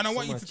 And I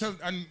want you to tell,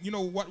 and you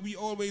know what we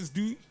always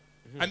do,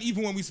 and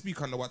even when we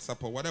speak on the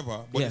WhatsApp or whatever,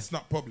 but it's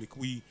not public.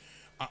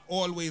 I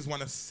always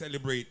want to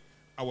celebrate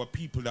our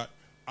people that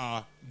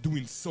are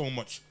doing so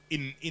much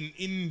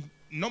in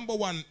number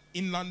one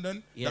in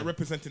London, that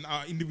representing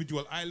our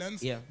individual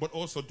islands, but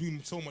also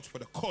doing so much for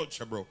the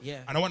culture, bro. Yeah.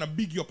 And I want to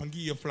big you up and give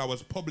you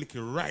flowers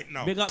publicly right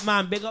now. Big up,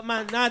 man.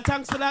 Nah,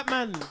 thanks for that,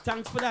 man.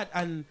 Thanks for that.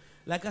 And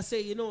like I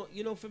say, you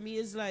know, for me,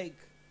 it's like,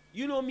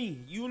 you know me.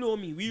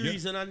 We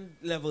reason on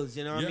levels,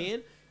 you know what I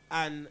mean?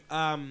 And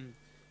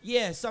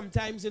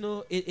sometimes, you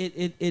know,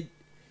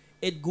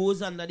 it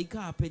goes under the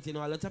carpet, you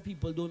know. A lot of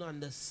people don't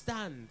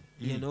understand,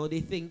 you know.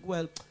 They think,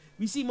 well,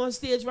 we see him on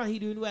stage, man, he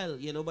doing well,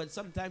 you know, but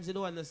sometimes you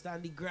don't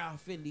understand the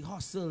graphing, the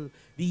hustle,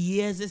 the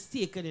years it's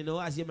taken, you know,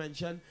 as you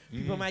mentioned.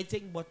 People might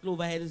think Bottle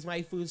Overhead is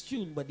my first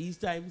tune, but these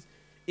times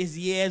it's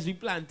years we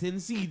planting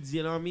seeds,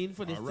 you know what I mean,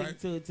 for this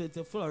thing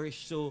to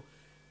flourish. So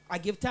I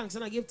give thanks,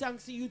 and I give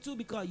thanks to you too,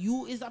 because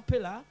you is a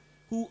pillar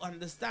who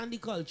understand the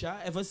culture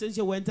ever since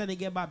you went and you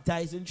get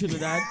baptized in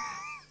Trinidad.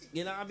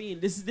 You know what I mean?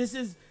 This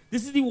is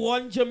the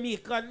one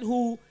Jamaican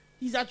who...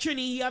 He's a Trini,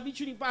 he have a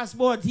Trini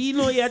passport. He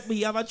know yet, but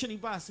he have a Trini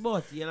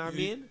passport. You know what I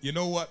mean? You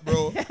know what,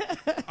 bro?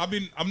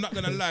 I'm not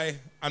going to lie,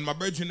 and my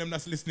brethren them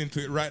that's listening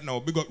to it right now,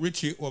 big up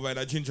Richie over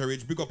at Ginger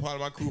Ridge, big up all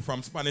my crew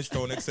from Spanish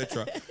Town,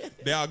 etc.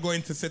 They are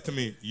going to say to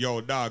me, yo,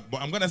 dog,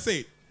 but I'm going to say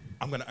it.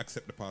 I'm going to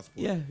accept the passport.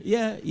 Yeah.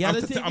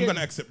 I'm going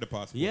to accept the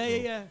passport.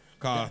 Yeah.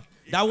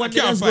 That one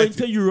that's going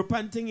to Europe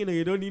and thing, you know,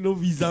 you don't need no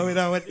visa with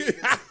that one.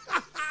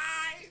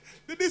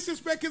 The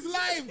disrespect is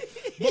live.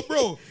 But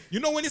bro, you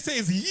know when you say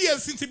it's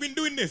years since you've been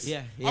doing this,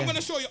 I'm gonna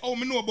show you how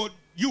I know about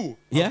you.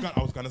 I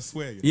was gonna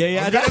swear. You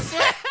know what I'm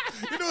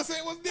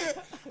saying? It was there.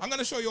 I'm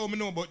gonna show you how I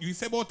know about you. You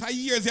say about 10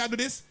 years you do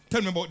this?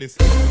 Tell me about this.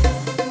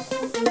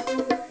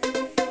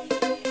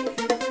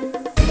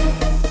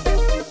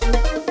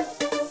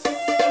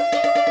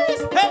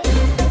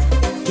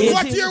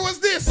 What year was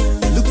this?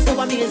 Looks so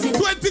amazing.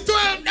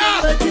 2012.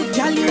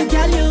 Girl, you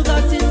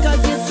got it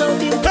 'cause you're so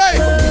beautiful. Hey.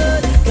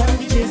 Got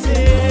me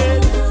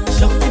chasing.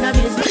 Shocked in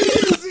amazement.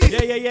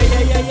 Yeah.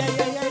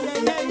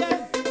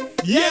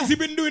 Years you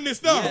been doing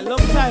this now. Yeah,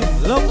 long time.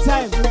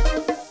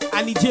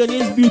 And the journey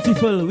is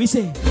beautiful. We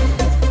say,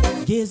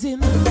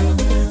 gazing.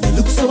 You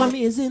look so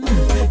amazing.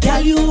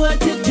 Girl, you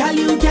want it. Girl,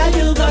 you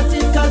got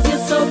it 'cause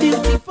you're so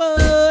beautiful.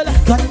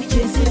 Got me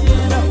chasing.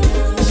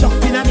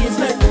 Shocked in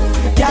amazement.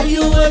 Girl,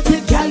 you want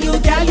it. Girl, you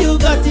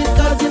got it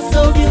 'cause you're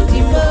so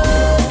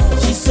beautiful.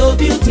 She's so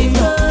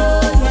beautiful.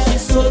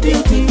 She's so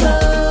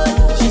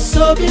beautiful. She's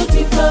so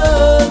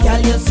beautiful.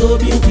 Girl, you're so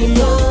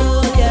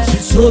beautiful. Yeah.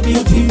 She's so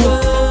beautiful.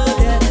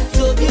 Yeah.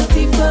 So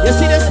beautiful. You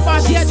see this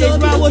part here, this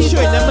where I was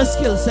showing them a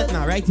skill set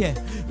now, right here.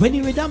 When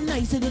you read them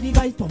nice and the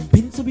device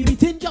pumping, so we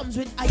beating drums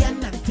with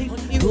iron and ting.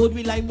 On the road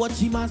we like what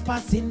she must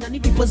passing, and the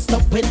people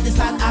stop when they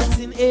start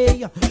asking,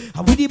 hey,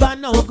 and with the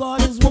band now,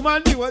 God is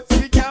woman, you want to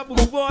see we can't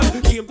move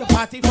on. Came to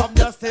party from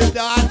dusk till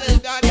dawn,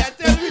 yeah,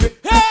 tell me,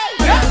 hey!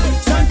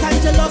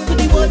 Sometimes you lost to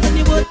the word and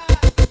the word.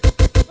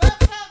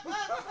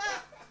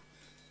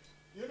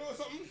 You know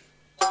something?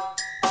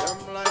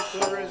 Them like to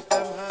raise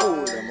them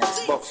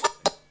hands.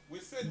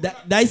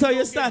 That's how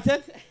you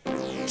started?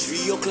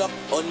 3 o'clock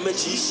on my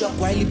G-Shock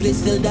while the place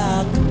still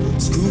dark.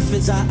 Screw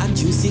Fizzer and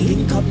Juicy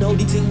link up, now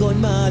the thing gone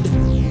mad.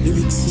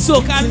 Lyrics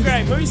so can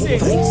grime, what you say?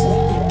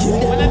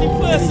 One of the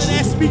first in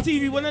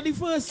SBTV, one of the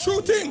first. True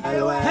thing.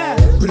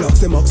 Relax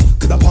them ox,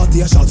 cause the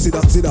party a shot, see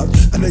that.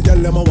 And the girl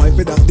them a wife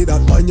with that, did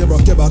that. Mind you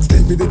rock your back, stay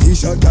with the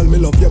t-shirt, girl me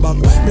love your back.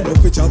 Me love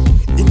for chat,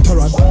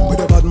 interact. With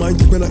a bad mind,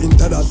 think me not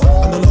into that.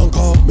 And an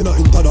uncle, me not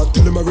into that.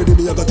 Tell him already,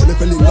 me I got tell him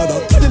for link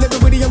that. Tell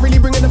everybody I'm really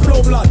bringing the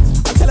flow blood.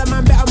 I tell a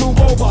man better move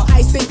over.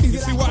 I stay You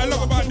see what I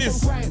love about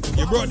this.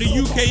 You brought the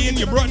UK in,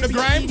 you brought the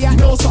grime,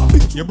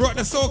 you brought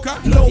the soca.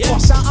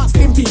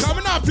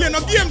 Coming out playing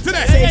a game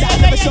today.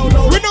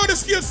 We know the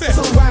skill set.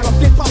 So rhyme, I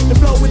flip up the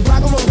flow with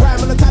brag on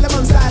rhyme on the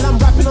Taliban style. I'm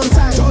rapping on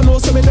time. Don't know,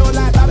 so we don't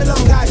like Babylon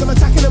guys. I'm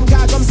attacking them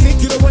guys. I'm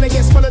sick. You don't wanna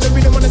get spun on the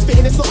rhythm when I'm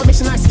spitting. It's not a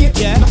mission I skip.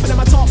 Nothing on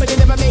my top, but they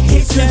never make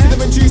hits.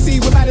 Rum N Juicy,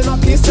 we're adding up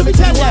this. Let me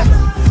tell you.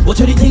 What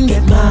do you think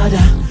get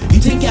madder? You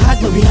think you had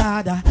but we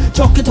harder.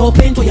 Chalk it up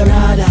into your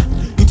radar.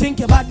 You think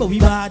you're bad but we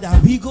badder.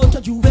 We go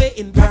to Juve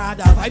in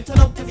Prada. Vibe turn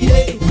up every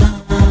day.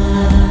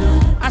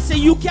 I say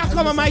you can't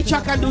come on my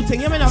track and do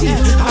thing. You know?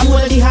 I'm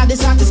one of the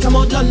hardest artists come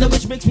out London,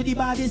 which makes me the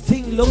baddest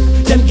thing. Look,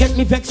 them get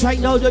me vexed right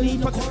now. Don't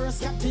need for chorus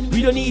captain.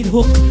 We don't need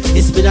hook.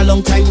 It's been a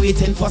long time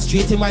waiting,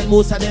 frustrating while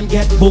most of them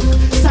get booked.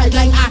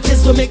 Sideline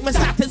artists will make me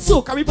start and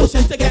soak. And we push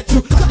them to get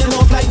through. Cut them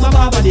off like my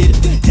barber did.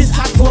 This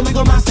art form we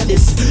gon' master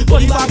this.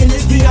 Body bargain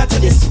is the art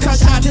of this.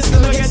 Crush artists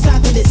gonna get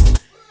started this.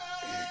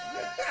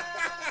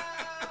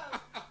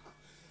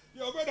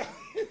 Yo, brother.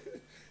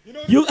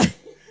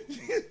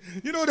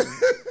 You know the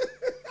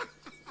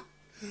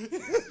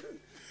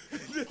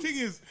the thing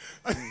is,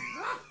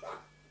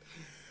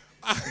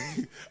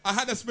 I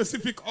had a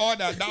specific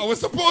order that I was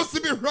supposed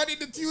to be running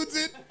the tunes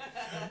in.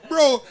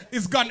 Bro,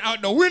 it's gone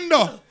out the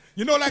window.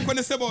 You know, like when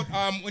they say about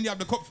when you have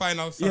the cup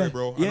final. Sorry,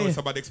 bro. I know it's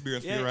a bad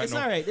experience for you right it's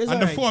now. All right,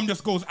 and the form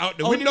just goes out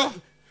the window.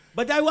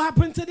 But that what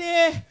happened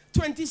today.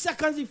 20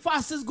 seconds, the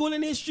fastest goal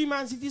in history.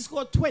 Man City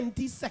scored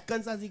 20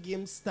 seconds as the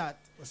game start.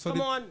 So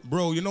Come on.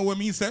 Bro, you know what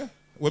me say?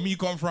 Where me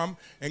come from,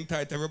 hang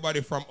tight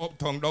everybody from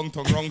uptown,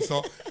 downtown, wrong,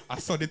 so I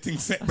saw the thing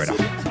set, brother.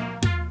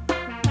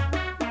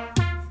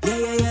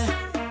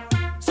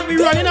 Yeah. So we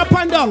running up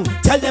and down.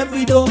 Tell them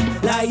we don't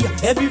lie.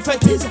 Every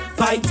fight is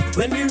fight.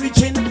 When we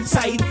reach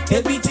inside,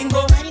 everything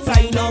go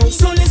fly now.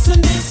 So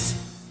listen this.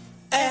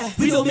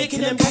 We don't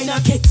making them kind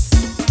of kicks.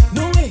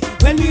 No way.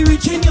 When we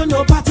reach in, you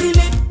know party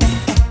lit.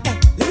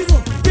 Let me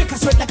go. Break a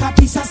sweat like a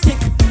piece of stick.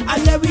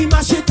 And then we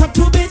mash it up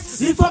to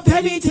bits. Lift up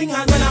anything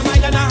and run a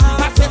mile and a half.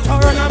 Pass it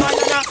up, run a mile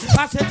and a half.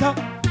 Pass it up.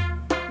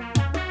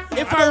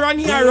 If I run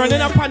here, running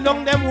up and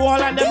down them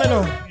wall and them, you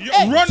know.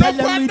 Run up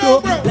and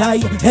down, bro.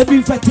 Lie.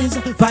 Every fight is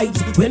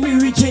vibes. When we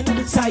reach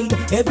inside,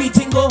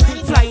 everything go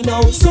fly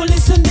now. So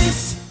listen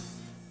this.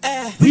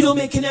 We don't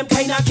making them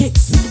kind of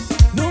kicks.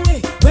 No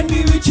way. When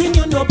we reach in,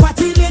 you know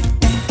party lit.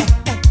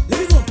 Let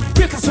me go.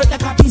 Break a sweat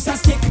like a piece of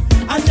stick.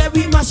 And then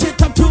we mash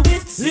it up to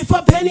bits. Lift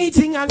up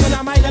anything and run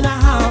a mile and a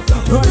half.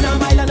 Run a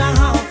mile and a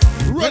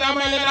half. Run a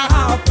mile and a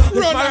half.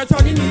 Run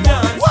marathon in the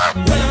dance. What?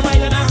 Run a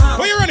mile and a half.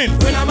 Where you running?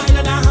 Run a mile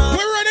and a half.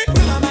 Where you running?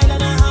 Run a mile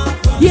and a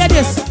half. Hear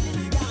this.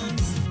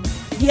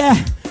 Yeah.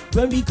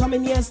 When we come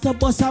in, yes, to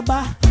bust a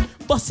bar.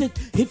 Bust it.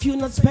 If you're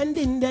not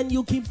spending, then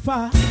you keep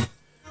far.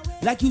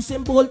 Like you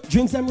Bolt,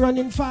 drinks them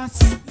running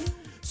fast.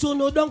 So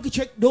no donkey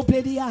trick, don't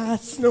play the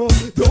ass. No,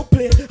 don't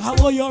play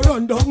how you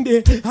run down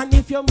there. And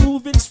if you're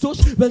moving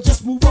stush, well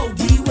just move out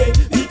the way.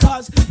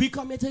 Because we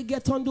come here to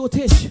get on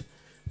dotish.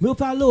 Move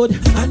our load.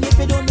 And if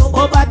you don't know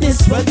about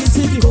this, well this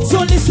is you. So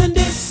listen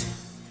this.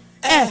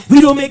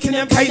 We don't making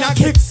them kind of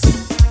kicks.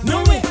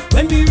 No way.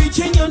 When we reach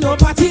in, you know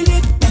party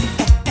lit.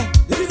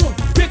 Let me go.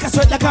 Break a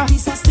sweat like a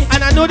piece of stick.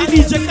 And I know the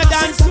DJ can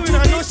dance too. And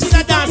I know she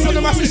can dance. So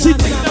the massive shit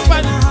taking up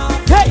and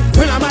hey,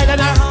 run a mile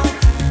and a half.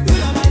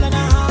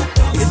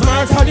 It's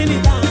marathon in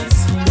it.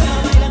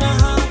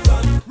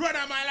 Run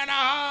a mile and a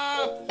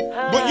half.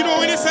 But you know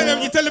when you say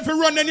them, you tell them to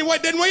run anyway.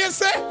 Then what you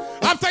say?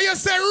 After you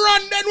say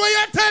run, then what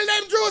you tell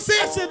them, Joocie?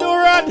 I say don't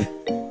run.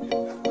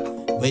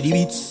 Where the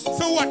beats?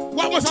 So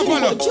what must I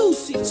follow?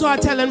 Joocie. So I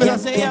tell them, I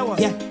say, yeah.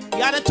 You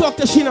gotta talk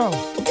to she now.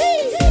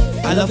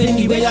 I love it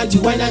the way that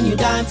you whine and you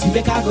dance. You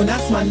make her go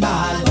nuts, man, ball.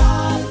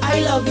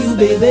 I love you,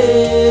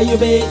 baby. You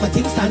make my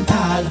things stand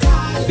tall.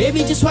 Baby,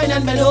 just whine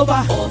and bend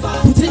over.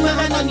 Putting my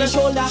hand on your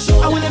shoulder.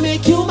 I wanna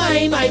make you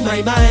mine.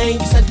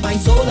 You set my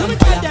soul on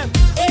fire.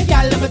 Hey,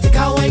 girl, let me take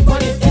a wipe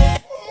on it.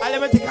 Let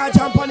me take a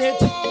jump on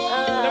it.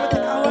 Let me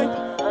take a wipe.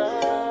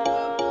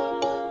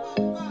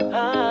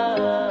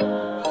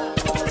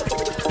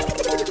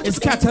 It's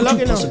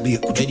cataloging now.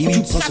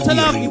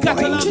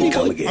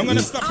 I'm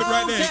gonna stop it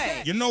right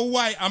there. You know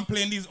why I'm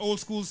playing these old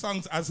school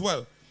songs as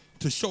well?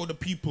 To show the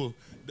people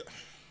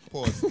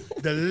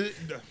the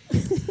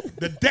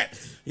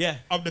depth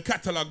of the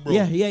catalog, bro.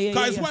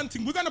 Because it's one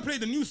thing, we're gonna play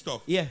the new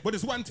stuff. But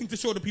it's one thing to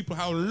show the people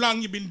how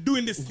long you've been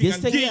doing this thing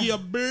and give you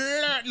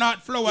blurt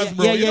not flowers,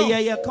 bro.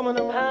 Yeah. Come on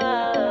now.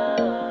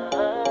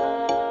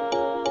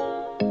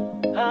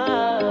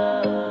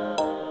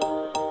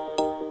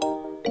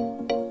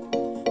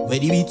 Where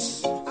the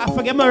beats? I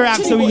forget my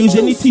rack, so we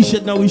using the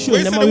t-shirt now. We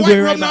showing them how we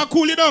wear right now.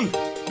 Cool you down.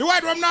 The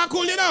white rum now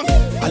cool you down.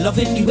 I love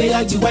it the way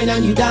that you whine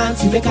and you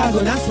dance. You make her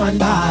go nuts, man,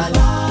 ball.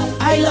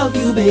 I love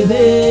you,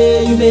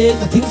 baby. You make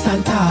my things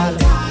stand tall.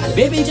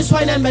 Baby, just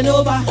whine and bend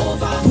over.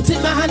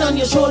 Putting my hand on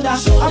your shoulder.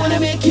 I wanna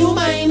make you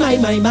mine.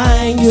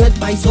 You set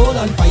my soul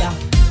on fire.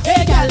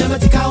 Hey, girl, let me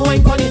take a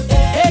wine on it.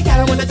 Hey,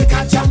 girl, I wanna take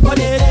a jump on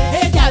it.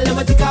 Hey, girl, let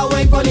me take a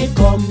wine on it.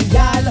 Come,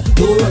 girl,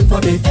 don't run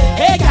from it.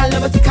 Hey, girl,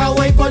 let me take a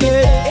wine on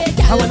it. Hey,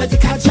 girl, I wanna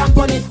take a jump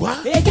on it.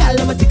 Hey, girl,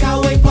 let me take a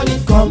wine on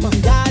it. Come,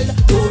 girl,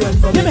 don't run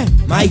from it.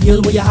 My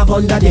girl, what you have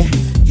under there?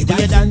 You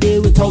better than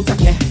there without a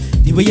care.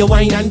 The way you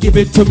whine and give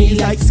it to me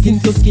like skin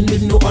to skin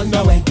with no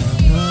underwear.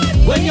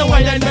 When you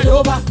whine and bend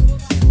over,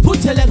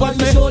 put your leg on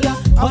my shoulder.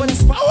 I wanna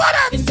spot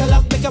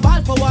interlock, make a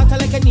ball for water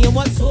like a name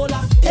one solar.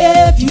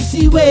 If you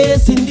see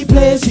waist in the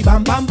place, she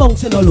bam bam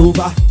bouncing all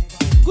over.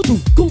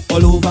 Go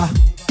all over.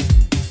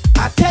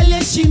 I tell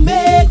you she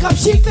make up,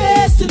 she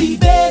face to the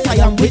base. I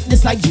am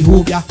witness like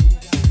Jehovah.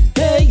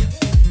 Hey,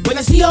 when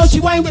I see how she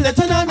whine, will I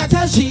turn on? I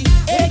tell she,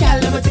 hey gal,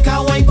 let me take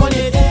a wine on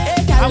it.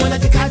 Hey gal, I wanna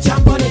take a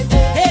jump on it.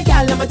 Hey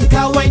gal, let me take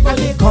a wine on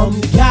it. Come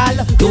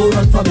gal, don't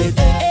run from it.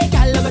 Hey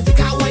gal, let me take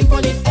a wine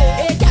on it.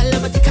 Hey gal,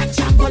 let me take a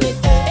jump on it.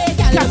 Hey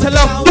gal, let me take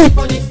a wine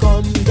on it.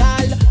 Come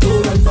gal,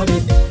 don't run from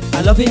it.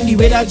 I love in the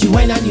way that you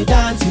whine and you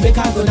dance. You make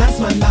her go dance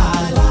man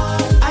ball.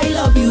 I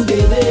love you,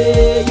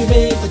 baby. You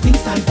make the things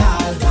stand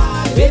tall.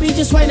 Baby,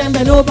 just whine and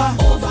bend over.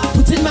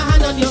 Putting my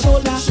hand on your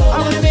shoulder.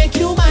 I wanna make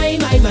you mine.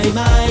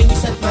 You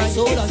set my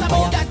soul on fire. It's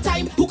about that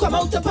time. Who come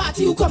out to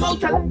party? Who come out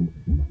to...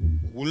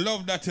 We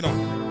love that, you know.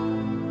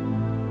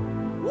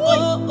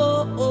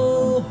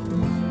 Oh.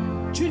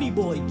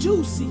 Triniboi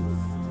Joocie.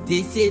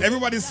 They say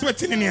everybody's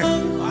sweating in here.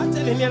 I'm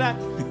telling you that.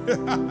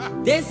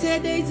 They say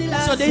there's the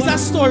last. So there's a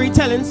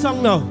storytelling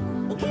song now.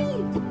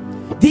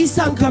 This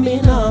song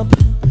coming up.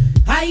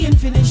 I ain't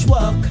finished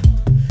work.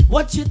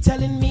 What you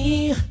telling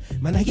me?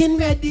 Man, I ain't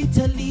ready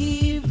to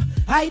leave.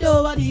 I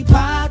don't want the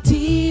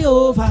party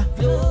over.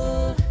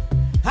 No.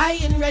 I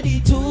ain't ready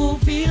to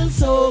feel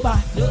sober.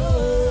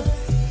 No.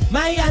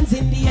 My hands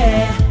in the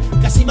air.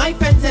 Can see my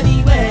friends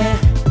anywhere.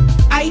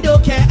 I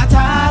don't care at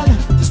all.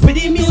 Just play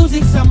the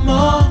music some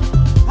more.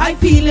 I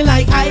feeling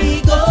like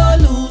I go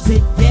lose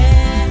it,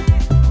 yeah.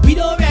 We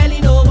don't really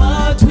know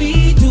what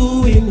we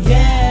doing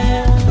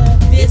here.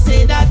 They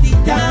say that the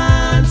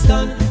dance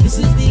done. This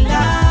is the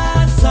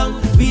last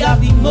song. We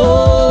have the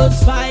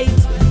most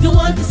fights. Don't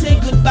want to say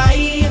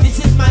goodbye. This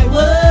is my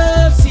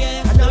words,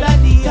 yeah. I know that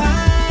the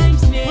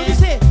time's near. What you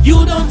say?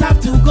 You don't have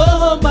to go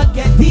home, but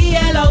get the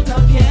hell out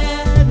of here.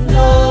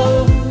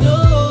 No,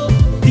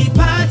 the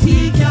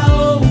party can't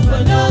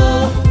over.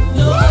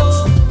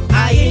 No,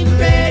 I ain't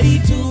ready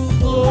to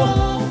go.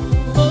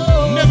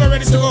 Never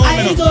ready to go.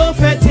 I go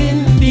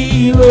fretting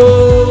the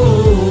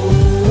road.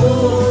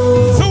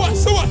 So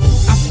what?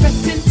 I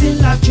fretting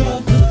till I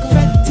drop.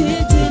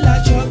 Fretting till I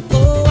drop.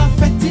 Oh, I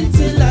fretting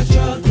till I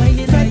drop.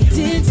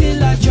 Fretting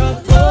till I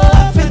drop. Oh,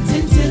 I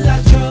fretting till I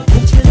drop.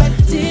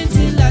 Fretting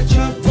till I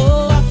drop.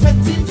 Oh, I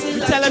fretting till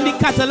I drop. Tell them the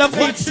catalog.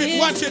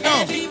 Watch it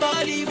now.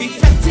 Everybody be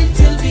fretting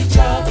till we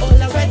drop. Oh,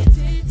 I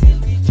fretting till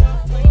we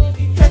drop.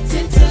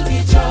 Fretting till we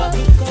drop.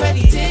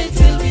 Fretting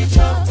till we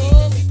drop.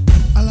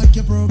 I like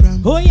your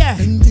program. Oh yeah.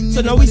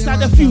 So now we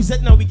start to fuse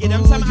it. Now we give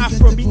them some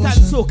Afrobeat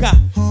and soca.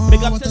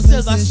 Big up to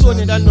Silver Stone,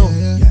 you don't know.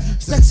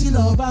 Sexy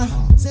lover.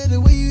 Say the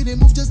way you they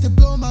move just to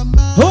blow my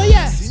mind. Oh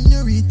yeah.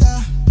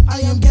 Señorita,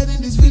 I am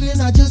getting this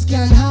feeling I just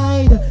can't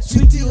hide.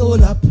 Sweetie,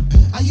 hold up.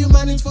 Are you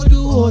managed for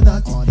do all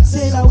that?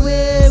 Say that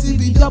way we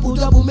be double,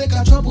 make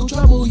a trouble,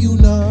 you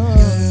know.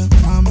 Yeah,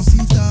 I'm a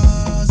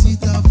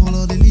Sita,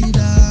 follow the leader.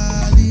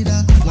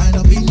 Line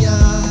up in your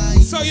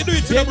eyes. So you do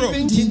it to the bro.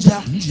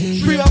 Ginger.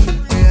 Free up.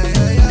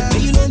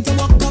 When you learn to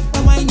walk up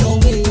and mind your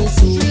way,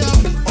 so free up.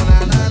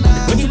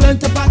 When you learn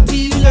to party,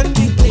 you learn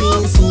to play,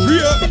 so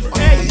free up.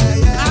 Hey,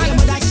 I'm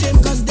that shame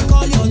cause they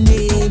call your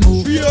name,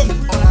 oh. Free up.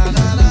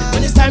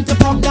 When it's time to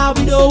pump down,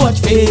 we don't watch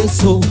face,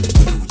 so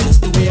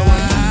just the way I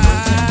want.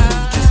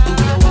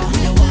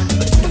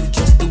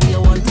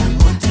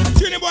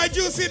 Triniboi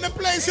Joocie in the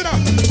place, you know.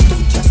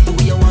 Just the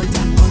way I want.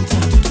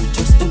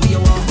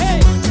 Hey,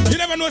 you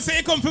never know, say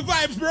you come for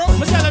vibes, bro.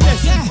 I'm tell them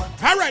this, yeah.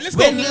 Alright, let's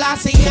go. When the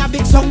last say a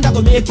big song that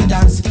go make you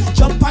dance,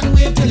 jump and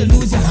wave till you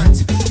lose your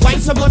hands. Why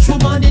so much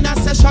woman in a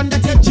session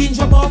that your jeans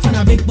rub off on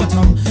a big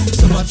bottom?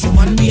 So much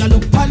woman, me a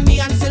look on me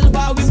and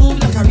Silver, we move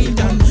like a real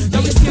done.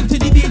 Now you skip to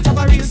the beat of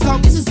a real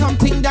song. This is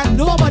something that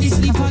nobody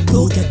sleep on.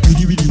 Don't get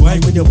really wine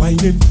when you're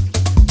whining.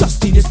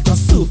 Dusty is the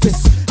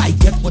surface. I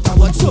get what I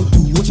want, so do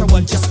what I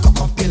want. Just cock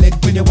up your leg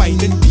when you're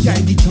whining.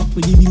 Behind the truck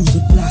when the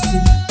music blasting.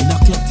 In a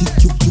club,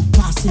 you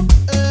passing.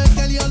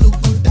 Girl, you look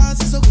good,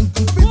 dancing so good.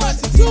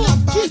 Reverse it in a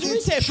bag.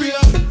 Free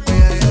up.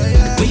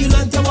 When you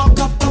learn to walk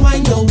up and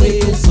wind your way,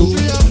 so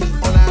free up.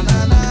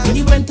 When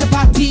you went to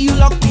party, you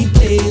lock the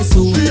place,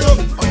 so free up.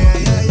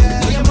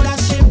 Now your mother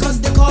shame cause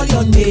they call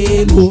your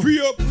name, oh. Free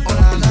up.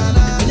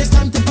 When it's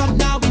time to pop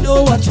now, we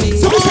know what we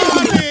so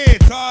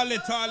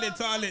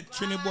Tall it.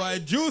 Triniboi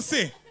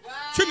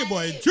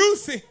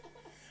Joocie.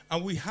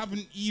 And we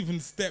haven't even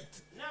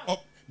stepped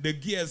up the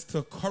gears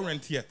to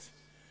current yet.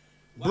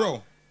 Wow.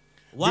 Bro.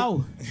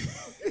 Wow.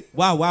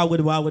 Wow.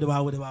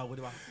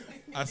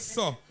 I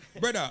saw.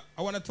 Brother,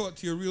 I want to talk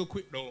to you real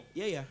quick though.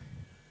 Yeah.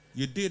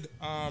 You did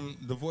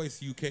The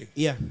Voice UK.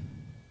 Yeah.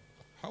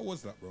 How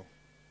was that, bro?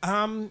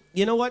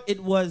 You know what? It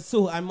was,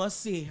 so I must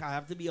say, I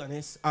have to be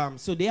honest.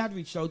 So they had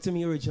reached out to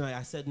me originally.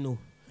 I said no.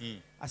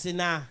 I said,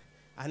 nah.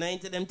 And I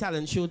into them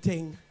talent show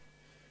thing.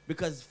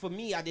 Because for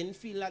me, I didn't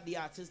feel like the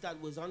artist that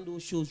was on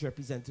those shows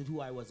represented who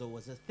I was or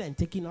was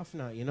authentic enough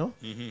now, you know?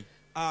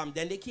 Mm-hmm.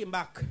 Then they came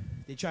back.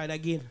 They tried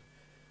again.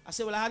 I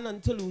said, well, I had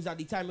nothing to lose. At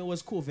the time it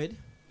was COVID,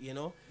 you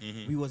know.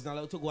 We wasn't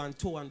allowed to go on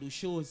tour and do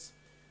shows.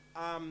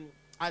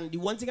 And the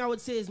one thing I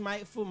would say is,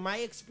 from my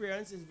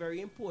experience, it's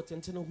very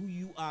important to know who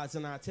you are as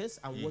an artist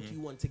and what you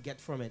want to get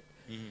from it.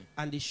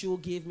 And the show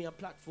gave me a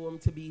platform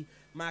to be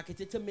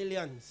marketed to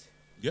millions.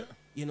 Yeah.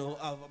 You know,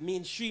 of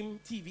mainstream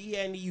TV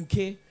here in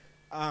the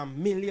UK.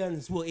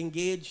 Millions were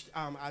engaged.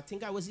 I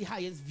think I was the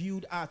highest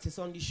viewed artist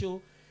on the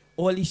show,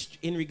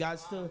 in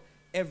regards to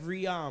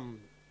every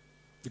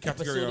the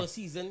episode or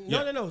season.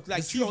 No.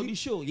 Like throughout the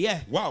show, yeah.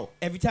 Wow.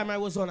 Every time I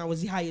was on, I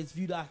was the highest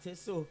viewed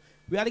artist. So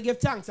we had to give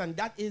thanks, and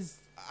that is,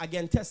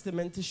 again,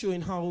 testament to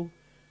showing how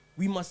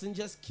we mustn't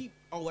just keep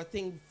our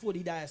thing for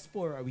the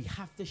diaspora. We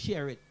have to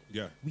share it.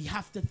 Yeah. We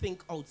have to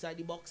think outside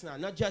the box now.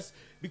 Not just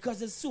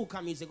because it's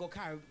soca music or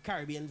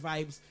Caribbean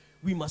vibes,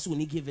 we must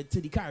only give it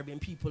to the Caribbean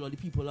people or the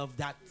people of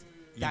that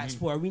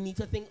diaspora. We need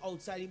to think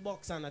outside the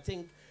box, and I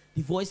think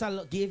The Voice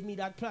gave me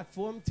that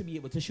platform to be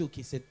able to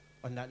showcase it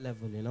on that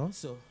level, you know.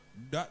 So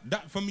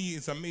that for me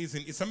is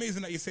amazing. It's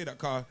amazing that you say that,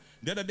 Carl.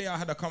 The other day I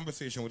had a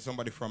conversation with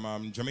somebody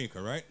from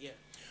Jamaica, right? Yeah.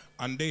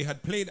 And they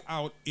had played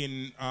out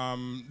in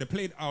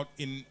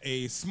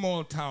a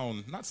small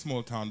town, not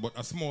small town, but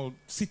a small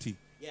city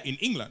in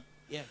England.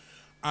 Yeah.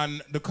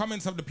 And the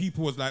comments of the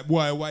people was like,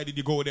 why did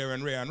you go there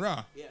and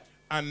rah? Yeah.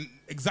 And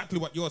exactly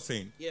what you're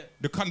saying. Yeah.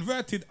 The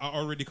converted are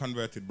already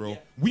converted, bro. Yeah.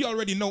 We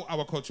already know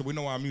our culture, we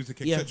know our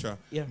music, etc.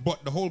 Yeah.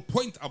 But the whole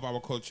point of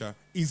our culture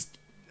is,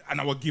 and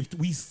our gift,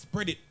 we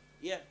spread it.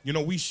 Yeah. You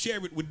know, we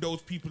share it with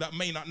those people that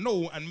may not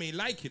know and may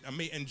like it and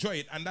may enjoy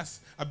it, and that's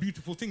a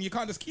beautiful thing. You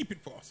can't just keep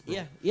it for us, bro.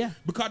 Yeah.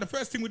 Because the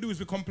first thing we do is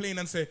we complain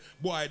and say,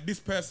 boy,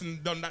 this person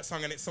done that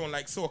song and it sound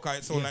like soca,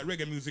 it sound like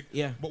reggae music.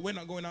 Yeah. But we're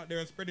not going out there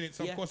and spreading it,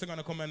 so of course they're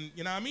gonna come and,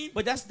 you know what I mean?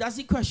 But that's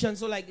the question.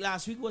 So like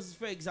last week was,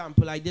 for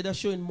example, I did a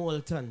show in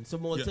Malton. So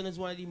Malton is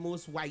one of the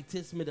most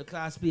whitest middle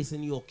class places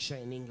in Yorkshire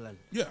in England.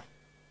 Yeah.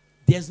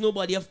 There's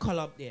nobody of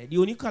color up there. The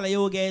only color you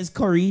will get is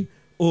curry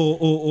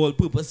or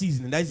purple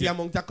seasoning. That's the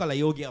amount of color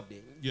you'll get up there.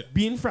 Yeah.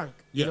 Being frank,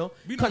 you know,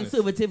 Being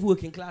conservative honest.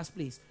 working class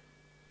place.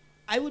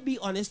 I would be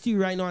honest to you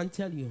right now and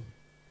tell you,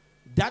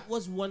 that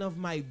was one of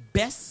my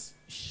best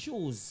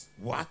shows.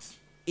 What?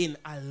 In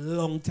a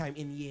long time,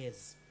 in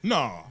years.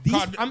 No.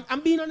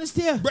 I'm being honest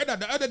here. Brother,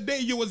 the other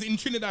day you was in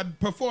Trinidad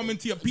performing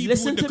to your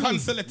people with the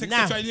consulate,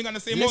 etc. You're going to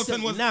say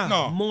Malton was...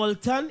 No.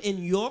 Malton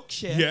in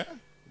Yorkshire. Yeah.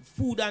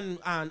 Food and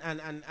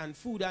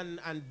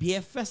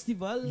beer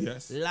festival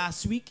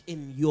last week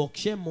in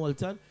Yorkshire,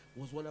 Malton,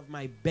 was one of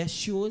my best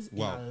shows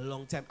in a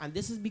long time. And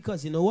this is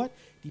because, you know what?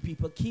 The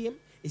people came.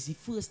 It's the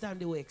first time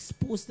they were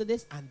exposed to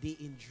this, and they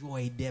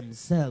enjoyed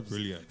themselves.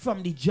 Brilliant.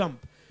 From the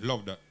jump.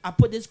 Love that. I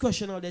put this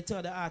question out there to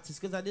other artists,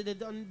 because I did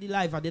it on the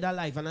live. I did a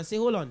live, and I say,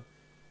 hold on.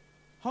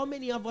 How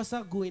many of us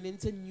are going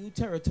into new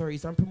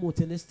territories and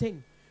promoting this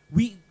thing?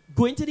 We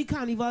going to the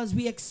carnivals,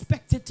 we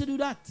expected to do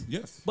that.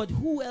 Yes. But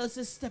who else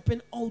is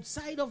stepping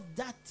outside of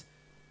that,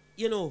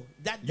 you know,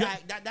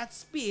 that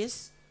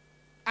space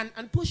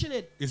and pushing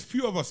it? It's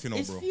few of us, you know,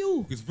 it's bro.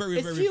 Few. It's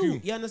very few.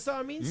 You understand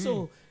what I mean?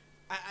 So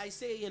I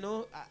say, you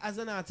know, as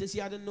an artist,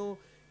 you have to know,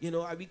 you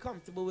know, are we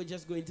comfortable with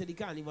just going to the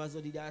carnivals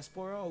or the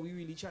diaspora, or are we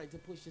really trying to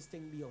push this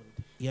thing beyond?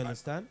 You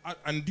understand?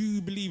 And do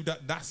you believe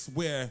that that's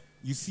where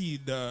you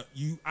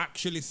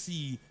actually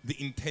see the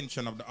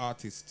intention of the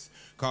artists?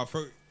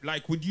 Because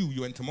like with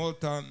you went to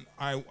Malta,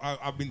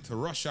 I've been to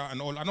Russia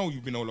and all. I know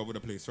you've been all over the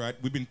place, right?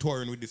 We've been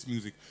touring with this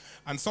music.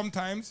 And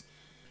sometimes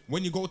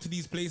when you go to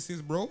these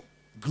places, bro,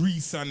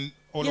 Greece and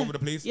all over the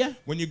place,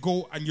 when you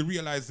go and you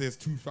realize there's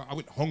I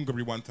went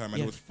Hungary one time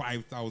and it was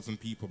 5,000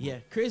 people, bro. Yeah,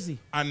 crazy.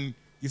 And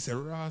you say,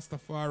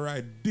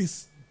 Rastafari,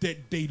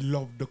 they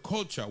love the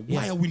culture.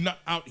 Why are we not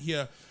out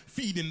here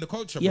feeding the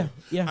culture, bro?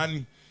 Yeah.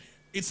 And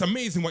it's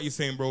amazing what you're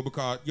saying, bro,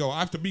 because, I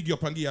have to big you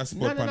up and give you a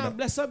support. No,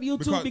 bless up you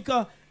too,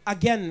 because,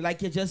 again,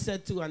 like you just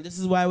said too, and this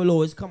is why I will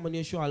always come on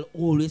your show, I'll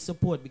always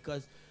support,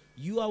 because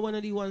you are one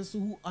of the ones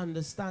who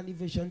understand the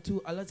vision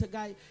too. A lot of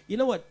guys, you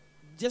know what,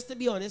 just to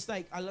be honest,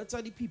 like, a lot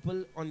of the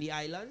people on the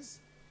islands,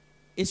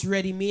 it's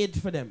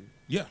ready-made for them.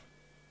 Yeah.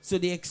 So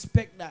they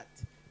expect that.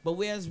 But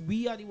whereas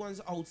we are the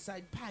ones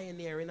outside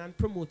pioneering and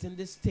promoting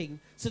this thing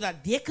so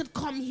that they could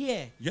come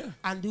here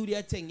and do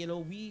their thing. You know,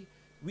 we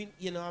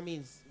you know what I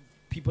mean,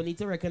 people need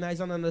to recognize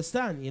and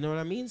understand, you know what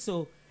I mean?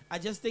 So I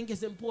just think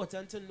it's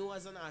important to know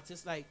as an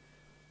artist, like,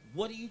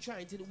 what are you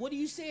trying to do? What are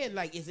you saying?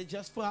 Like, is it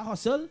just for a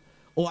hustle?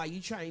 Or are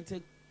you trying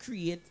to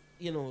create,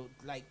 you know,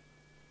 like,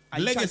 are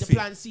you trying to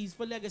plant seeds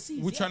for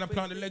legacies? We're trying to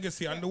plant the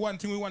legacy. And the one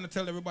thing we want to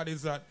tell everybody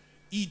is that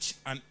each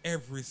and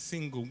every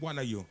single one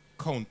of you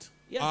count.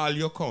 All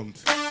your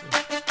count. All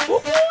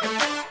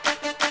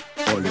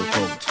your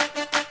count.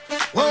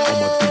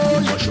 How much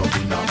you mash up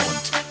in a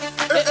month?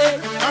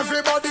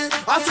 Everybody,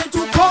 I say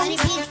to count.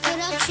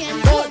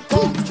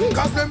 Count.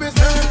 Cause let me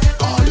say,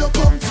 all your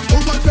count.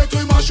 How much bet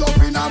we mash up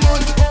in a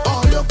month?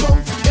 All your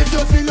count. If you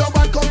feel your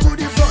bad, come to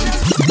the front.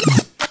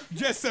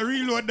 Just to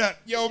reload that.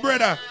 Yo,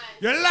 brother.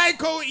 You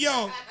like how,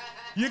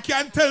 you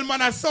can't tell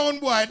man a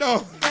sound boy,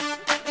 though.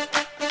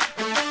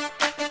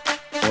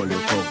 All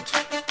your count.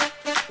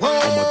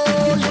 How much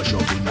you mash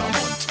up in a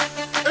month?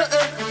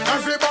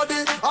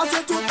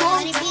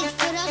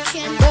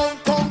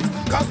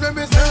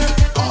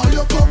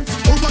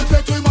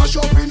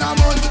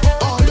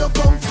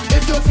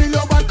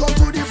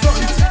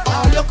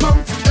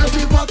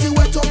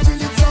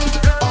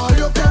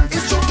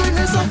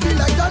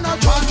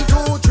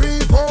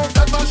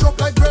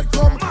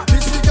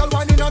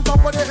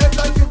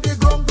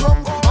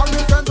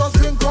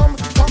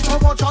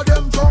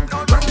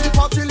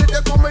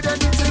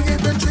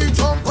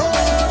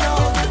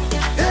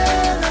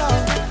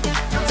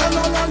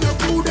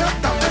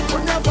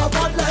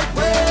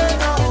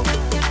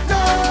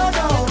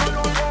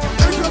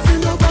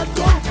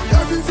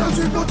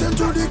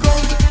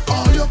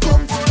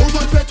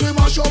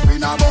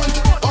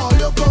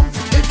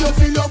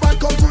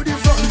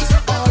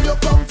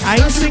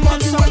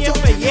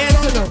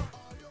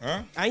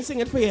 ain't sing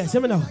it for you. See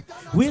me now.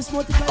 Waste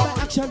multiply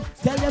by action.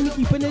 Tell them we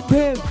keeping it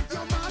brave.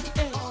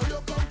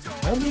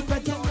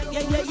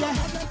 Yeah.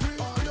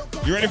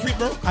 You ready for it,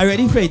 bro? I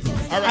ready for it.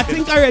 Right, I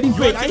think I ready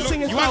for it. I ain't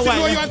singing you for a want to while.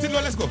 know, you want to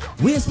know, let's go.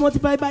 Waste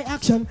multiply by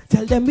action.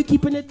 Tell them we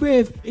keeping it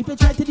brave. If you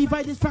try to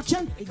divide this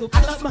fraction, it go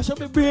mash up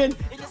your brain.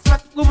 It's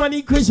not woman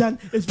equation.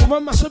 It's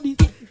woman mash up these.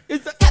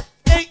 It's the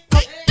hey.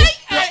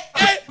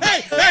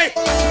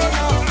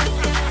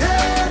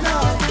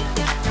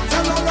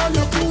 Tell all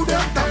you do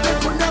them that they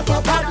could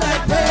never bad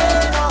like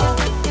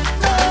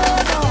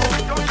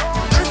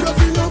If you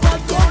feel no bad,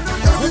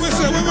 What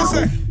we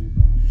say?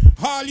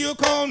 All you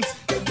count.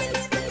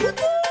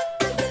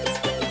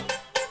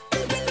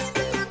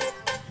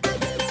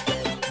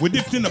 We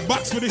dipped in the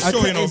box with this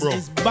show, you know, bro.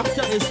 It's back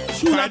to it's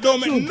true. It don't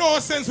make no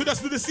sense with us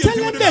do the same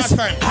thing we did last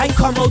time. I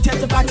come out at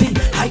the party,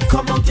 I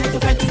come out at the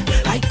party,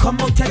 I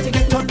come out at the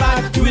get on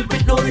bad, do it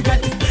with no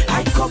regret.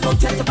 I come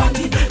out at the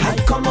party, I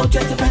come out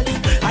at the party,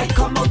 I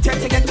come out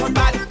at the get on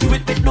bad, do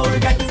it with no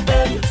regret.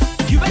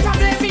 You better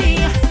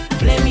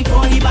blame me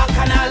for the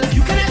bacchanal.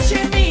 You cannot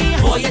shame me,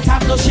 boy, you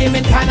have no shame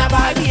in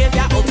carnival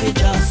behavior. Okay,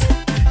 just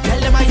tell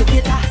them how you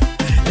get her.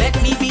 Let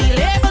me be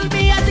labeled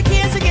me as the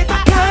case to get her.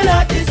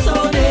 Cannot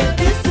disown it.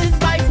 This is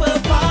my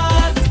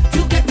purpose to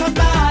get on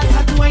bad,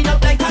 have to wind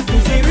up like a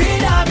They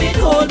read I'm in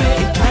hold me,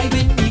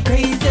 driving me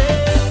crazy.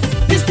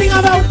 This thing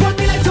about put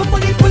me like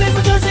somebody pulling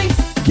my jersey.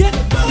 Get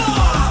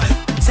more.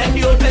 Send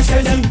the old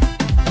blessings in.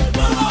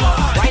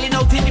 Whiling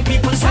out in the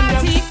people's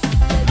party.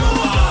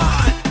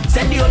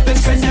 Send the old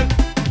blessings in.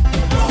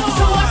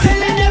 So I'm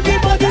telling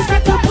everybody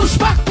start to push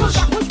back.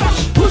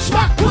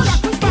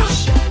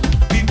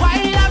 Be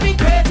wild and be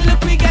crazy,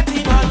 look we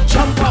getting on.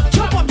 Jump up. Be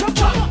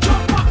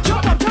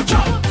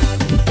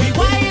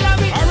wild and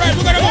be. Alright,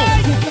 we're gonna go.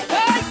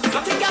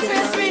 Nothing can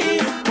face me,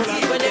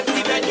 even if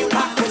the venue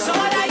packed. So I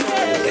like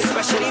it,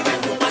 especially when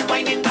woman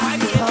whining back.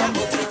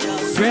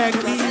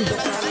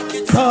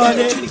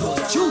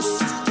 Juice.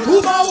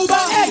 Uba.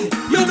 Hey,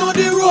 you know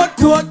the road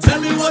code. Tell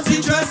me what's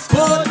the dress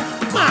code.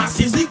 Mass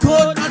is the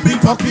code and we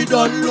pocket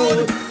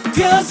unload.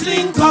 Girls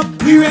link up,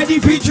 we ready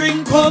for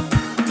drink up.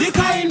 The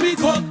kind we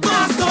cup,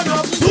 mass turn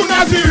up. Soon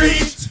as we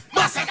reach,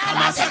 massacre.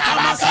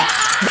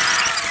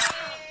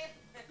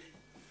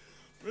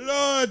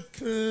 Blood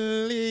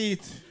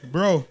cleat.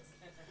 Bro,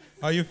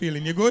 how you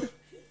feeling? You good?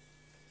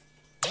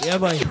 Yeah,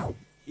 boy.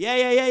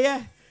 Yeah.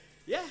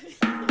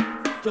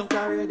 Junk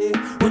already.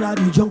 When I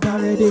do junk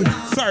already.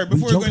 Sorry,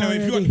 before we go anywhere,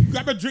 if you want,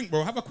 grab a drink,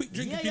 bro. Have a quick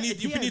drink if you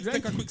need to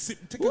take a quick sip.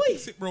 Take a quick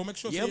sip, bro. Make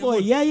sure. Yeah, boy.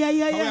 Yeah.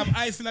 We have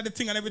ice in the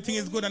thing and everything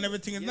is good and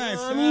everything is nice. You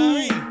know what I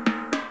mean?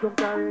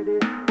 Junk already.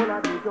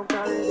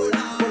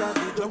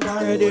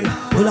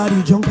 When I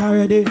do junk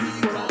already.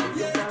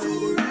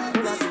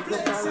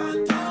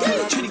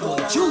 Triniboi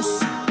Joocie.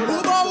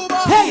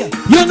 Hey,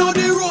 you know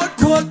the road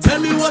code. Tell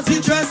me what's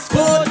the dress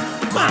code.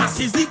 Mass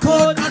is the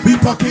code and we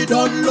pocket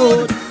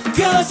unload.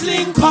 Girls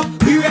link up,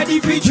 we ready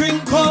for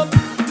drink up.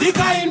 The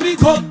kind we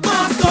cup,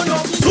 mass turn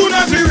up. Soon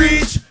as we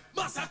reach,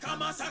 massacre.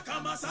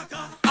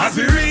 As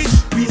we reach,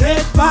 we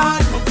head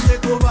bad, come to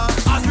take over.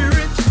 As we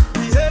reach,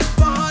 we head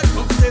bad,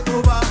 come to take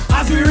over.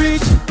 As we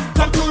reach,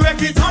 come to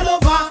wreck it all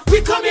over. We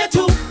come here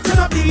to turn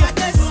up the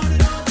madness.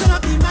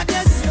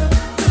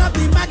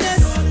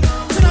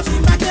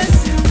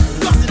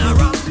 Lost in a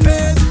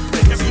rampage,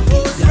 make every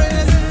pose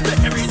raise,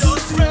 make every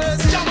dose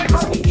raise.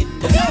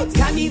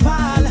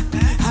 Carnival,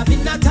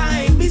 having a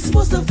time, we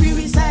supposed to free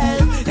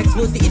ourselves.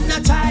 Expose the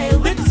inner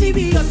child, when see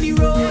we on the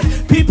road.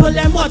 People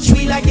them watch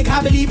we like they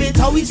can't believe it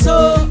how we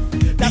so.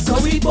 That's how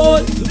we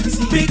bold.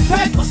 Big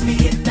fat must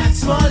be in that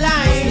small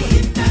line.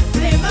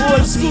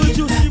 Old school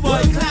Juicy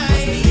boy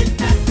climb.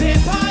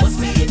 Paper must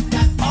be in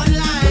that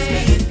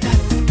online.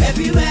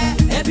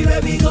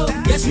 Everywhere we go.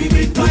 Yes, we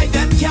big boy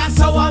them can't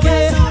sour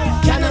way.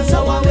 Cannot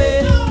sour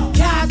way.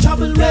 Can't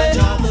trouble way.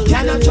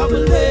 Cannot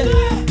trouble way.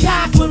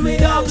 Can't pull me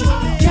out.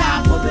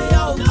 Can't pull me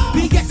out.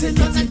 We get to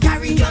nuts and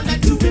carry on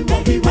and do it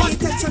what we want.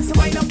 Take chance to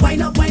wind up.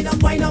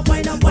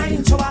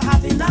 So I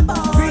have in that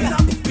ball.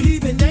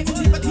 Believe in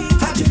negativity.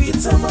 Can't you feel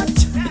so much?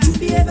 The two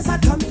behaviors are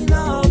coming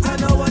out. I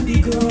know what they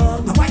grow.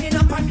 I'm winding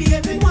up and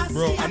behaving once.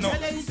 Bro, I know.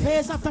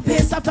 Pace after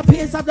pace after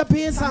pace after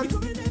pace.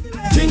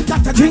 Drink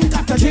after drink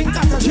after drink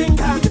after drink.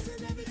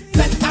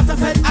 Fed after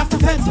fed after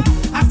fed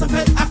after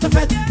fed after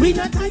fed. We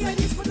not tired.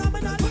 It's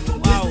phenomenal.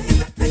 Wow.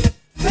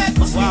 Fed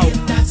must be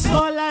in that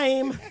small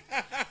lime.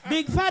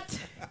 Big fat.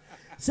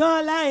 So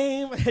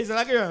lime. It's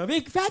like a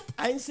big fat.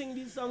 I ain't sing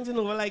these songs in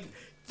over like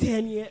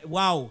 10 years.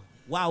 Wow.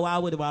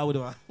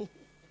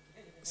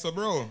 So,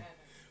 bro,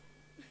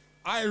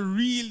 I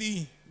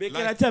really. Can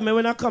I tell me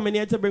when I come in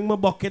here to bring my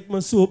bucket, my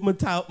soap, my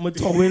towel,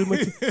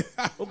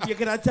 okay,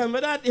 can I tell me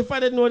that if I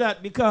didn't know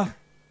that? Because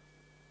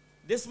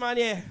this man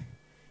here,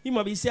 he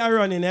might be still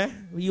running, eh?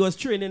 He was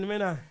training me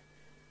now.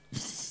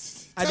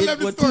 I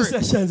did what 2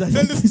 sessions. Tell him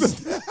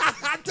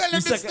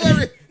the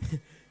story.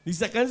 The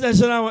second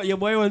session, your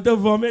boy want to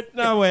vomit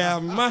now, where I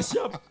mash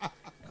up.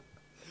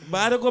 But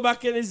I had to go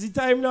back in. It's the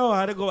time now. I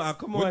had to go back.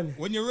 Come on.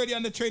 When you're ready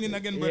on the training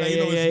again,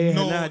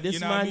 brother,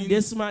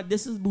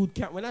 This is boot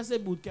camp. When I say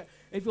boot camp,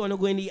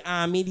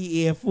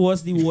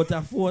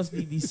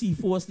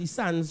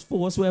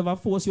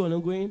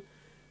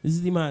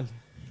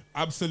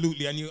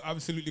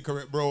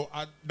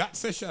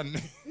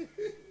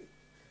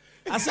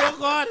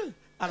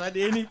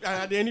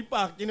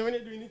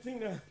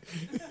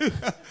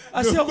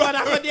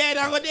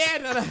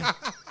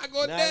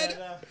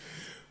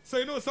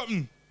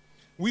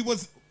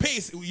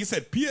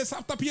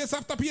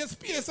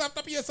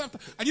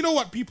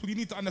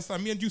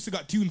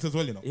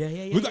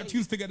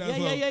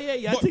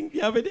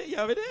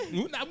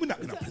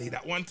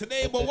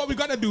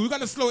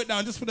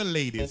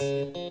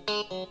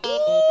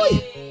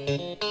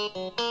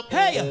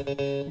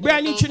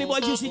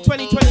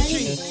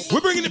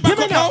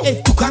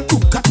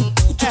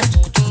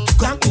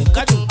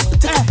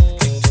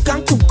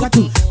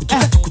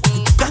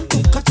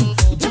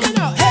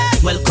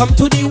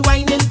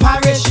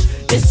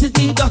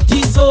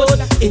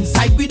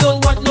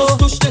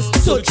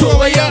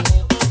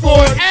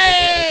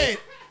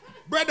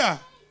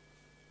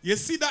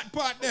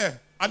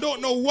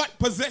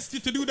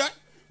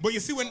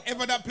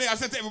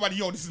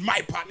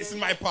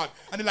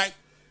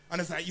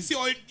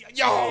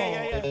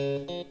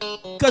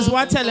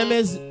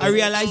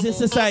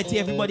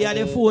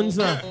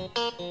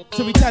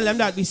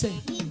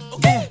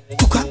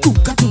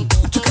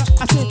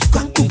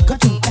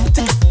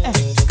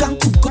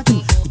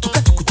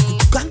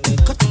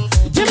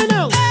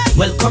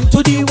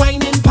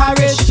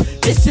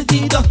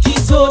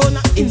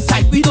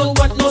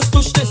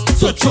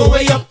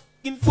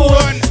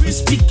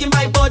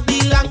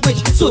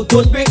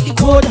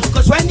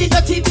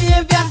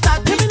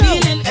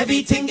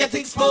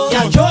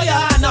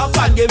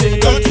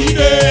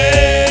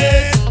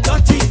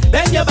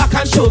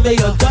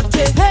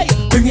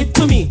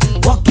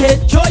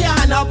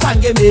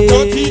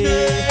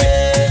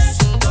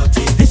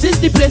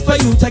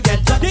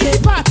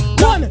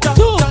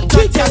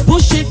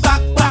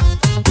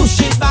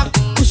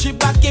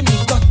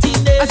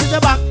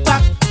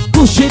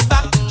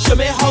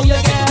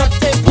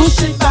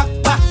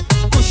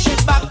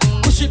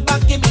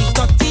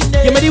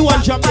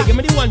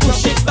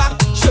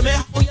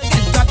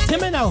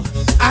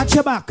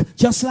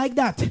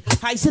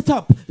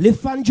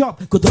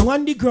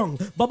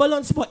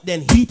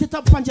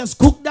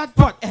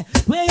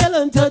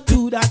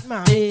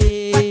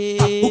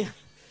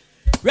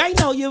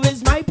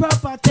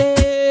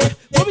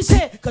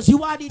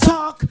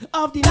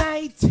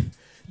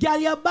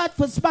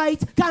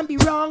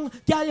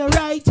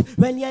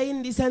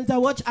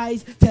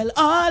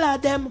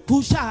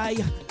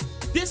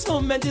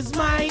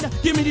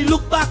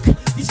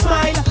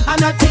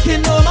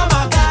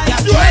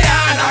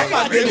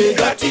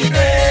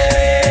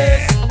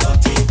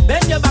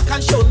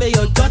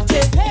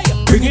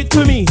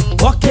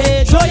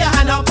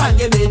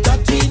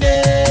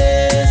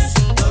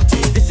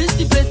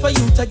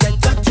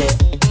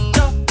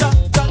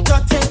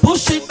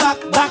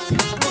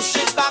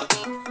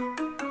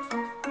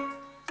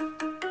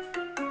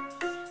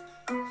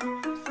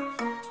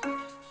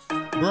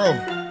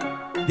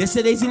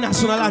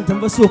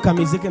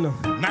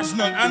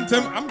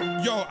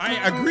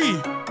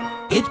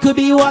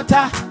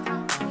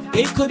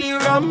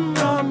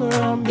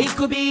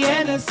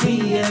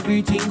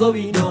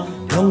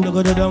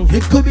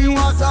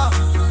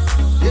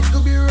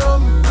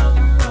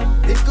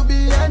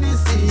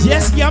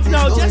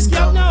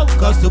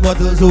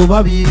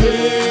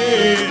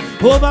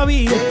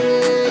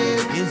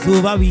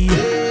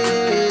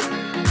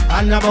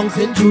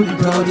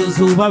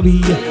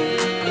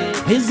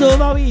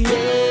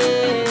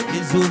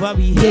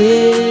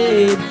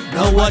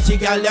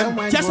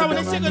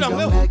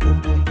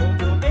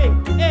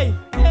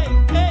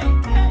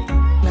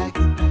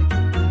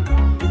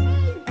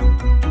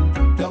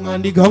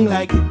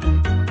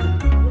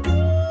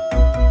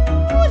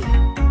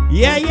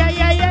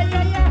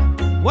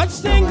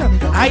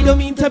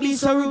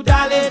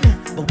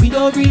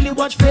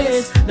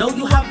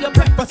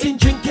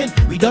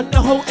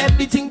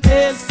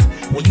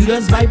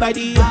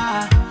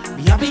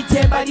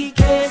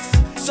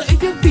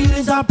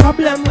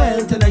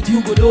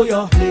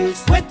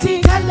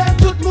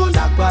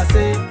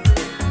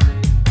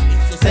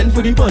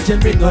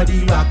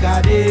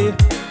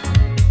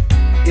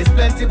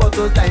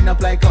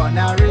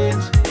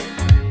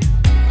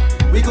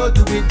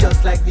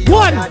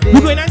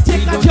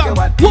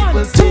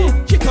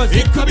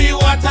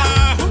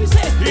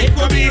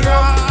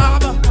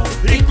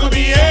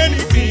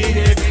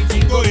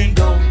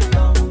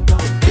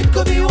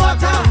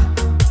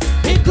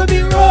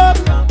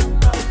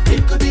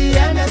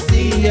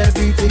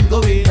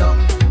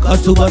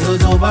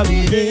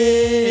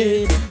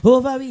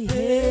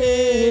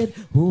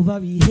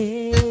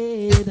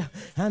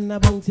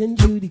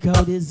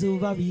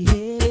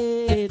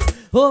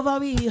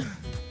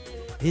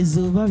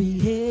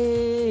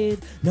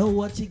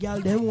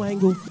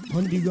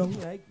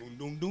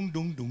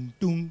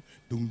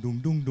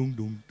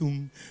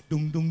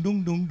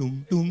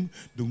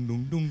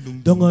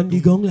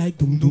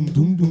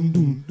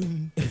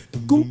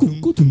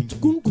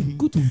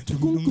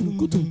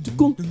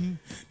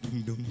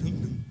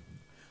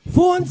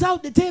 Phones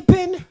out the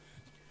taping.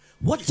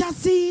 What you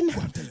seen?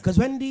 Cause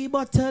when the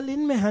bottle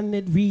in my hand,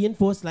 it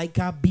reinforced like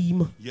a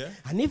beam. Yeah.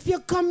 And if you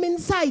come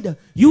inside,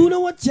 you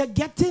know what you're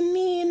getting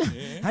in.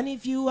 Yeah. And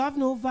if you have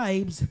no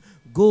vibes,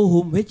 go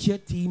home with your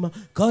team.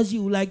 Cause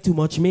you like too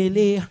much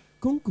melee.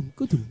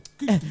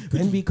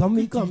 When we come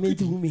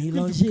into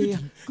melange.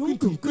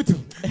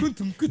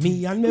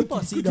 Me and my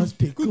posse does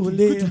pickle.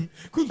 Me in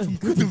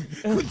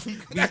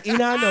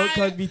and out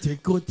cause we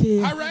take cote.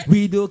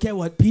 We don't care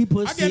what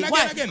people say.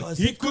 Again.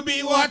 It could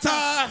be water.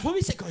 What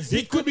we say? Cause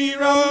it could be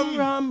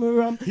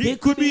rum.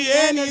 It could be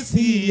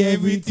NSC.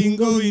 Everything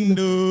going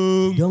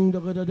down.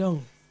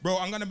 Bro,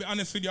 I'm gonna be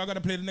honest with you. I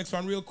gotta play the next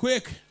one real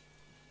quick.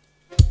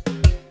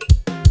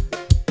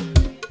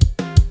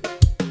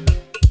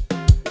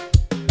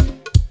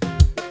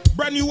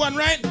 Brand new one,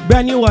 right?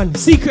 Brand new one.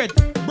 Secret.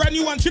 Brand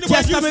new one. Jess,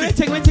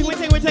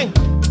 waiting.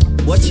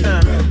 Watch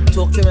now.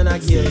 Talk to me now,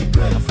 girl.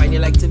 I find you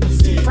like to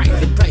be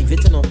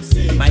private, you know.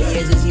 My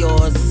ears is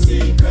yours.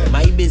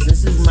 My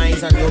business is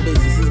mine, and your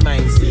business is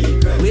mine.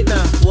 Wait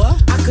now.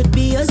 What? I could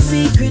be a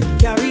secret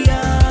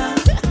carrier.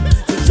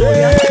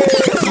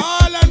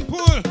 All and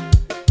pull.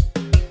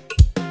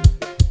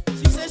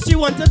 She says she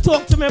wants to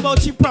talk to me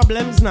about your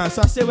problems now.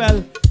 So I say,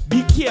 well,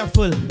 be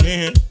careful.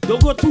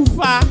 Don't go too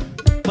far,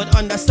 but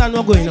understand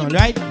what's going on,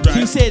 right?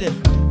 She said it.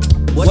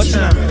 Watch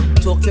now.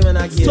 Talk to me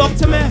now, girl. Talk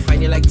to me. I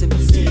find you like to be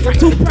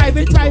too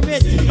private.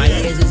 My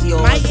ears is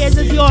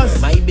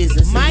yours. My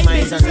business is mine,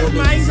 and your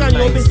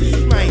business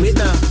is mine. Wait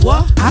now.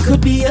 What? I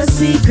could be a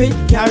secret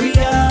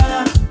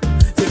carrier.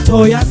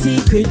 Victoria's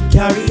Secret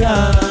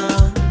carrier.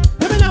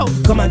 Let me know.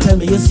 Come and tell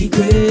me your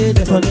secret.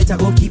 That one later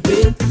go keep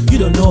it. You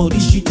don't know how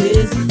this shit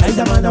is. As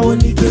a man I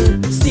only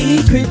kid.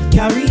 Secret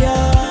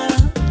carrier.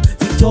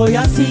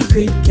 Victoria's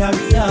Secret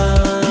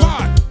carrier.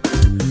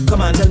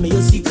 Come on, tell me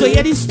your secret. So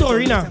hear this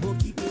story now.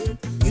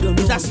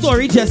 It's a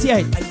story just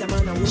yet.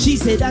 She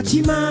said that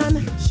she man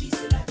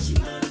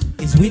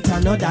is with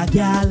another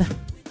gal.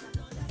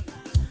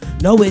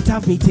 Now it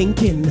have me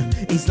thinking.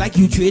 It's like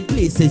you trade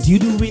places. You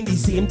doing the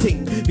same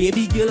thing.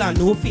 Baby girl, I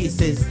know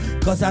faces.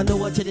 Cause I know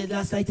what you did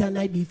last night and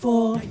night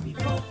before.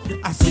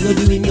 I see you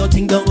doing your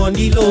thing down on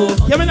the low.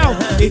 Hear me now.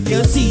 If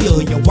you see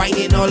you're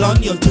whining all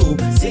on your toe.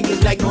 Singing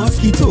like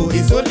mosquito.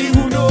 It's only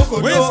who know.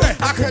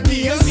 I could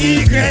be your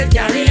secret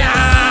carrier.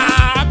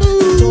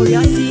 So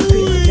your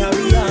secret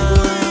carrier.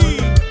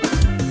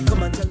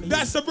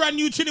 That's the brand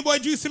new Triniboi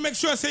Joocie. Make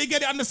sure you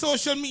get it on the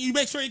social media.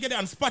 Make sure you get it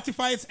on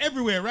Spotify. It's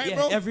everywhere, right,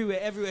 bro?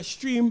 Everywhere.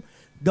 Stream,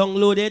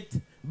 download it,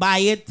 buy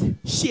it,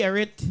 share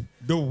it.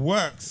 The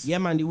works. Yeah,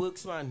 man, the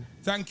works, man.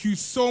 Thank you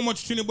so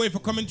much, Triniboi, for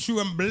coming through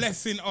and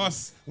blessing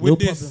us with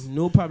this.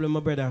 No problem, my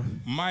brother.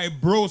 My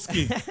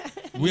broski.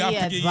 We have to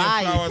give you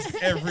flowers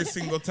every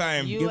single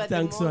time. Give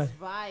thanks, man.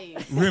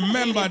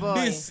 Remember,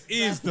 this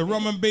is the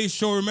Rum N Bass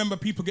show. Remember,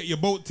 people get your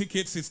boat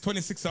tickets. It's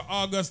 26th of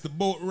August, the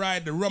boat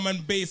ride, the Rum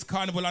N Bass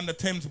Carnival on the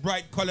Thames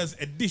Bright Colors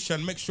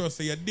edition. Make sure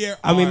you're there.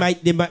 And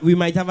we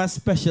might have a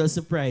special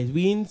surprise.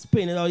 We ain't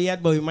paying it out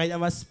yet, but we might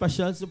have a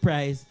special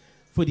surprise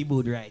for the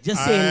boat ride.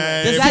 Just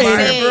saying.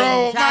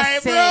 My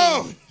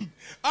bro.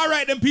 All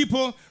right, then,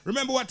 people.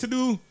 Remember what to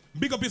do.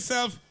 Big up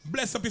yourself.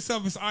 Bless up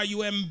yourself. It's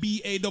RUMBASSMUSIC.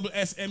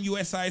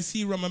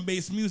 Rum N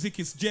Bass Music.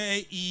 It's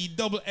JESS_BEE.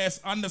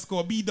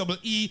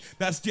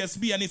 That's just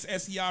B, and it's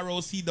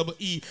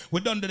SEROCEE. We're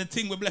done to the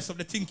thing. We bless up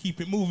the thing.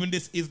 Keep it moving.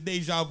 This is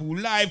Deja Vu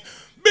Live.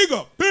 Big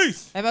up.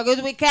 Peace. Have a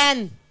good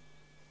weekend.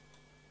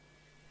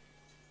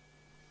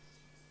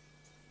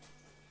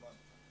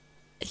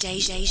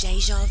 Deja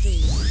Vu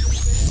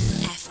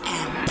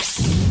FM.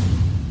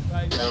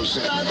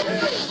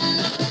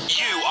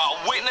 You are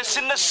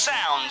witnessing the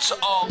sounds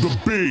of the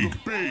big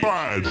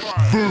bad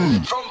Vu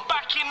from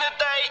back in the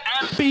day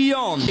and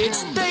beyond.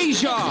 It's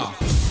Deja,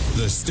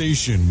 the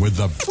station with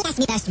the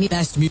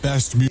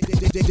best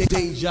music.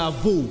 Deja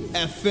Vu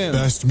FM.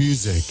 Best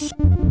music.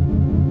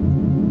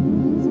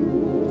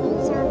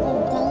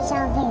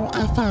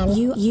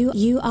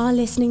 You are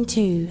listening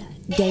to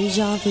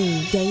Deja Vu.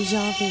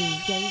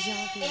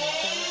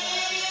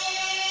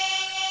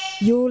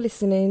 You're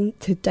listening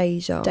to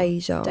Deja.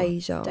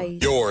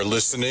 You're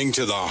listening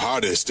to the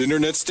hottest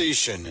internet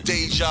station,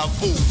 Deja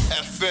Vu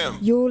FM.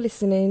 You're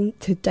listening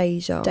to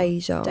Deja Vu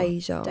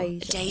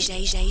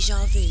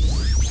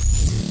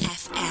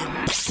FM.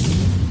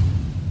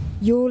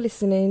 You're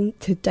listening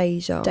to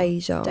Deja.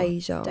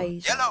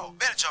 Hello,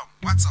 Belgium,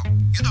 what's up?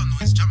 You don't know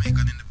it's Jamaican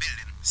in the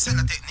building. Send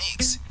the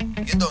techniques.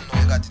 You don't know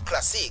you got it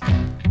classic.